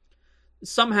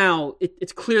somehow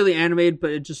it's clearly animated, but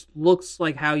it just looks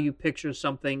like how you picture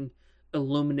something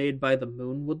illuminated by the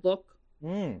moon would look.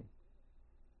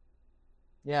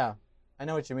 Yeah, I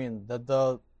know what you mean.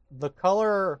 The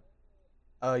color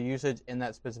usage in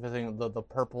that specific thing, the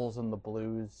purples and the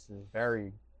blues, is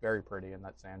very, very pretty in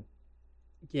that sand.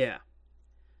 Yeah.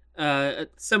 A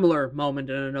similar moment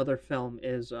in another film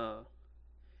is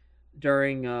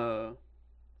during On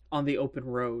the Open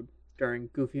Road during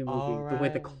Goofy Movie, the way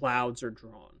the clouds are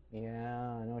drawn.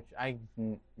 Yeah, I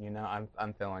know.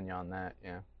 I'm feeling you on that.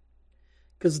 Yeah.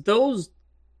 Because those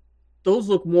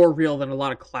look more real than a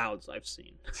lot of clouds I've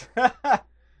seen.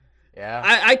 Yeah.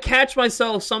 I catch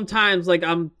myself sometimes, like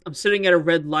I'm sitting at a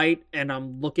red light and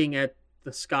I'm looking at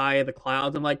the sky, the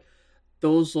clouds. I'm like,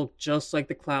 those look just like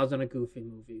the clouds in a Goofy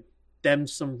movie. Them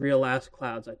some real ass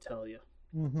clouds, I tell you.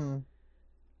 Mm-hmm.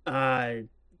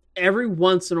 Every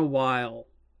once in a while,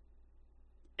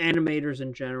 animators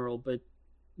in general, but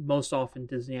most often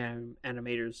Disney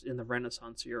animators in the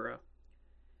Renaissance era,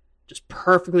 just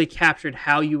perfectly captured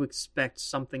how you expect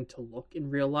something to look in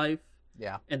real life.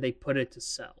 Yeah. And they put it to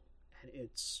sell. And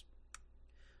it's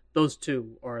those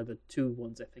two are the two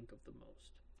ones I think of the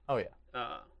most. Oh yeah.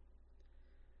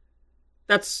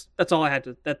 That's all I had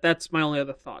to. That's my only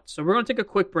other thoughts. So we're going to take a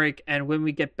quick break, and when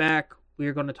we get back, we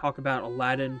are going to talk about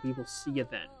Aladdin. We will see you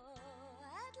then.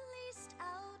 At least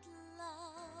out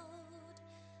loud,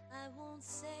 I won't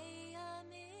say I'm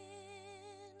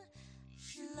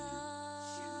in love.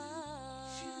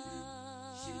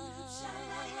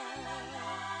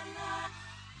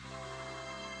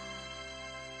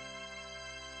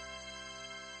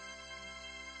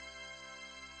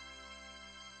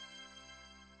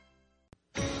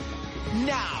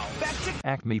 Now, back to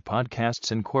Acme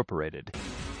Podcasts Incorporated.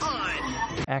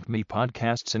 Acme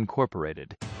Podcasts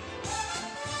Incorporated.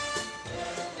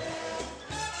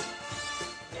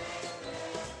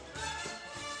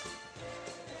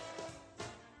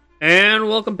 And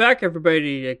welcome back,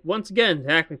 everybody. Once again,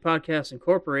 to Acme Podcasts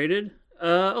Incorporated.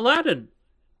 Aladdin,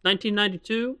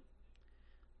 1992.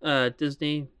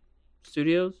 Disney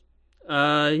Studios.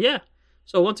 Yeah.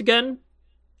 So once again,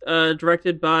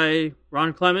 directed by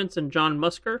Ron Clements and John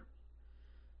Musker.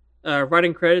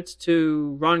 Writing credits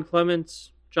to Ron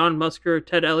Clements, John Musker,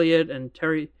 Ted Elliott, and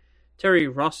Terry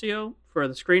Rossio for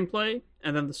the screenplay.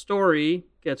 And then the story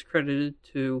gets credited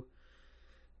to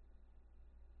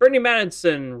Brittany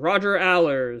Madison, Roger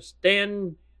Allers,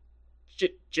 Dan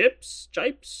Jipes?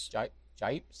 Jipes?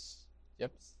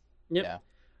 Yep. Yeah.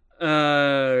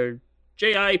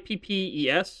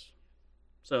 Jippes.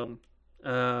 So,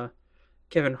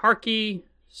 Kevin Harkey,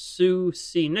 Sue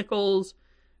C. Nichols,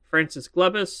 Francis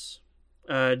Glebus,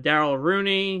 Daryl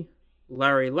Rooney,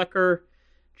 Larry Lecker,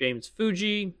 James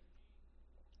Fuji,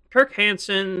 Kirk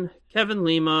Hansen, Kevin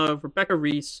Lima, Rebecca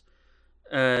Reese,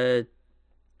 David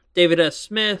S.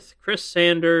 Smith, Chris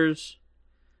Sanders,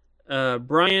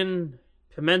 Brian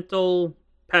Pimentel,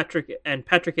 Patrick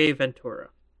A. Ventura.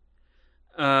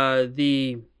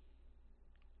 The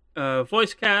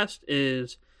voice cast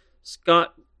is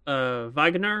Scott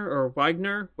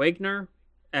Wagner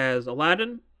as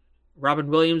Aladdin, Robin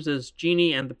Williams as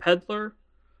Genie and the Peddler,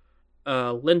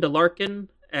 Linda Larkin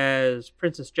as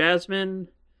Princess Jasmine,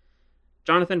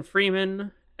 Jonathan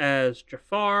Freeman as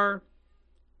Jafar,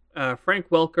 Frank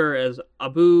Welker as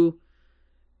Abu,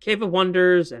 Cave of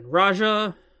Wonders and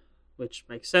Raja, which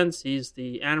makes sense. He's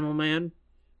the Animal Man.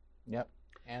 Yep.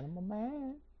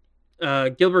 Animal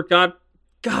Man. Gilbert God,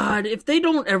 if they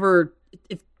don't ever,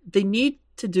 if they need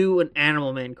to do an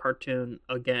Animal Man cartoon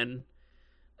again,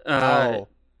 Yeah.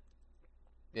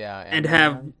 and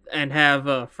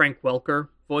have Frank Welker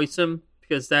voice him,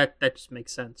 because that just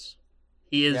makes sense.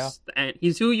 He is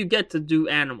he's who you get to do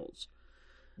animals.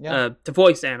 Yeah. To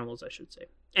voice animals, I should say.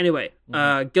 Anyway,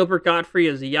 Gilbert Godfrey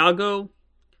as Iago,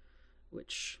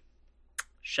 which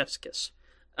chef's kiss.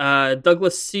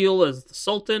 Douglas Seal as the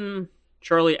Sultan,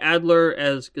 Charlie Adler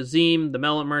as Gazim, the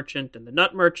Melon Merchant and the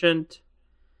Nut Merchant,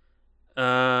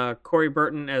 Corey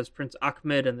Burton as Prince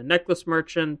Ahmed and the Necklace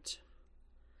Merchant,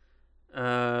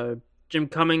 Jim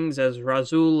Cummings as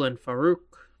Razul and Farouk.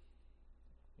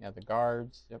 Yeah, the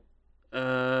guards. Yep.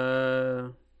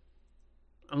 I'm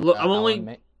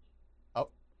only.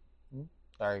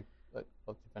 Sorry. Let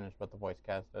you finish with the voice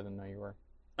cast. I didn't know you were.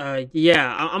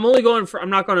 Yeah, I'm only going for. I'm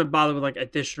not going to bother with like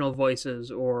additional voices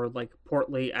or like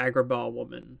portly Agrabah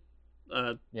woman.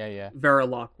 Vera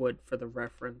Lockwood for the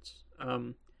reference.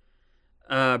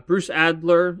 Bruce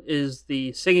Adler is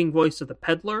the singing voice of the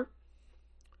Peddler.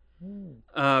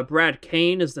 Brad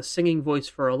Kane is the singing voice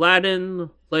for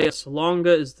Aladdin. Leia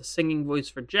Salonga is the singing voice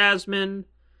for Jasmine.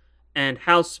 And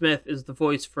Hal Smith is the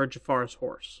voice for Jafar's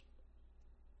horse.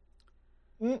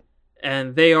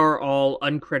 And they are all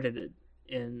uncredited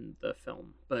in the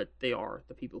film, but they are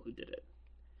the people who did it.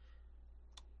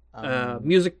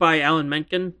 Music by Alan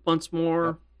Menken, once more.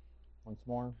 Yep. Once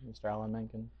more, Mr. Alan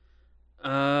Menken.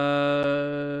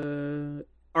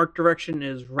 Art direction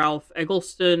is Ralph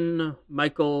Eggleston,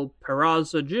 Michael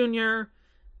Peraza Jr.,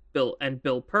 Bill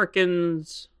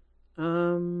Perkins.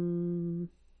 I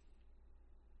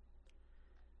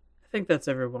think that's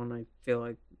everyone. I feel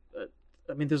like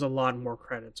I mean, there's a lot more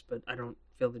credits, but I don't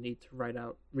feel the need to read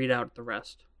out the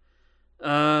rest.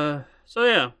 So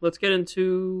yeah, let's get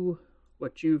into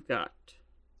what you've got.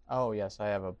 Oh, yes, I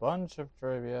have a bunch of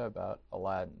trivia about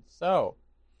Aladdin. So,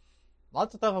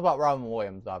 lots of stuff about Robin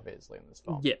Williams, obviously, in this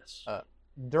film. Yes.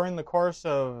 During the course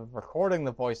of recording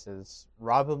the voices,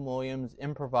 Robin Williams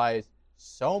improvised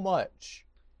so much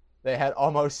they had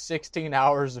almost 16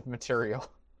 hours of material.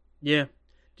 Yeah.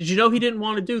 Did you know he didn't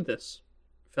want to do this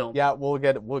film? Yeah, we'll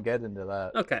get into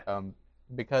that. Okay.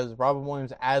 Because Robin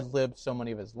Williams ad-libbed so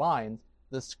many of his lines,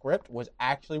 the script was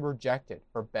actually rejected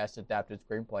for Best Adapted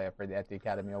Screenplay at the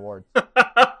Academy Awards.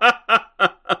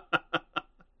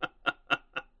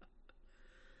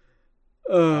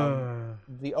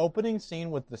 The opening scene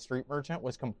with the street merchant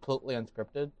was completely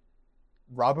unscripted.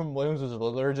 Robin Williams was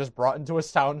literally just brought into a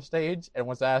soundstage and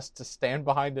was asked to stand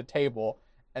behind a table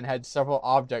and had several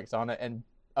objects on it and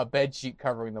a bed sheet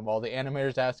covering them all. The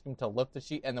animators asked him to lift the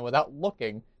sheet and then, without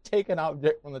looking, take an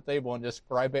object from the table and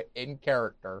describe it in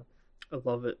character. I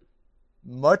love it.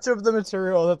 Much of the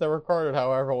material that they recorded,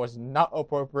 however, was not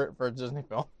appropriate for a Disney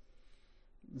film.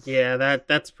 Yeah,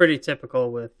 that's pretty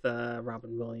typical with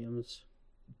Robin Williams.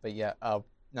 But yeah,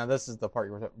 now this is the part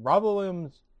you were talking. Robin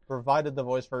Williams provided the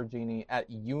voice for Genie at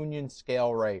union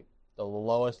scale rate, the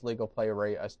lowest legal pay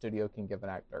rate a studio can give an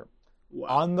actor. Wow.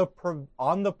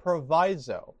 On the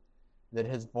proviso that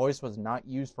his voice was not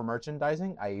used for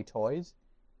merchandising, i.e. toys,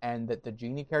 and that the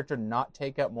Genie character not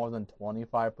take up more than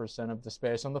 25% of the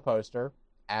space on the poster,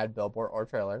 ad, billboard, or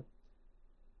trailer.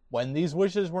 When these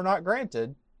wishes were not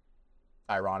granted,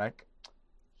 ironic,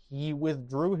 he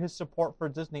withdrew his support for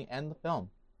Disney and the film.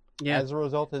 Yeah. As a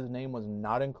result, his name was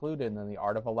not included in the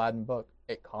Art of Aladdin book.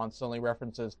 It constantly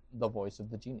references the voice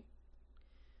of the Genie.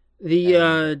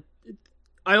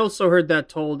 I also heard that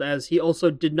told as he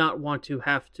also did not want to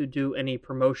have to do any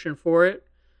promotion for it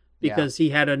because he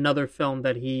had another film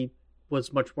that he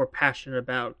was much more passionate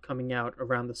about coming out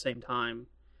around the same time.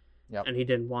 Yep. And he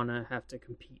didn't want to have to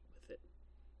compete with it.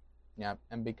 Yeah,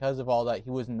 and because of all that, he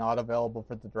was not available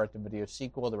for the direct-to-video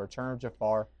sequel, The Return of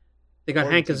Jafar. They got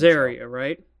or Hank the TV show. Azaria,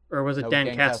 right? Or was it No, Dan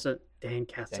Dan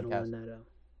Castellaneta?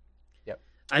 Yep.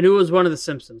 I knew it was one of the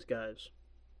Simpsons guys.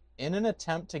 In an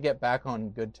attempt to get back on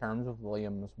good terms with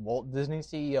Williams, Walt Disney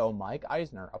CEO Mike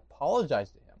Eisner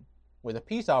apologized to him with a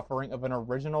peace offering of an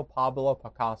original Pablo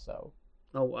Picasso.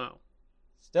 Oh, wow.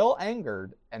 Still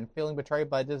angered and feeling betrayed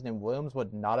by Disney, Williams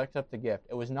would not accept the gift.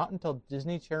 It was not until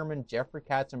Disney chairman Jeffrey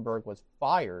Katzenberg was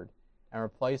fired and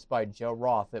replaced by Joe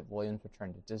Roth that Williams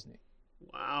returned to Disney.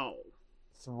 Wow.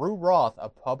 Through Roth, a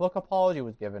public apology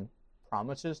was given,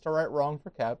 promises to right wrongs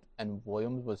were kept, and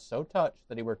Williams was so touched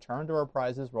that he returned to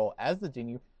reprise his role as the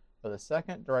Genie for the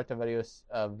second direct-to-video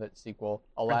sequel,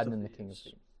 Aladdin and the King of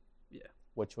Thieves. Yeah.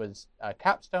 Which was a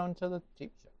capstone to the TV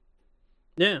show.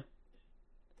 Yeah.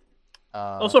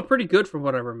 Also pretty good from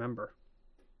what I remember.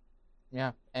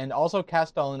 Yeah, and also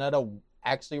Castellaneta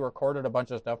actually recorded a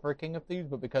bunch of stuff for King of Thieves,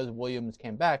 but because Williams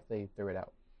came back, they threw it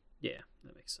out. Yeah,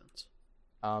 that makes sense.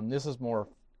 This is more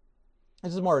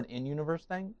an in-universe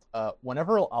thing.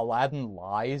 Whenever Aladdin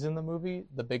lies in the movie,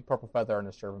 the big purple feather on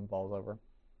his turban falls over.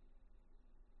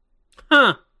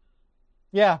 Huh.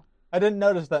 Yeah, I didn't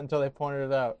notice that until they pointed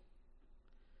it out.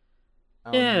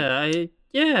 Yeah,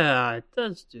 it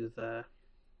does do that.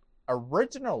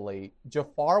 Originally,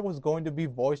 Jafar was going to be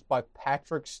voiced by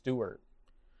Patrick Stewart.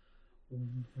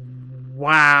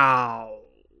 Wow.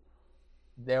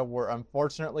 There were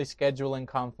unfortunately scheduling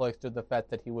conflicts due to the fact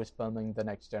that he was filming The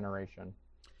Next Generation.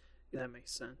 That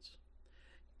makes sense.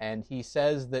 And he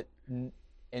says that in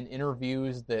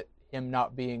interviews that him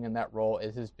not being in that role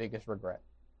is his biggest regret.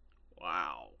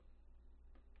 Wow.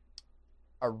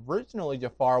 Originally,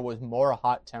 Jafar was more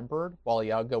hot-tempered, while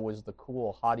Iago was the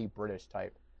cool, haughty British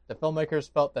type. The filmmakers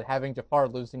felt that having Jafar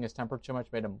losing his temper too much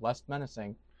made him less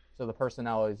menacing, so the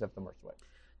personalities of them were switched.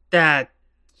 That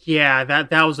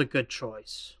was a good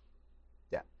choice.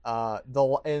 Yeah.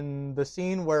 In the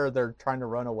scene where they're trying to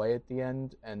run away at the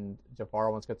end, and Jafar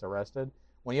once gets arrested,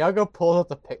 when Iago pulls up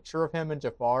the picture of him and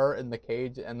Jafar in the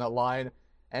cage, and the line,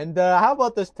 and how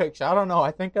about this picture? I don't know,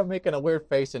 I think I'm making a weird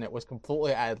face, and it was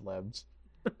completely ad-libbed.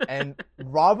 And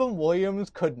Robin Williams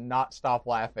could not stop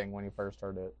laughing when he first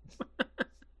heard it.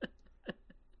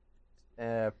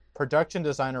 Production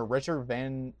designer Richard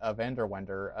Van der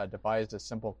Wender devised a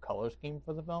simple color scheme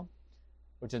for the film,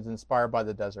 which is inspired by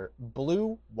the desert.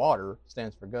 Blue, water,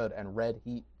 stands for good, and red,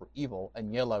 heat, for evil,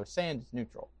 and yellow, sand, is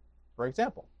neutral. For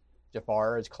example,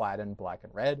 Jafar is clad in black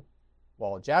and red,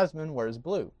 while Jasmine wears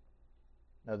blue.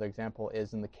 Another example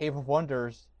is in the Cave of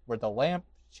Wonders, where the lamp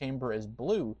chamber is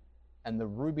blue, and the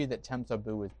ruby that tempts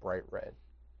Abu is bright red.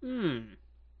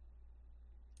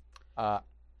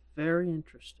 Very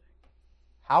interesting.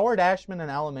 Howard Ashman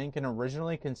and Alan Menken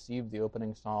originally conceived the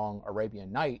opening song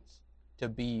Arabian Nights to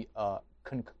be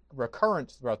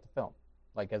recurrent throughout the film,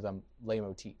 like as a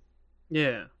leitmotif,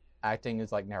 Yeah. acting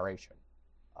as like narration.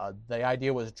 The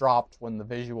idea was dropped when the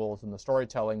visuals and the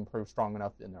storytelling proved strong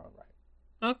enough in their own right.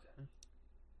 Okay.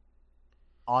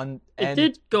 It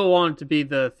did go on to be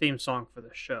the theme song for the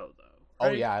show, though. Oh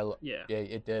right? yeah, yeah,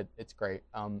 it did. It's great.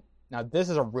 Now this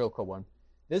is a real cool one.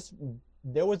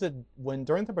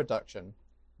 During the production,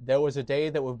 there was a day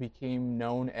that became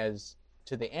known as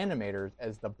to the animators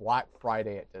as the Black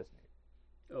Friday at Disney.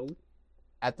 Oh.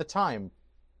 At the time,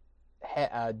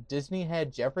 Disney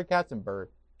head Jeffrey Katzenberg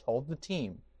told the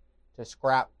team to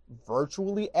scrap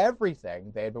virtually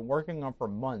everything they had been working on for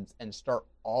months and start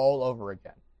all over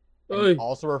again.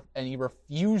 And he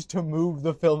refused to move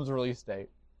the film's release date.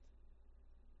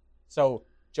 So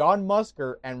John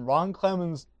Musker and Ron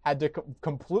Clements had to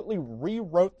completely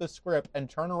rewrote the script and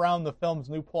turn around the film's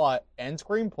new plot and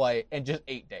screenplay in just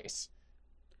 8 days.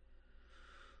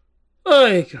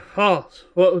 Why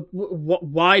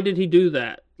did he do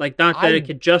that? Like, not that it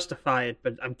could justify it,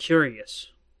 but I'm curious.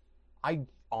 I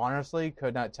honestly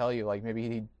could not tell you. Like,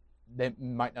 maybe they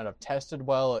might not have tested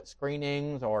well at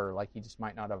screenings, or like he just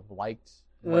might not have liked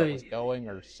where it was going,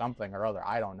 or something or other.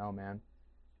 I don't know, man.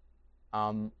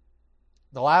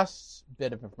 The last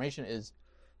bit of information is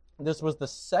this was the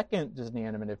second Disney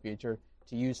animated feature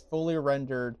to use fully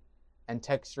rendered and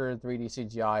textured 3D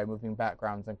CGI moving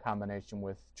backgrounds in combination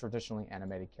with traditionally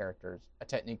animated characters, a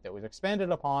technique that was expanded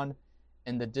upon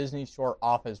in the Disney short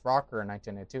Off His Rocker in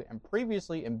 1982 and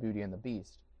previously in Beauty and the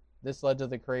Beast. This led to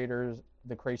the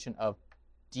creation of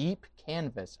Deep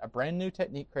Canvas, a brand new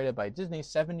technique created by Disney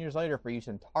 7 years later for use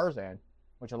in Tarzan,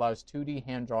 which allows 2D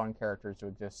hand-drawn characters to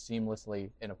exist seamlessly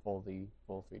in a full 3D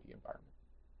environment.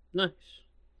 Nice.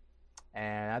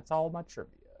 And that's all my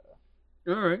trivia.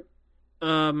 All right.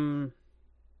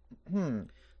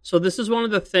 So this is one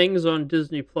of the things on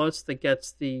Disney Plus that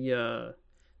gets the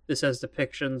this has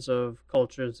depictions of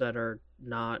cultures that are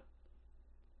not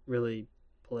really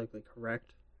politically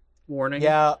correct warning.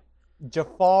 Yeah,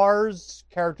 Jafar's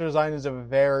character design is a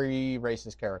very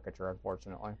racist caricature,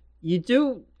 unfortunately. You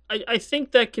do. I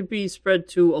think that could be spread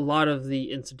to a lot of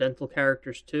the incidental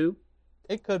characters too.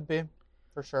 It could be,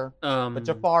 for sure. But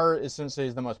Jafar, essentially,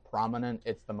 is the most prominent.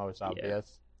 It's the most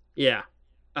obvious. Yeah.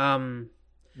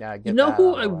 Yeah. You know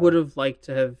who I would have liked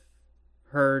to have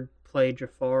heard play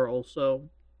Jafar also?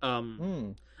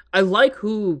 I like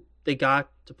who they got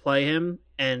to play him,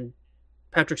 and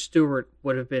Patrick Stewart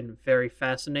would have been very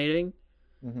fascinating.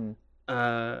 Mm-hmm.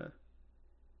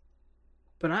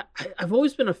 But I've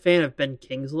always been a fan of Ben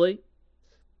Kingsley.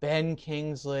 Ben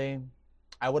Kingsley.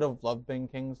 I would have loved Ben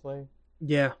Kingsley.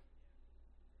 Yeah.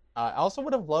 I also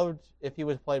would have loved if he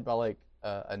was played by, like,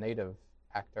 a native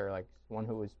actor, like one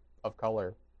who was of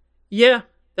color. Yeah,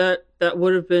 that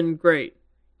would have been great.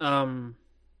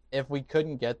 If we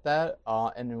couldn't get that,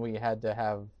 and we had to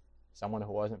have someone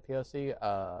who wasn't POC,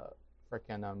 I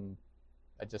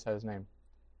just had his name.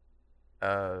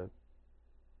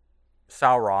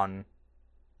 Sauron.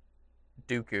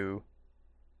 Dooku.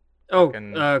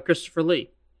 Christopher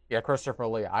Lee. Yeah, Christopher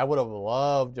Lee. I would have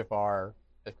loved Jafar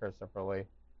as Christopher Lee.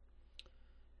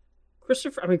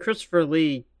 Christopher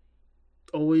Lee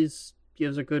always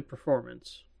gives a good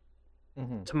performance.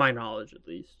 Mm-hmm. To my knowledge, at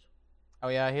least. Oh,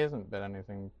 yeah, he hasn't been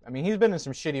anything. I mean, he's been in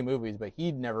some shitty movies, but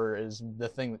he never is the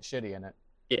thing that's shitty in it.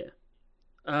 Yeah.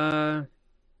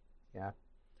 Yeah.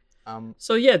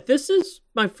 So, yeah, this is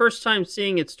my first time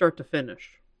seeing it start to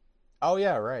finish. Oh,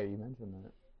 yeah, right. You mentioned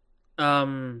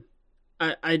that.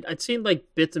 I'd seen, like,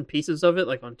 bits and pieces of it,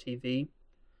 like, on TV.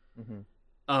 Mm-hmm.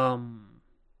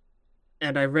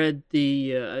 And I read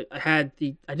I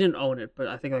didn't own it, but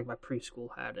I think, like, my preschool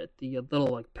had it. The little,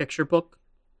 like, picture book.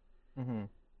 Mm-hmm.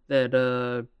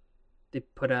 That they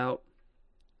put out.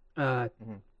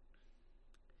 Mm-hmm.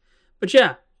 But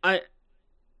yeah, for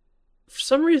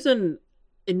some reason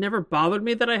it never bothered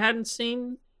me that I hadn't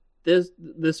seen this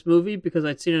movie because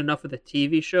I'd seen enough of the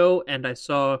TV show, and I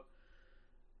saw.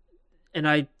 And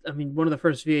I mean, one of the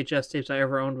first VHS tapes I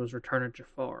ever owned was Return of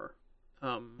Jafar.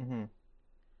 Mm-hmm.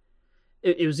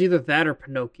 It was either that or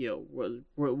Pinocchio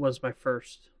was my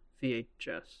first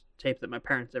VHS tape that my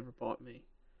parents ever bought me.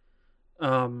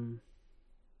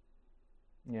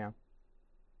 Yeah.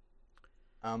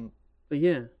 But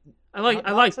yeah, I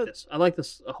like this. I like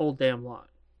this a whole damn lot.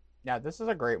 Yeah, this is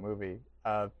a great movie.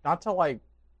 Not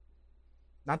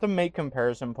to make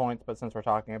comparison points, but since we're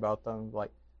talking about them,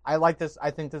 like, I like this.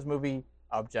 I think this movie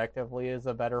objectively is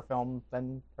a better film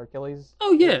than Hercules.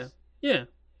 Oh yeah, yeah.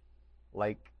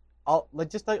 Like,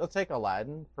 let's take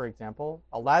Aladdin for example.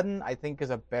 Aladdin, I think, is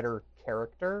a better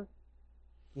character.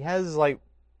 He has like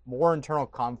more internal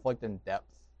conflict and depth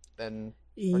than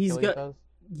Hercules does.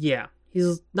 Yeah,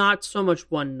 he's not so much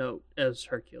one note as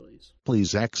Hercules.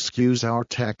 Please excuse our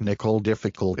technical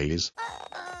difficulties.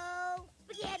 Uh-oh.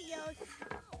 SpaghettiOs.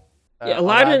 Yeah,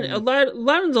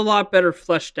 Aladdin's a lot better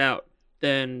fleshed out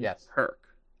than Yes. Herc.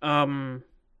 And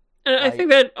I think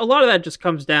that a lot of that just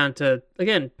comes down to,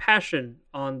 again, passion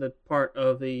on the part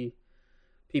of the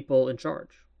people in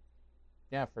charge.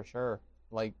 Yeah, for sure.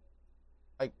 Like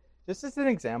just as an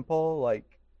example, like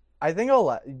I think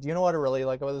do you know what I really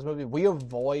like about this movie? We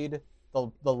avoid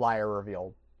the liar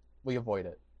reveal. We avoid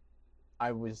it.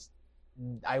 I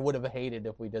would have hated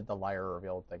if we did the liar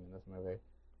reveal thing in this movie.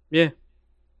 Yeah.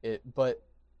 But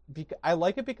I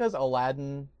like it because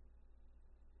Aladdin,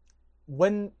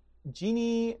 when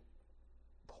Genie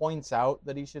points out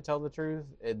that he should tell the truth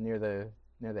near the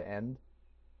end,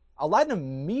 Aladdin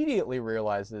immediately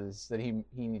realizes that he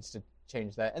needs to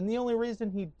change that, and the only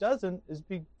reason he doesn't is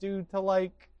due to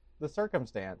like the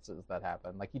circumstances that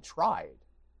happen. Like he tried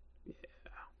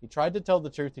to tell the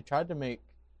truth, he tried to make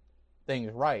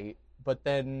things right, but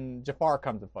then Jafar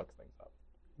comes and fucks things up.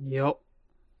 Yep.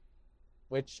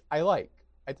 Which I like.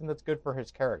 I think that's good for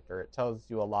his character. It tells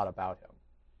you a lot about him.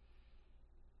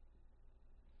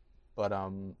 But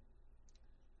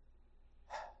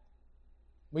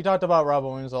we talked about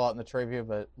Robin Williams a lot in the trivia,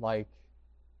 but like,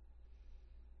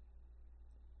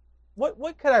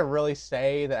 what could I really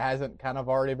say that hasn't kind of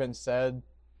already been said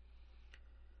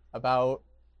about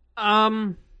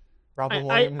Robin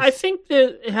Williams? I think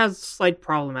that it has a slight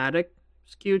problematic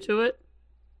skew to it.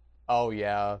 Oh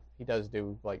yeah, he does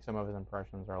do like some of his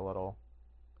impressions are a little.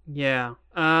 Yeah,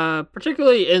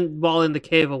 particularly while in the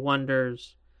Cave of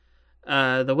Wonders,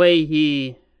 the way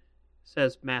he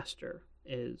says "master"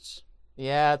 is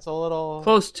it's a little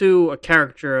close to a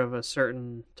caricature of a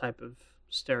certain type of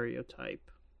stereotype.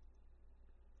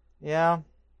 Yeah,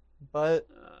 but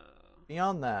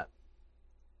beyond that,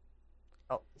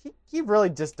 he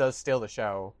really just does steal the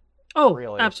show. Oh,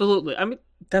 really. Absolutely. I mean,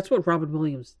 that's what Robin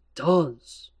Williams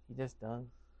does. He just does.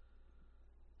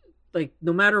 Like,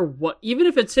 no matter what, even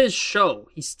if it's his show,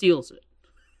 he steals it.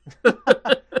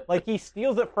 Like, he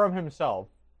steals it from himself.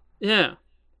 Yeah.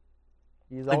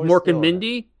 He's like always Mork and stealing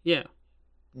Mindy? it. Yeah.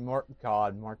 Mork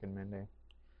and Mindy.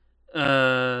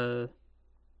 A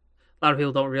lot of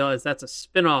people don't realize that's a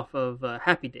spin-off of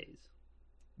Happy Days.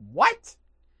 What?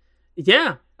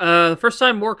 Yeah. The first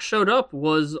time Mork showed up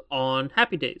was on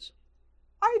Happy Days.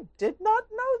 I did not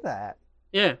know that.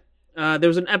 Yeah. There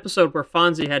was an episode where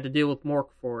Fonzie had to deal with Mork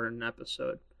for an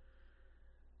episode.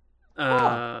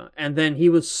 And then he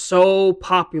was so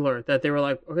popular that they were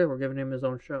like, okay, we're giving him his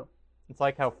own show. It's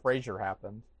like how Frasier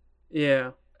happened.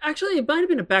 Yeah. Actually, it might have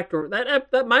been a backdoor.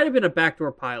 That might have been a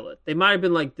backdoor pilot. They might have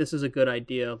been like, this is a good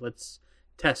idea. Let's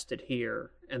test it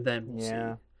here, and then we'll see.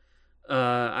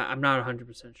 I'm not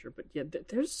 100% sure. But yeah,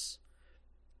 there's...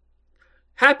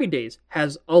 Happy Days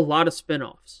has a lot of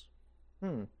spin-offs.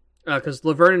 Because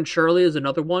Laverne and Shirley is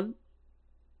another one.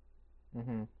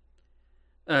 Mm-hmm.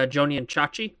 Joni and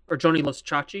Chachi, or Joni Loves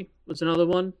Chachi was another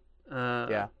one.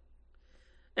 Yeah.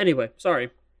 Anyway,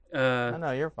 sorry.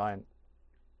 No, you're fine.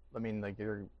 I mean, like,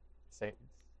 you're saying...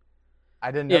 I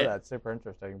didn't know that. It's super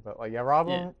interesting. But, like, yeah,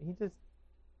 Robin, he just...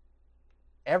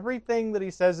 Everything that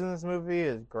he says in this movie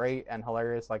is great and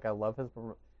hilarious. Like, I love his...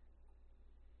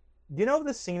 You know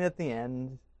the scene at the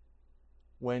end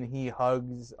when he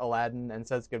hugs Aladdin and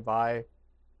says goodbye?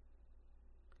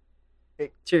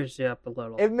 It tears you up a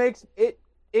little. It makes... It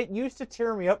used to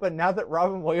tear me up, but now that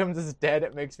Robin Williams is dead,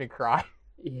 it makes me cry.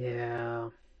 Yeah.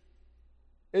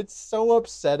 It's so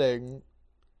upsetting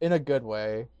in a good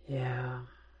way. Yeah.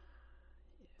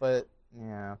 But,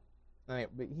 yeah. I mean,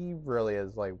 but he really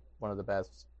is, like, one of the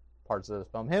best parts of this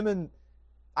film. Him and...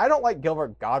 I don't like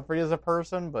Gilbert Gottfried as a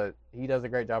person, but he does a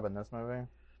great job in this movie.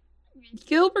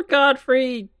 Gilbert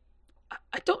Gottfried,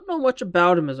 I don't know much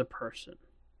about him as a person.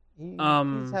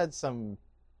 He's had some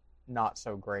not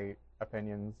so great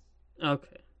opinions.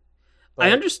 Okay. But...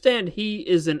 I understand he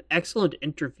is an excellent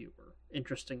interviewer,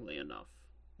 interestingly enough.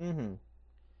 Mm-hmm.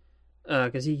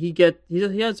 Because he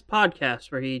has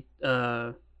podcasts where he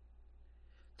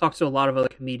talks to a lot of other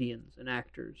comedians and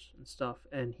actors and stuff,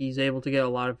 and he's able to get a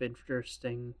lot of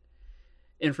interesting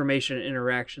information and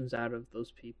interactions out of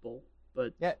those people.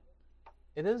 But yeah,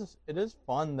 it is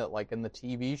fun that, like, in the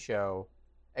TV show,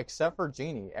 except for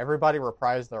Genie, everybody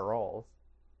reprised their roles.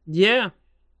 Yeah.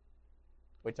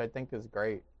 Which I think is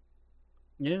great.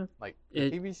 Yeah. Like, the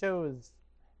TV show is...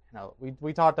 You know,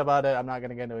 we talked about it. I'm not going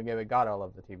to get into it again, but God, I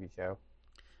love the TV show.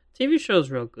 TV show's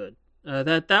real good.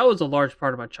 That was a large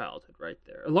part of my childhood right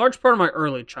there. A large part of my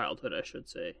early childhood, I should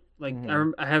say. Like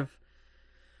I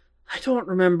don't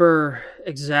remember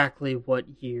exactly what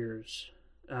years,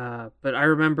 but I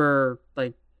remember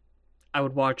like I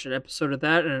would watch an episode of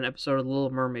that and an episode of The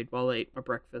Little Mermaid while I ate my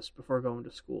breakfast before going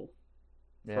to school.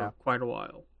 For quite a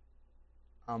while.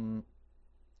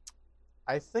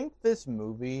 I think this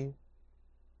movie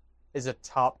is a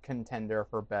top contender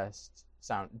for best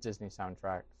Disney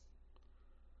soundtracks.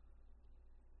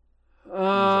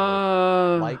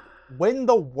 Like, when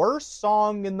the worst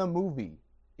song in the movie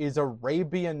is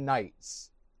Arabian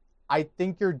Nights, I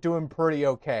think you're doing pretty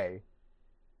okay.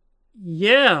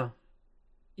 Yeah.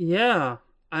 One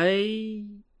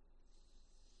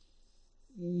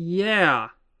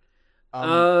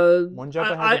jump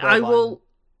ahead of the I will.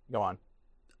 Go on.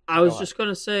 I was just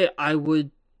gonna say I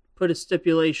would put a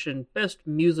stipulation: best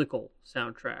musical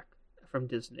soundtrack from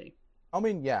Disney. I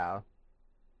mean, yeah.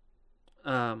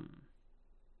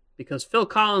 Because Phil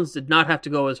Collins did not have to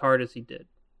go as hard as he did.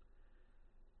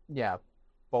 Yeah,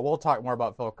 but we'll talk more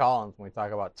about Phil Collins when we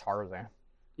talk about Tarzan.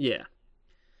 Yeah.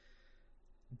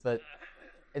 But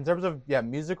in terms of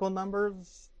musical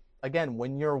numbers, again,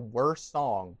 when your worst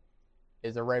song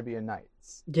is Arabian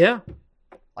Nights. Yeah.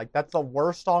 Like, that's the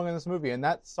worst song in this movie, and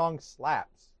that song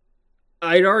slaps.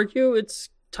 I'd argue its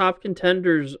top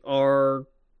contenders are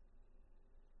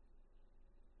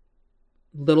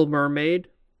Little Mermaid.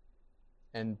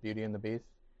 And Beauty and the Beast.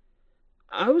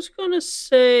 I was going to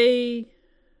say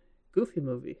Goofy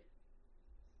Movie.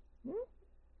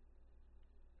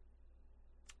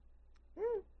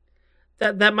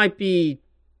 That might be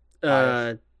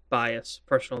personal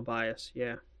bias,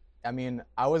 yeah. I mean,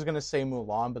 I was gonna say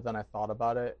Mulan, but then I thought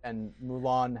about it, and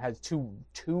Mulan has two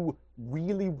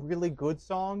really, really good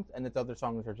songs, and its other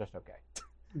songs are just okay.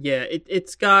 Yeah,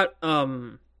 it's got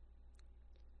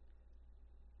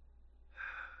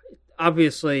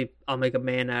obviously I'll Make a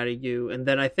Man Out of You, and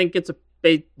then I think it's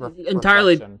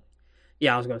entirely. Reflection.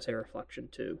 Yeah, I was gonna say Reflection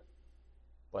too.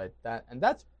 But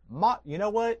that's my. You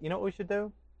know what? You know what we should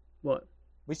do? What?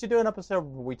 We should do an episode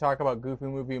where we talk about Goofy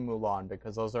Movie and Mulan,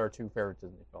 because those are our two favorite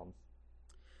Disney films.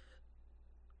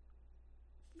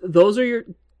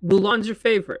 Mulan's your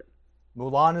favorite?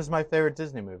 Mulan is my favorite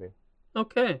Disney movie.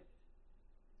 Okay.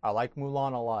 I like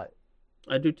Mulan a lot.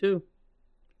 I do too.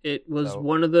 It was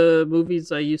one of the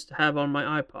movies I used to have on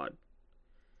my iPod.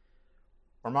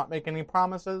 I'm not making any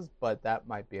promises, but that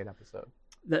might be an episode.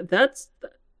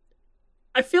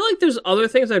 I feel like there's other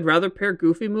things I'd rather pair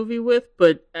Goofy Movie with,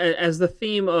 but as the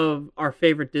theme of our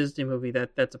favorite Disney movie,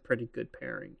 that's a pretty good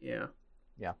pairing. Yeah.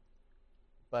 Yeah.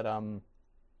 But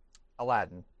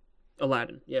Aladdin,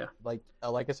 yeah. Like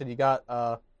I said, you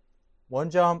got One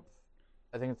Jump.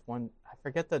 I think it's one. I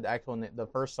forget the actual the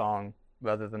first song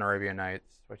rather than Arabian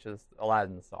Nights, which is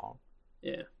Aladdin's song.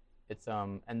 Yeah. It's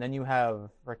and then you have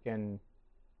frickin'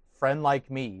 Friend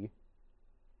Like Me,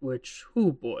 which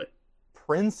boy.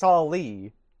 Prince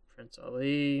Ali,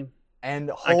 and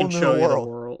Whole New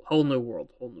World. Whole New World.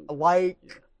 Like,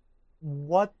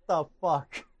 what the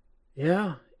fuck?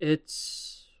 Yeah,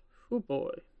 it's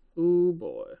boy.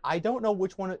 I don't know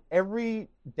which one. Every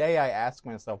day I ask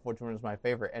myself which one is my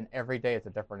favorite, and every day it's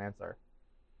a different answer.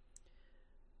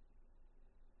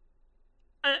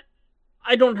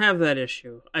 I don't have that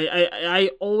issue.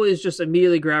 I always just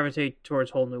immediately gravitate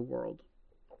towards Whole New World.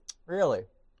 Really?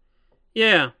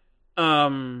 Yeah.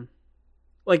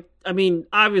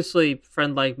 Obviously,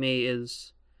 Friend Like Me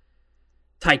is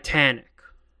Titanic.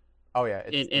 Oh yeah,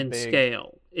 in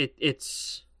scale.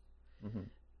 It's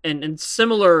and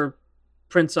similar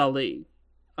Prince Ali,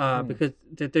 because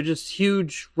they're just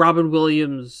huge Robin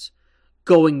Williams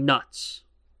going nuts.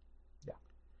 Yeah.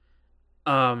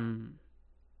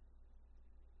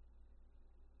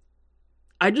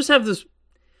 I just have this.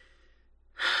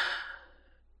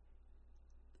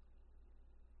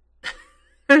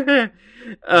 The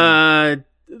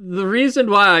reason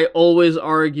why I always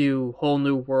argue Whole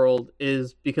New World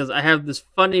is because I have this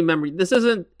funny memory. This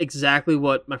isn't exactly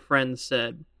what my friend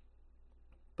said,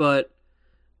 but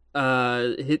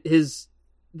the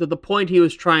point he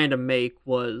was trying to make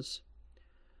was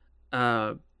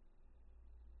bitches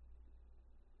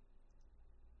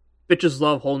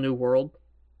love Whole New World.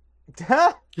 He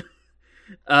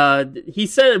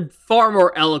said it far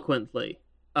more eloquently.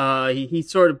 He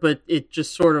sort of, but it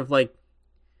just sort of like,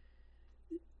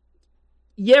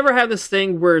 you ever have this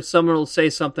thing where someone will say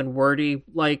something wordy,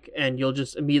 like, and you'll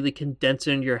just immediately condense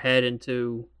it in your head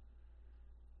into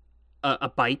a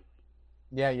bite?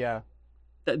 Yeah.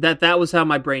 That was how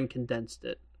my brain condensed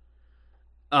it.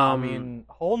 I mean,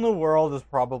 Whole New World is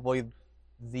probably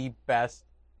the best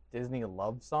Disney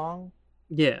love song.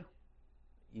 Yeah.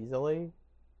 easily.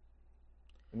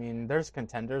 I mean, there's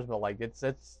contenders, but like it's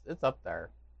up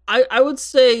there. I would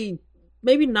say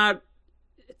maybe not.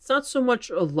 It's not so much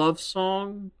a love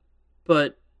song,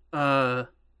 but I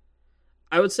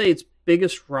would say its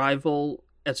biggest rival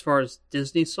as far as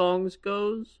Disney songs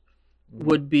goes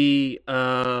would be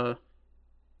 "Part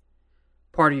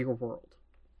of Your World."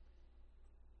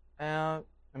 I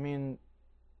mean,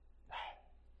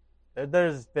 this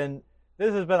has been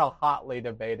a hotly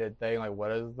debated thing. Like,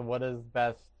 what is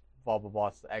best blah blah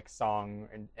blah X song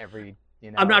in every.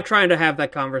 I'm not trying to have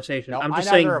that conversation. No, I'm just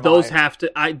saying those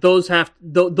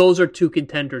are two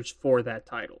contenders for that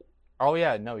title. Oh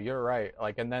yeah, no, you're right.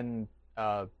 Like, and then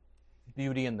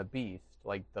Beauty and the Beast,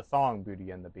 like the song Beauty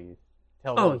and the Beast,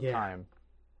 Tales All This Time.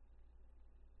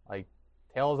 Like,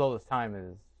 Tales All This Time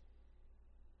is,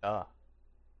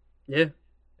 yeah,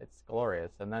 it's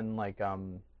glorious. And then like we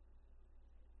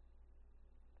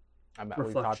talked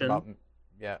Reflection. about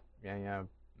yeah, Man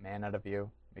Out of You,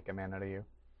 Make a Man Out of You.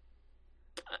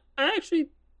 I actually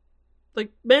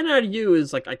like Man Out of You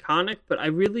is like iconic, but I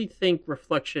really think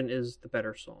Reflection is the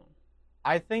better song.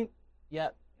 I think, yeah,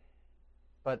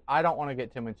 but I don't want to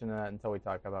get too much into that until we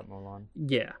talk about Mulan.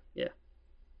 Yeah.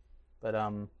 But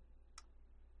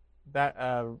that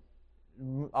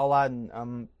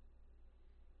Aladdin.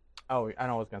 Oh, I know what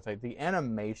I was gonna say. The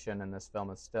animation in this film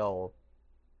is still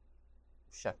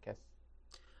chef kiss.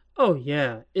 Oh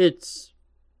yeah, it's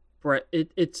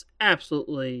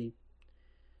absolutely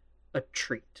a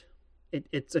treat.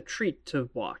 It's a treat to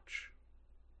watch.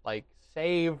 Like,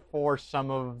 save for some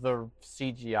of the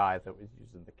CGI that was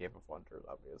used in The Cave of Wonders,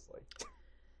 obviously.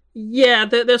 Yeah,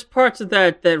 there's parts of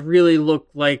that really look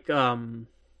like,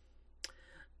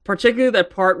 particularly that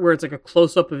part where it's like a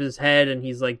close up of his head and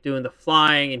he's like doing the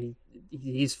flying and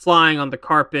he's flying on the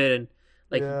carpet and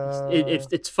like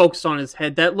it's focused on his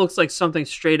head. That looks like something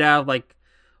straight out of like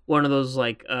one of those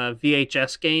like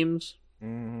VHS games.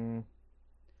 Mm-hmm.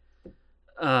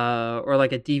 Or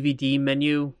like a DVD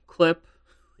menu clip.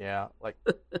 Yeah, like.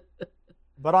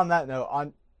 But on that note,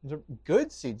 on good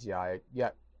CGI,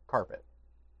 yeah, carpet,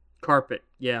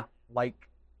 yeah. Like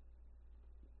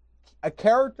a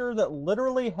character that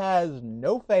literally has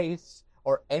no face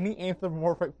or any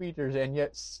anthropomorphic features, and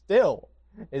yet still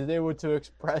is able to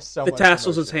express so much. The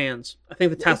tassels of emotion. his hands. I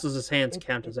think the tassels of his hands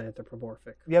count as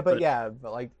anthropomorphic. Yeah, but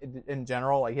like in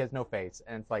general, like he has no face,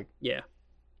 and it's like yeah.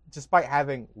 Despite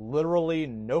having literally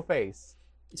no face,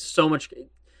 so much.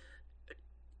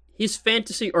 He's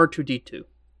fantasy R2D2.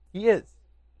 He is.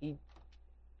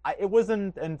 It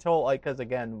wasn't until like because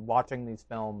again watching these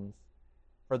films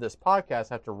for this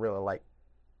podcast, I have to really like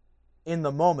in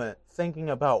the moment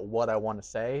thinking about what I want to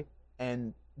say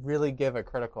and really give a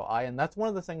critical eye, and that's one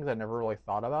of the things I never really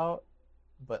thought about.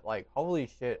 But like, holy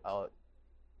shit,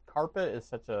 Carpet is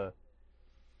such a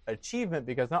achievement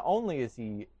because not only is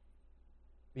he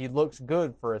looks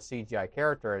good for a CGI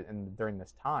character during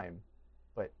this time,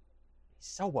 but he's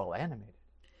so well animated.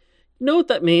 You know what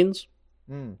that means?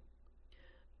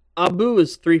 Abu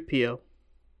is 3PO.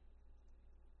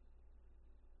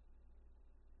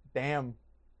 Damn.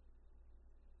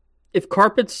 If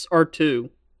Carpet's R2,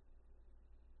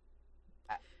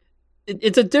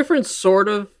 it's a different sort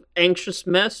of anxious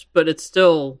mess, but it's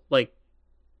still like,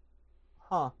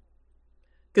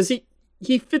 because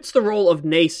he fits the role of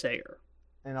naysayer.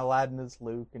 And Aladdin is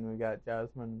Luke, and we got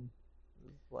Jasmine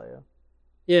is Leia.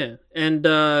 Yeah, and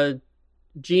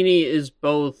Genie is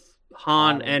both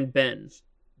Han and Ben.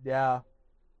 Yeah.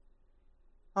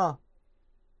 Huh.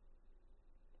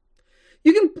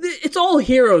 You can. It's all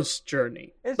hero's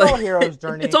journey. It's all hero's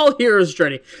journey. It's all hero's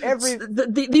journey.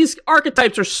 These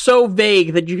archetypes are so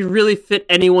vague that you can really fit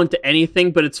anyone to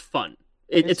anything, but it's fun.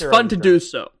 It's fun to do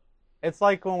so. It's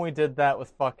like when we did that with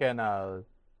fucking.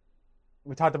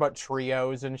 We talked about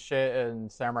trios and shit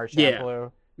and Samurai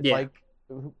Champloo. It's like,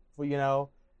 you know,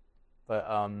 but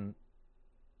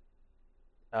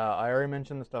I already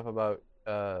mentioned the stuff about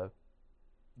the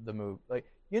move.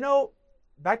 Like, you know,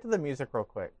 back to the music real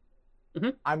quick.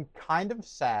 Mm-hmm. I'm kind of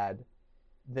sad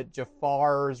that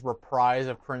Jafar's reprise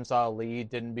of Prince Ali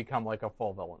didn't become like a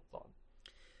full villain song.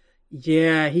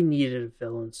 Yeah, he needed a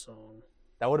villain song.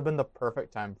 That would have been the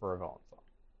perfect time for a villain song.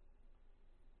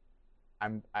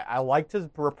 I liked his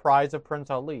reprise of Prince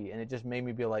Ali, and it just made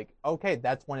me be like, okay,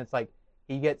 that's when it's like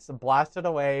he gets blasted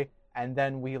away, and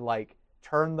then we like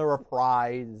turn the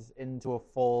reprise into a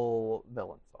full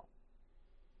villain song,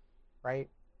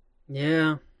 right?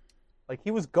 Yeah. Like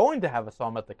he was going to have a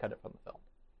song, but they cut it from the film.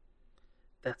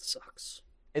 That sucks.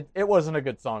 It wasn't a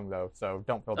good song though, so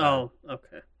don't feel bad. Oh,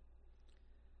 okay.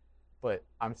 But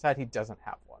I'm sad he doesn't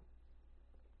have one.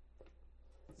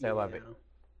 Say love it.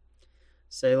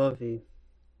 C'est la vie.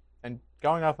 And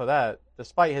going off of that,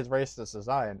 despite his racist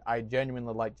design, I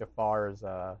genuinely like Jafar's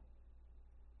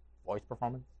voice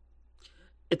performance.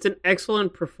 It's an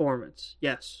excellent performance,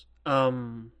 yes.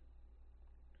 Jafar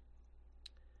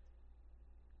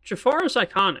is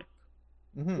iconic.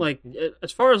 Mm-hmm. Like,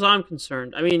 as far as I'm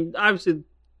concerned, I mean, obviously,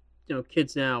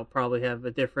 kids now probably have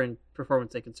a different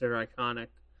performance they consider iconic.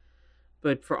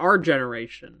 But for our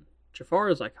generation, Jafar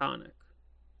is iconic.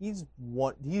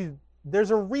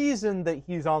 There's a reason that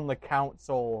he's on the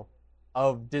council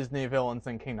of Disney villains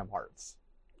in Kingdom Hearts.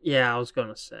 Yeah, I was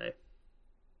gonna say.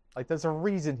 Like, there's a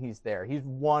reason he's there. He's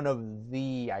one of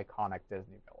the iconic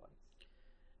Disney villains.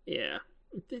 Yeah.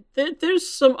 There's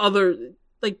some other,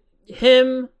 like,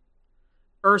 him,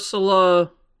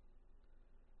 Ursula,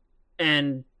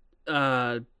 and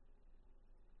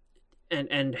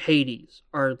Hades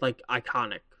are, like,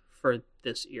 iconic for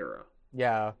this era.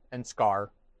 Yeah, and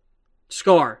Scar.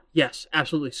 Scar, yes,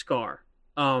 absolutely Scar.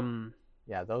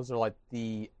 Yeah, those are like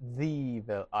the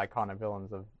iconic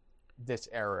villains of this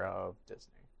era of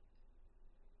Disney.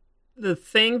 The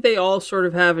thing they all sort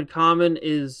of have in common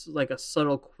is like a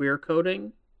subtle queer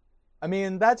coding. I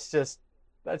mean, that's just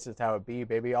how it be,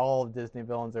 baby. All of Disney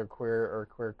villains are queer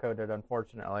coded,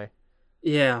 unfortunately.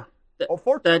 Yeah.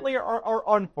 Fortunately or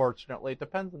unfortunately, it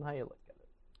depends on how you look at it.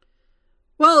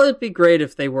 Well, it'd be great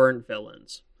if they weren't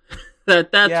villains.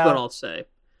 That's what I'll say.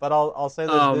 But I'll say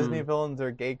that Disney villains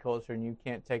are gay culture, and you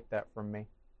can't take that from me.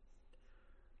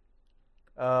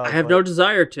 I have no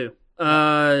desire to.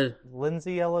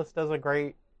 Lindsay Ellis does a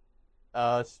great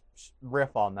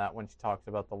riff on that when she talks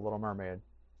about The Little Mermaid.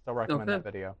 Still recommend that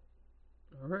video.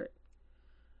 All right.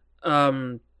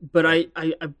 But I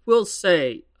will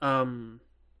say, like,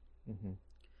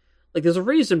 there's a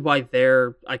reason why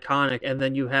they're iconic, and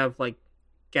then you have like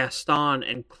Gaston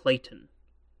and Clayton.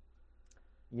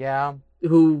 Yeah.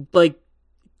 Who, like,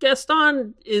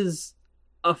 Gaston is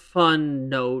a fun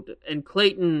node, and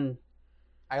Clayton,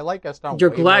 I like Gaston.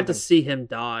 You're glad to see him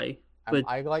die. But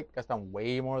I like Gaston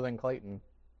way more than Clayton.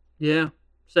 Yeah,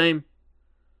 same.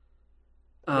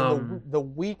 The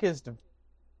weakest.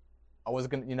 I was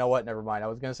gonna. You know what? Never mind. I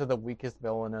was gonna say the weakest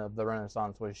villain of the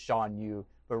Renaissance was Shan Yu,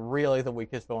 but really the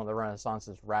weakest villain of the Renaissance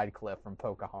is Radcliffe from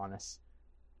Pocahontas.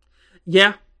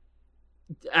 Yeah.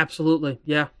 Absolutely.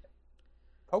 Yeah.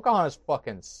 Pocahontas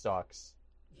fucking sucks.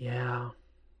 Yeah.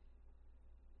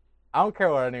 I don't care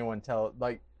what anyone tells.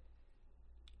 Like,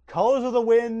 Colors of the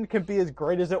Wind can be as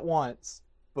great as it wants,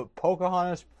 but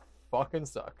Pocahontas fucking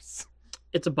sucks.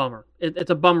 It's a bummer. It's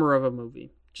a bummer of a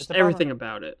movie. Just everything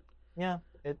about it. Yeah,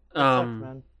 it sucks,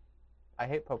 man. I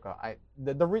hate Pocahontas.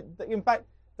 In fact,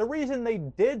 the reason they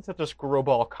did such a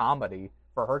screwball comedy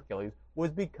for Hercules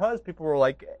was because people were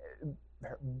like,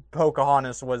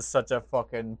 Pocahontas was such a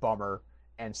fucking bummer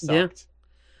and sucked.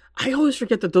 Yeah. I always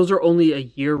forget that those are only a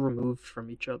year removed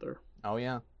from each other. Oh,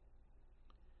 yeah.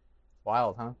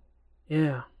 Wild, huh?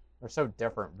 Yeah. They're so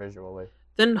different visually.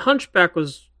 Then Hunchback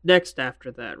was next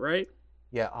after that, right?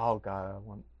 Yeah, oh god,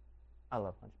 I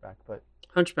love Hunchback, but...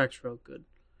 Hunchback's real good.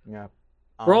 Yeah.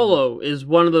 Rollo is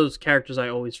one of those characters I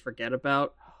always forget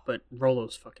about, but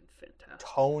Rollo's fucking fantastic.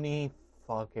 Tony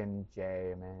fucking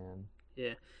J, man.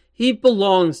 Yeah. He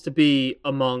belongs to be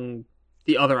among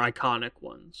the other iconic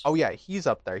ones. Oh yeah, he's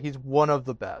up there. He's one of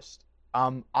the best.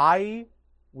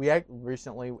 We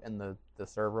recently in the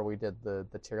server we did the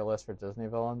tier list for Disney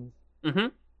villains. Mm-hmm.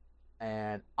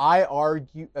 And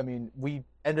we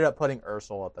ended up putting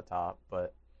Ursula at the top,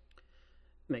 but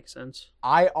makes sense.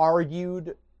 I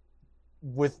argued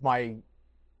with my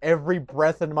every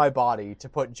breath in my body to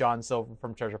put John Silver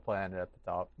from Treasure Planet at the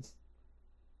top.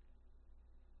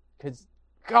 Cause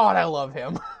God, I love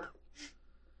him.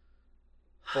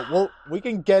 But we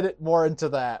can get it more into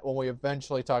that when we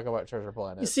eventually talk about Treasure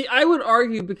Planet. You see, I would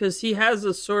argue because he has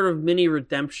a sort of mini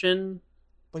redemption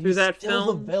through that film.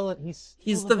 The villain.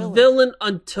 He's the villain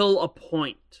until a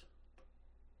point.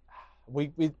 We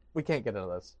can't get into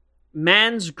this.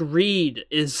 Man's greed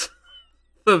is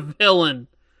the villain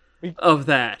of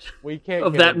that. We can't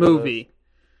of get that into movie. This.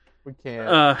 We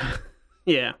can't.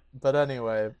 Yeah. But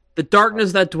anyway, the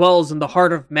darkness that dwells in the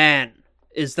heart of man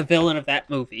is the villain of that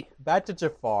movie. Back to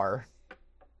Jafar.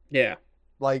 Yeah.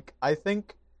 Like, I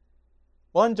think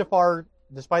Jafar,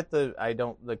 despite the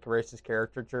racist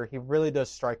caricature, he really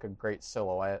does strike a great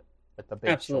silhouette with the big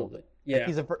Absolutely. shoulder. Yeah.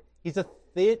 Like, he's a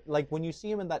thin, like when you see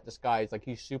him in that disguise, like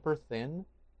he's super thin.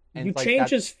 And you change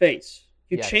his face.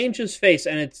 Change his face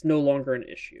and it's no longer an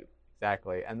issue.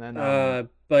 Exactly. And then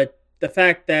but the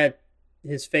fact that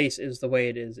his face is the way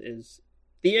it is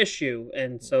the issue,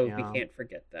 and so we can't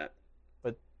forget that.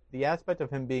 But the aspect of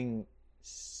him being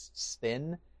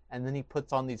thin and then he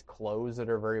puts on these clothes that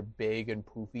are very big and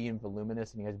poofy and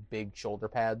voluminous, and he has big shoulder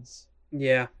pads.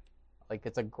 Yeah. Like,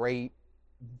 it's a great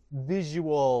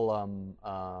visual,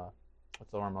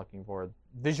 what's the word I'm looking for?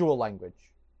 Visual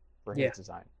language for his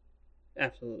design.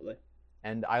 Absolutely.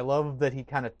 And I love that he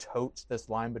kind of totes this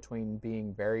line between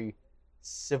being very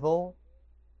civil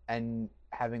and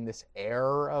having this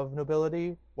air of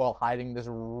nobility while hiding this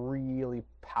really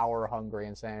power-hungry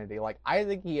insanity. Like, I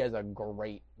think he has a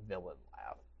great villain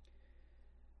laugh.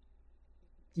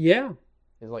 Yeah.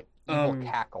 His, like, evil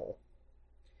cackle.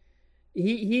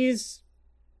 He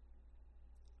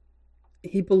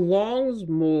belongs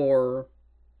more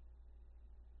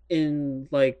in,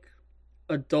 like,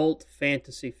 adult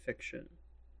fantasy fiction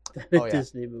than a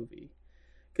Disney movie.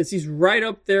 Because he's right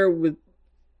up there with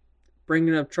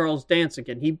bringing up Charles Dance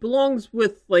again. He belongs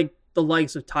with, like, the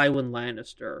likes of Tywin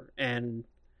Lannister and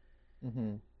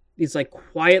he's, like,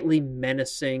 quietly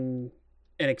menacing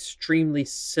and extremely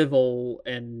civil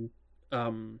and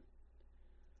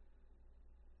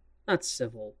not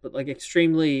civil, but, like,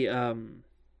 extremely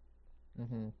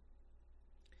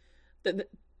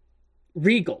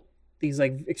regal. These,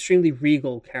 like, extremely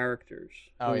regal characters.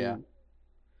 Are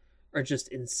just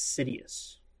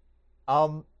insidious.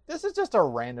 This is just a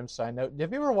random side note.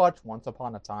 Have you ever watched Once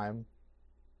Upon a Time?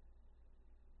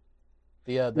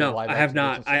 The no, live I have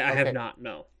not. action I have not.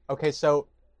 No. Okay, so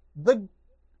the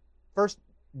first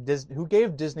who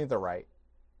gave Disney the right?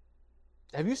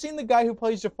 Have you seen the guy who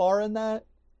plays Jafar in that?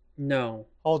 No.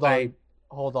 Hold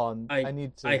on. I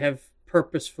need to. I have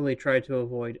purposefully tried to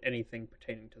avoid anything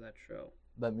pertaining to that show.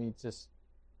 Let me just,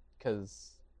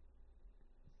 because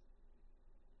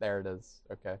there it is.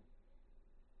 Okay.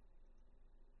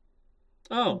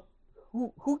 Oh.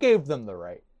 Who gave them the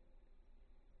right?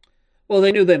 Well,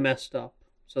 they knew they messed up,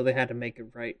 so they had to make it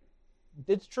right.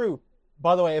 It's true.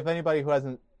 By the way, if anybody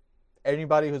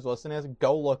who's listening is,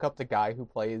 go look up the guy who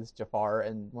plays Jafar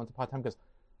in Once Upon a Time, because,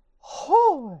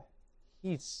 oh,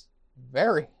 he's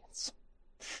very handsome.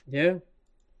 Yeah.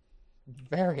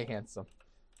 Very handsome.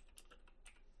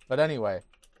 But anyway,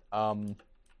 hold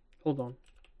on.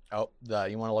 Oh,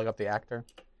 you want to look up the actor?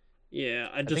 Yeah,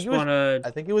 I just want to...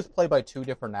 I think he was played by two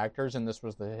different actors, and this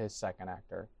was his second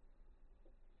actor.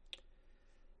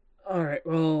 All right,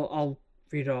 well, I'll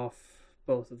read off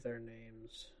both of their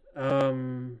names.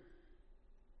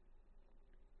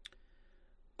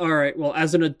 All right, well,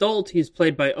 as an adult, he's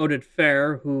played by Oded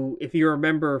Fehr, who, if you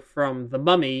remember from The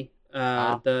Mummy,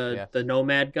 the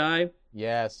nomad guy.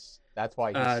 Yes, that's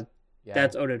why he's...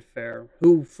 That's Oded Fehr,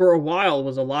 who for a while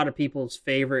was a lot of people's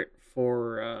favorite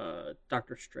for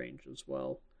Doctor Strange as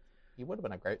well. He would have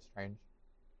been a great Strange.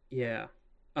 Yeah.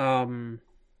 And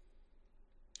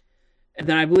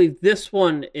then I believe this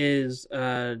one is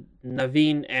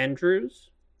Naveen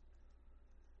Andrews.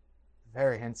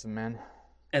 Very handsome man.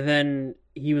 And then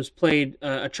he was played,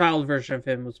 a child version of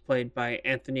him was played by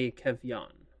Anthony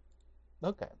Kevyan.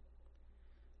 Okay.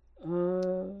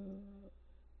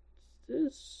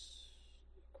 This...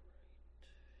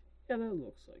 Yeah, that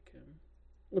looks like him.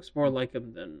 Looks more like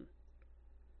him than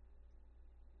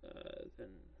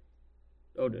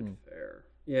Oded Fehr.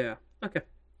 Yeah. Okay.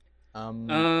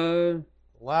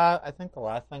 I think the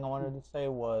last thing I wanted to say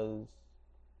was...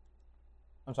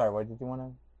 I'm sorry, what did you want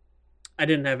to... I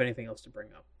didn't have anything else to bring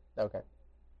up. Okay.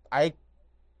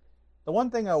 The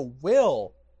one thing I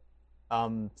will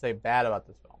say bad about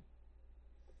this film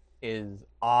is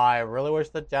I really wish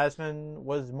that Jasmine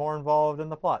was more involved in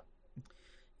the plot.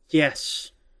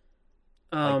 Yes.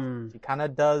 She kind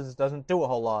of doesn't do a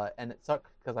whole lot, and it sucks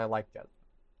because I like Jasmine.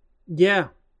 Yeah.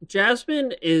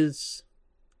 Jasmine is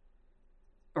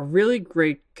a really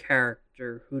great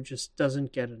character who just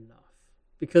doesn't get enough.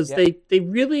 Because they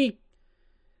really,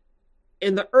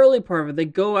 in the early part of it, they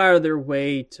go out of their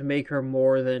way to make her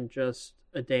more than just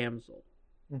a damsel.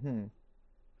 Mm-hmm.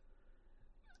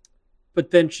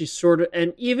 But then she's sort of,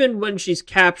 and even when she's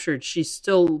captured, she's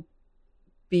still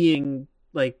being,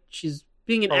 like, she's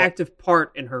being an active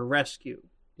part in her rescue.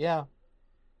 Yeah.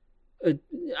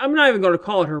 I'm not even going to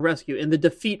call it her rescue. In the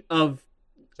defeat of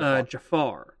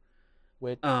Jafar.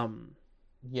 Which, but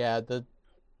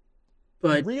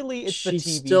really, it's she the TV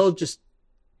still just...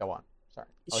 Go on. Sorry.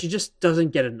 She just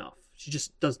doesn't get enough. She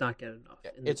just does not get enough.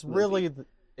 Yeah, it's really the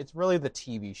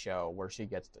TV show where she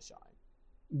gets to shine.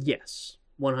 Yes,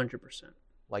 100%.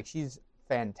 Like, she's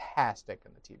fantastic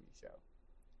in the TV show.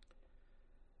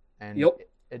 And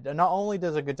it not only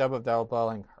does a good job of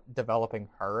developing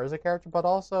her as a character, but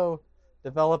also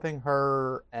developing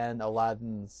her and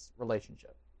Aladdin's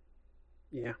relationship.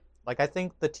 Yeah. Like, I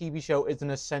think the TV show is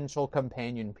an essential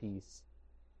companion piece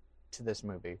to this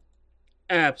movie.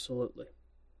 Absolutely.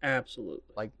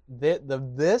 Absolutely. Like the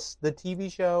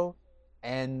TV show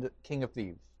and King of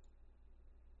Thieves,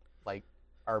 like,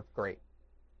 are great.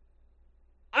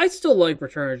 I still like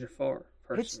Return of Jafar,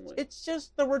 personally. It's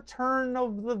just the return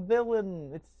of the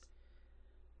villain.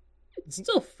 It's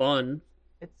still fun.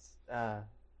 I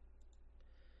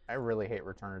really hate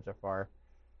Return of Jafar.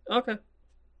 Okay.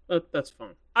 That's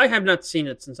fine. I have not seen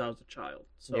it since I was a child,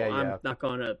 so Yeah, I'm yeah.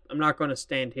 not gonna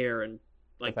stand here and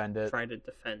like Defend it. try to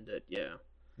defend it. Yeah.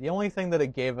 The only thing that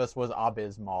it gave us was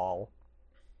Abysmal.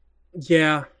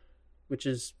 Yeah, which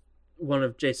is one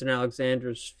of Jason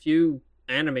Alexander's few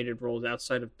animated roles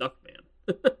outside of Duckman.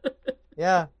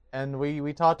 Yeah, and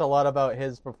we talked a lot about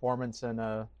his performance in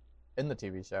the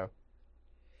TV show.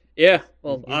 Yeah,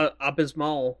 well,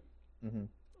 Abysmal. Mm-hmm.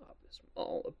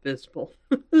 Abysmal.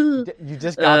 You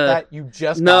just got that? You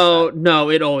just no, got that. No,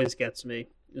 it always gets me,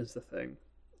 is the thing.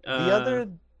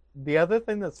 The other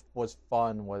thing that was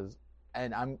fun was,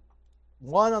 and on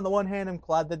the one hand, I'm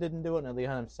glad they didn't do it, and on the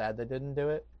other hand, I'm sad they didn't do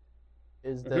it,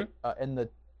 is that in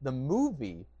the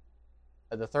movie,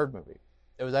 the third movie,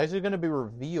 it was actually going to be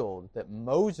revealed that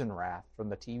Mosenrath from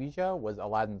the TV show was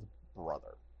Aladdin's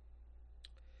brother.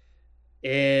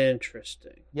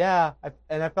 Interesting. Yeah,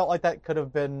 I felt like that could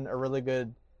have been a really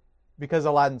good, because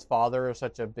Aladdin's father is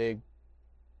such a big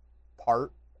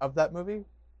part of that movie.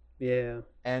 Yeah.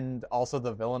 And also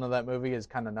the villain of that movie is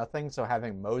kind of nothing, so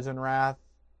having Mosenrath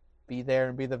be there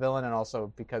and be the villain, and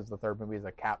also because the third movie is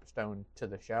a capstone to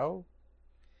the show.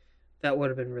 That would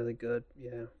have been really good,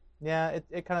 yeah. Yeah,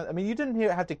 it kind of, I mean, you didn't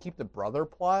have to keep the brother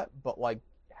plot, but like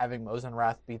having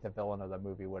Mosenrath be the villain of the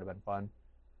movie would have been fun.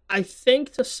 I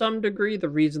think to some degree the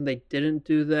reason they didn't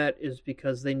do that is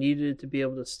because they needed to be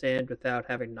able to stand without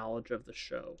having knowledge of the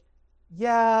show.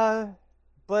 Yeah,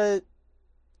 but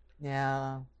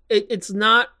yeah. It's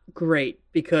not great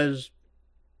because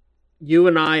you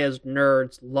and I as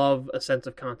nerds love a sense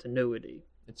of continuity.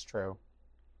 It's true.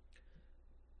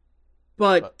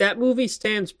 But that movie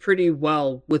stands pretty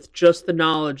well with just the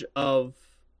knowledge of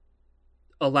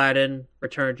Aladdin,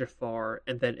 Return of Jafar,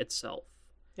 and then itself.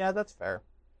 Yeah, that's fair.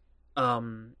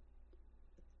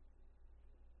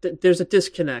 There's a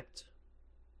disconnect,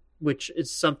 which is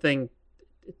something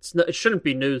it shouldn't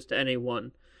be news to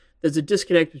anyone. There's a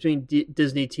disconnect between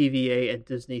Disney TVA and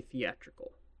Disney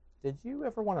theatrical. Did you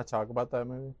ever want to talk about that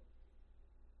movie?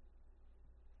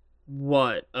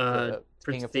 What?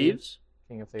 Prince of Thieves?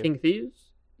 King of Thieves. King of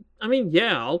Thieves? I mean,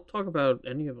 yeah, I'll talk about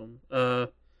any of them.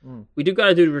 We do got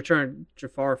to do the Return of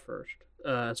Jafar first,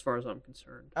 as far as I'm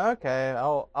concerned. Okay,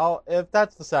 I'll if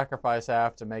that's the sacrifice I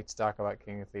have to make to talk about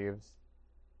King of Thieves.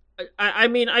 I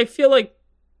mean, I feel like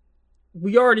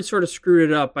we already sort of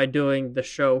screwed it up by doing the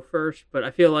show first, but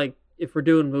I feel like if we're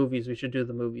doing movies, we should do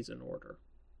the movies in order.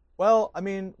 Well, I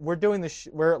mean, we're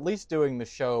at least doing the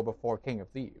show before King of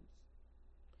Thieves.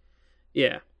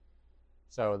 Yeah.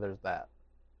 So there's that.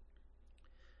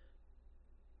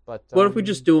 But what if we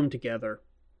just do them together?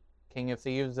 King of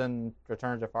Thieves and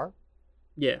Return of Jafar?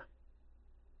 Yeah.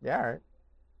 Yeah, all right.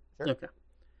 Sure. Okay.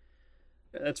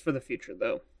 That's for the future,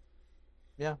 though.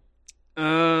 Yeah.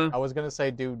 I was gonna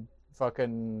say, dude,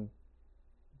 fucking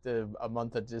a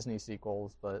month of Disney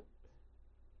sequels, but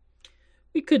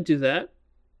we could do that.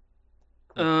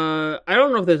 I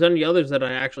don't know if there's any others that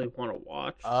I actually want to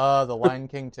watch. The Lion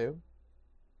King 2.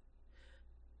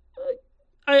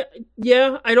 I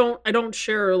don't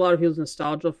share a lot of people's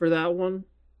nostalgia for that one.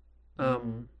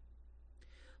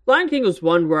 Lion King was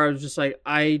one where I was just like,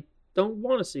 I don't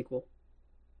want a sequel.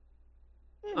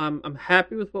 I'm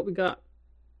happy with what we got.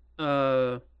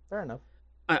 Fair enough.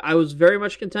 I was very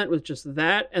much content with just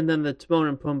that, and then the Timon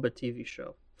and Pumbaa TV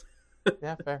show.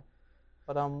 Yeah, fair.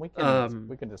 But we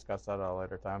can discuss that at a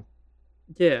later time.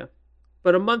 Yeah,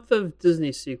 but a month of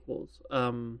Disney sequels.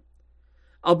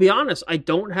 I'll be honest, I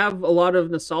don't have a lot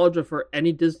of nostalgia for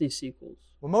any Disney sequels.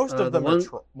 Well, most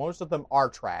of them are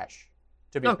trash.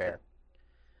 To be fair.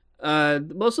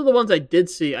 Most of the ones I did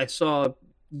see, I saw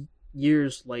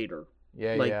years later.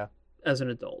 Yeah. As an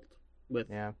adult with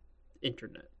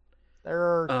internet.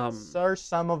 There are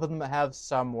some of them that have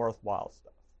some worthwhile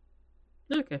stuff.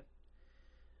 Okay.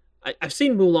 I've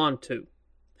seen Mulan too.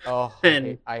 Oh,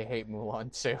 and I hate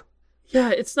Mulan too. Yeah,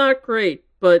 it's not great,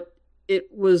 but it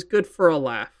was good for a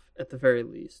laugh at the very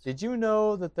least. Did you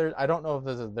know that I don't know if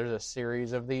there's a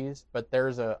series of these, but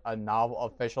there's a novel,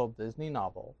 official Disney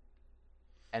novel,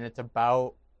 and it's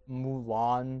about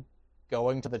Mulan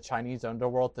going to the Chinese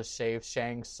underworld to save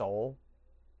Shang's soul.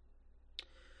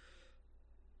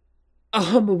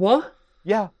 What?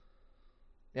 Yeah.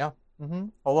 Yeah. Mm-hmm.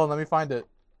 Hold on, let me find it.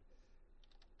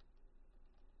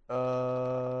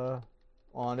 I'm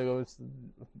trying to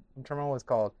remember what it's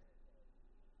called.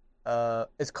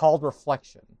 It's called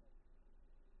Reflection.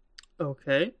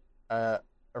 Okay.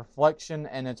 Reflection,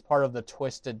 and it's part of the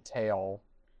Twisted Tale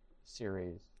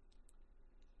series.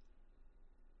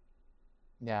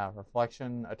 Yeah,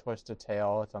 Reflection, A Twisted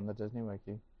Tale. It's on the Disney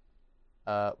Wiki.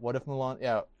 What if Mulan...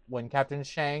 Yeah, when Captain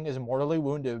Shang is mortally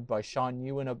wounded by Shan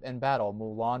Yu in battle,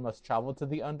 Mulan must travel to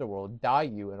the underworld, Dai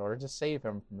Yu, in order to save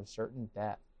him from a certain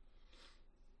death.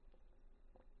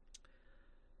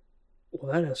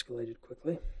 Well, that escalated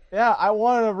quickly. Yeah, I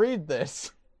want to read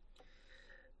this.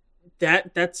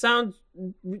 That sounds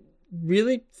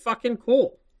really fucking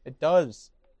cool. It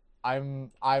does. I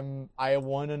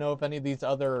want to know if any of these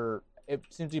other... It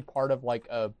seems to be part of, like,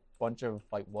 a bunch of,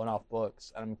 like, one-off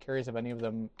books. And I'm curious if any of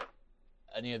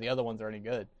the other ones are any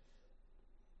good.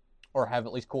 Or have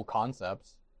at least cool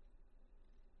concepts.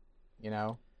 You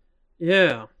know?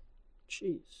 Yeah.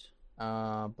 Jeez.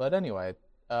 But anyway,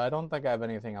 I don't think I have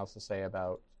anything else to say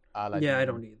about Aladdin. Yeah, I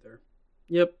don't either.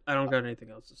 Yep, I don't got anything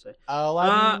else to say.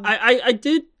 Aladdin... I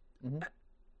did... Mm-hmm.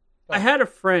 I had a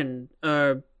friend...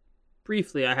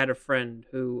 briefly, I had a friend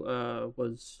who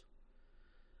was...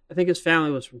 I think his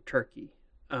family was from Turkey.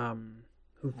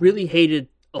 Who really hated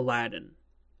Aladdin.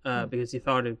 Because he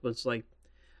thought it was like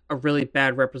a really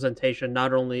bad representation,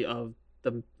 not only of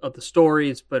the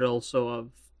stories, but also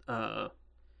of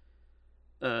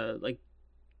like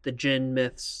the jinn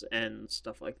myths and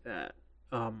stuff like that.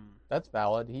 That's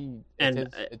valid.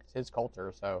 It's his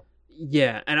culture, so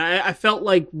yeah. And I felt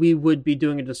like we would be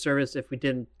doing a disservice if we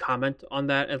didn't comment on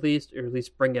that at least, or at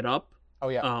least bring it up. Oh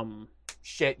yeah.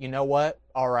 Shit. You know what?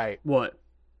 All right. What?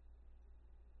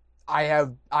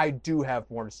 I do have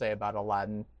more to say about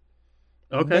Aladdin.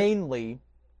 Okay. Mainly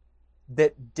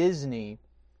that Disney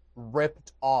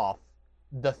ripped off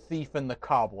The Thief and the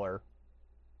Cobbler.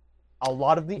 A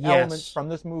lot of the elements from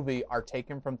this movie are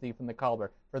taken from Thief and the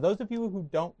Cobbler. For those of you who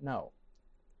don't know,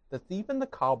 The Thief and the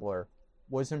Cobbler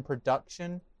was in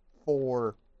production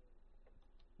for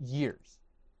years.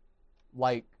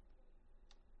 Like,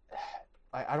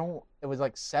 it was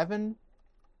like 7,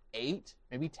 8,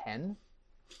 maybe 10.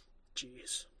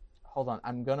 Jeez. Hold on,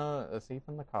 The Thief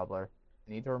and the Cobbler.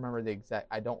 I need to remember the exact...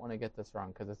 I don't want to get this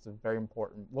wrong because it's very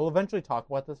important. We'll eventually talk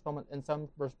about this film in some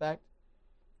respect.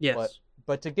 Yes.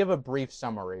 But to give a brief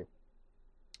summary,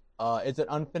 it's an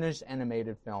unfinished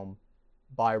animated film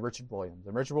by Richard Williams.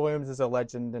 And Richard Williams is a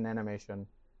legend in animation.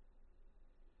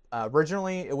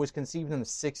 Originally, it was conceived in the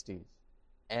 60s.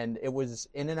 And it was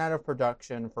in and out of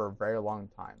production for a very long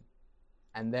time.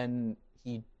 And then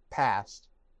he passed.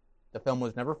 The film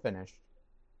was never finished.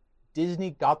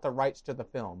 Disney got the rights to the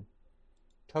film,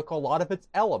 took a lot of its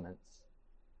elements,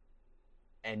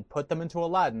 and put them into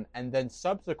Aladdin, and then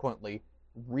subsequently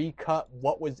recut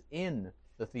what was in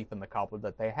The Thief and the Cobbler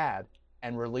that they had,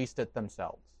 and released it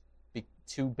themselves.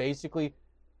 To basically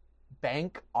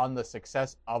bank on the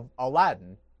success of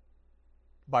Aladdin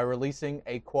by releasing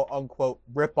a quote-unquote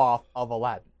rip-off of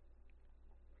Aladdin.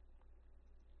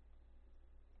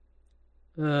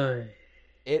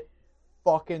 It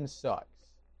fucking sucks.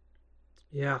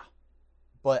 Yeah.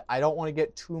 But I don't want to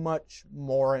get too much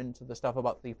more into the stuff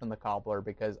about Thief and the Cobbler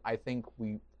because I think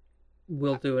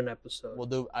we'll do an episode.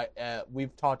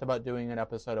 We've talked about doing an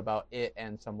episode about it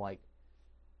and some like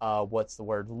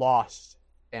lost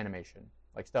animation,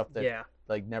 like stuff that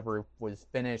like never was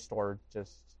finished or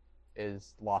just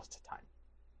is lost to time.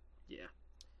 Yeah.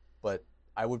 But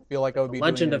I would feel like I would be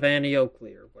Legend of Annie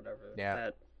Oakley or whatever.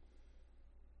 Yeah.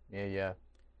 Yeah.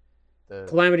 The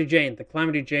Calamity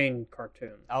Jane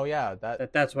cartoon. Oh yeah,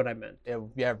 that's what I meant.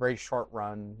 Very short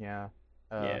run. Yeah.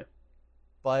 Yeah.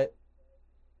 But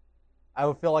I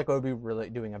would feel like I would be really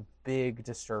doing a big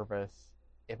disservice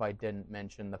if I didn't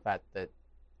mention the fact that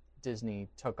Disney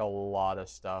took a lot of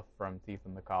stuff from Thief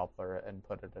and the Cobbler and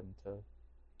put it into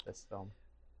this film.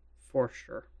 For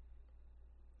sure.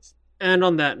 And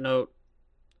on that note,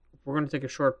 we're going to take a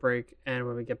short break, and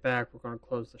when we get back, we're going to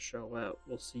close the show out.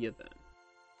 We'll see you then.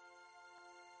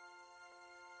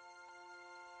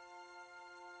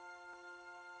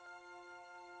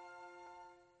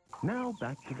 Now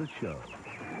back to the show.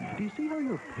 Do you see how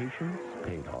your patience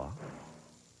paid off?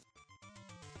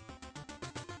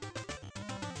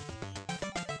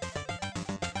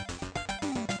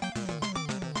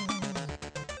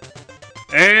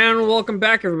 And welcome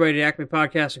back, everybody, to Acme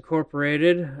Podcast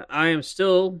Incorporated. I am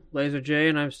still Laser J,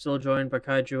 and I'm still joined by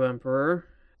Kaiju Emperor.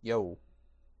 Yo.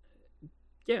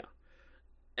 Yeah.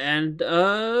 And,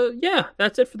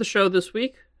 that's it for the show this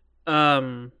week.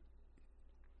 Sorry.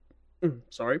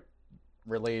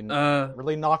 Really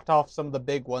knocked off some of the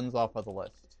big ones off of the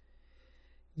list.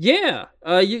 Yeah,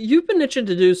 you've been itching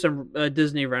to do some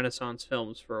Disney Renaissance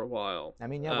films for a while. I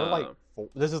mean, yeah, we're like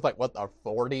this is like what our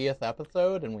 40th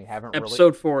episode, and we haven't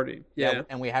episode 40. Yeah,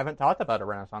 and we haven't talked about a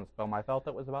Renaissance film. I felt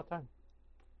it was about time.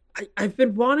 I've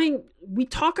been wanting. We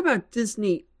talk about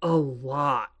Disney a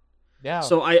lot. Yeah.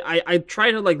 So I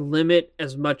try to like limit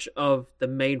as much of the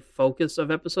main focus of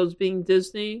episodes being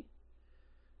Disney.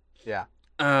 Yeah.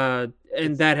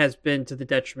 And that has been to the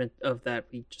detriment of that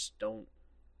we just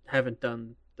haven't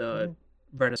done the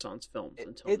Renaissance films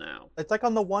until now. It's like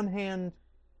on the one hand,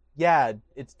 yeah,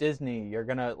 it's Disney. You're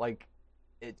gonna like,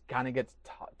 it kind of gets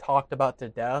talked about to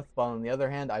death. But on the other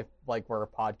hand, I like we're a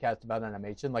podcast about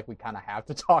animation. Like we kind of have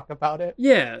to talk about it.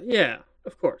 Yeah,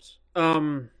 of course.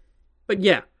 But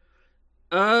yeah,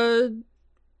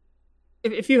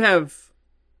 if you have,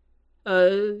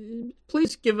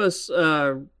 please give us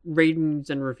ratings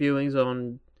and reviewings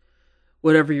on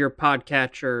whatever your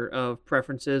podcatcher of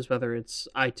preference is, whether it's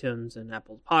iTunes and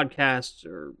Apple Podcasts,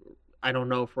 or I don't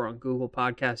know if we're on Google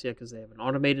Podcasts yet because they have an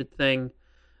automated thing,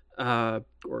 or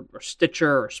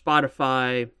Stitcher or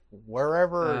Spotify.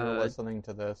 Wherever you're listening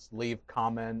to this, leave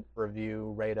comment,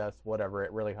 review, rate us, whatever.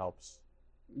 It really helps.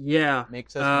 Yeah.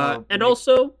 Makes us more... And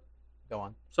also... Go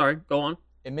on. Sorry, go on.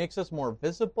 It makes us more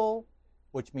visible,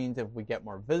 which means if we get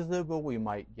more visible, we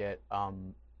might get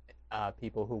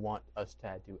people who want us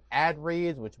to do ad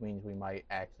reads, which means we might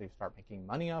actually start making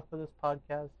money off of this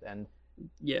podcast, and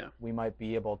we might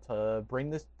be able to bring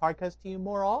this podcast to you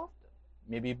more often,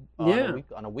 maybe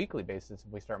on a weekly basis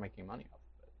if we start making money off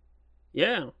of it.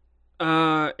 Yeah.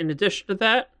 In addition to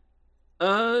that,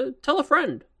 tell a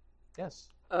friend. Yes.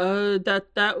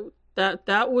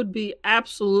 That would be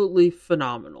absolutely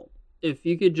phenomenal if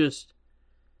you could just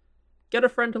get a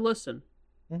friend to listen.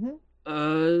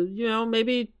 Mm-hmm.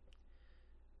 Maybe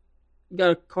you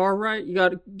got a car ride, you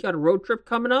got a road trip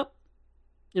coming up.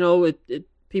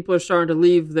 People are starting to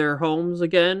leave their homes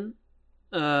again.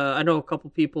 I know a couple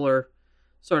people are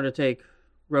starting to take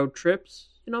road trips.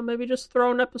 Maybe just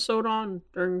throw an episode on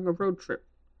during a road trip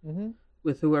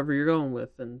with whoever you're going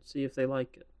with and see if they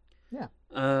like it. Yeah.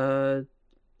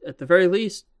 At the very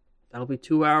least, that'll be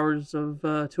 2 hours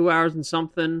and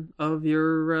something of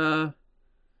your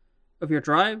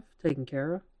drive taken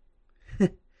care of.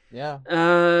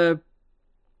 Yeah.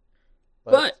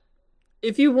 But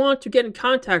if you want to get in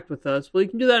contact with us, well, you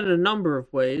can do that in a number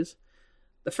of ways.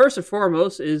 The first and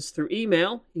foremost is through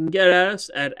email. You can get at us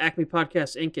at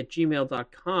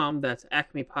acmepodcastinc@gmail.com. That's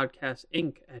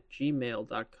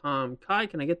acmepodcastinc@gmail.com. Kai,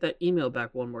 can I get that email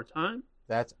back one more time?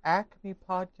 That's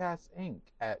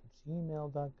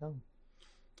acmepodcastinc@gmail.com.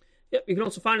 Yep, you can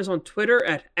also find us on Twitter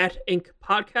at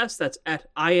 @IncPodcast. That's at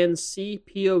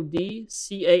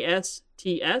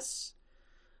INCPODCASTS.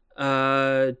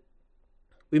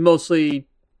 We mostly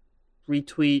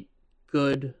retweet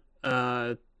good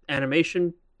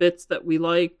animation bits that we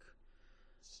like.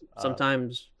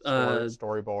 Sometimes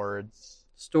storyboards,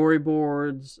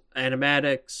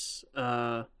 animatics,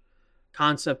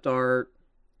 concept art.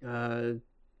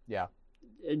 Yeah.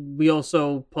 We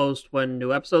also post when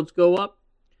new episodes go up,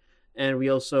 and we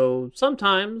also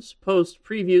sometimes post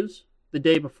previews the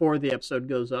day before the episode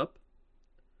goes up.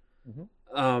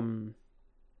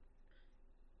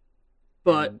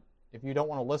 But if you don't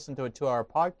want to listen to a 2-hour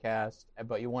podcast,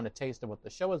 but you want a taste of what the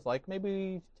show is like,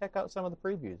 maybe check out some of the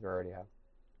previews we already have.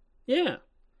 Yeah.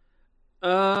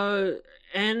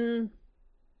 And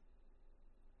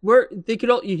you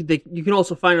can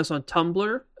also find us on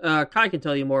Tumblr. Kai can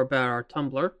tell you more about our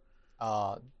Tumblr.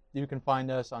 You can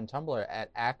find us on Tumblr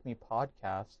at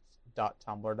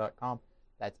acmepodcasts.tumblr.com.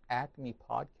 That's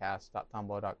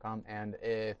acmepodcast.tumblr.com. And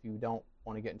if you don't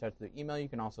want to get in touch with the email, you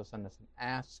can also send us an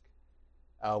ask.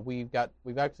 We've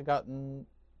actually gotten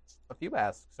a few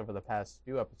asks over the past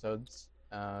few episodes.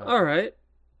 All right.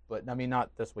 But I mean,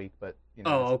 not this week, but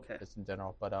okay. Just in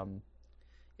general. But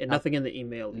nothing in the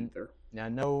email either. Yeah,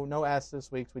 no asks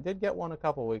this week. We did get one a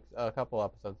couple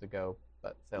episodes ago,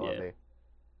 but still be.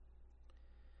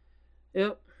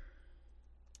 Yep.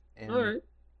 And all right.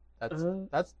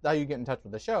 That's how you get in touch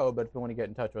with the show. But if you want to get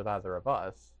in touch with either of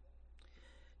us,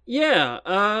 yeah.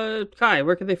 Kai,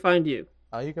 where can they find you?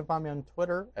 You can find me on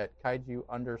Twitter at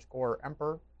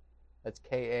kaiju_emperor. That's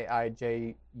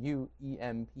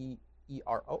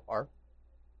KAIJUEMPEROR.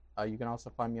 You can also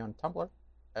find me on Tumblr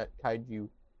at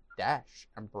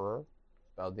kaiju-emperor,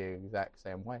 spelled the exact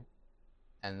same way.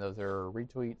 And those are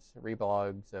retweets,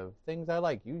 reblogs of things I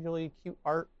like, usually cute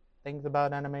art, things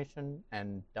about animation,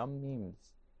 and dumb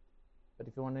memes. But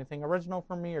if you want anything original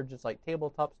from me or just like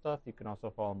tabletop stuff, you can also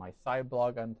follow my side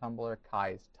blog on Tumblr,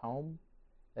 Kai's Tome.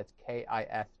 That's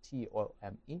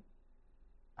KIFTOME.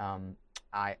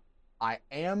 I I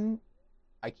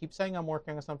keep saying I'm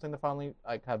working on something to finally,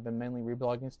 like, I've been mainly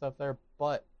reblogging stuff there,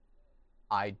 but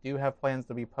I do have plans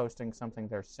to be posting something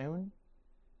there soon.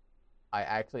 I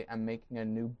actually am making a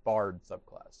new Bard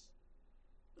subclass.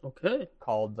 Okay.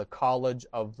 Called the College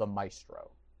of the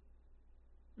Maestro.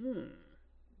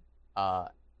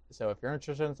 So if you're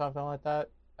interested in something like that,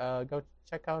 go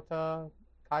check out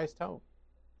Kai's Tome.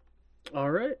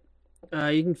 All right.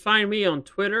 You can find me on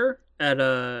Twitter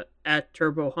at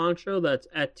Turbo Honcho. That's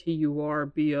at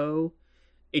TurboHoncho.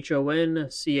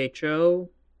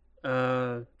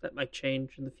 That might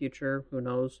change in the future. Who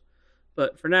knows?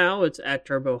 But for now, it's at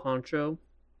Turbo Honcho.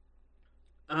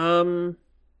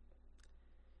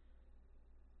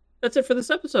 That's it for this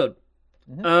episode.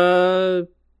 Mm-hmm.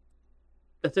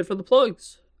 That's it for the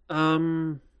plugs.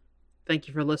 Thank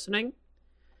you for listening.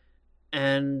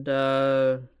 And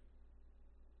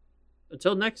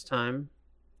until next time,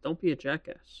 don't be a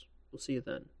jackass. We'll see you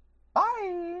then.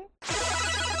 Bye!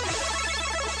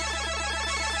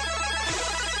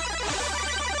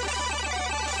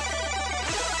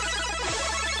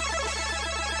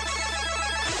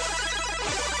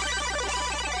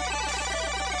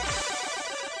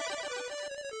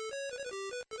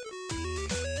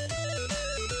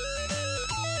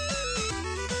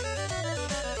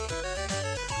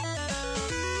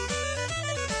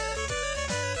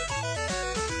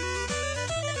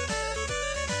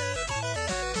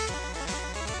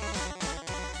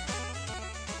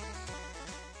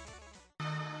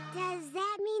 Does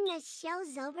that mean the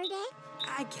show's over, Dave?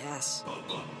 I guess.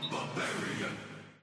 Barbarian.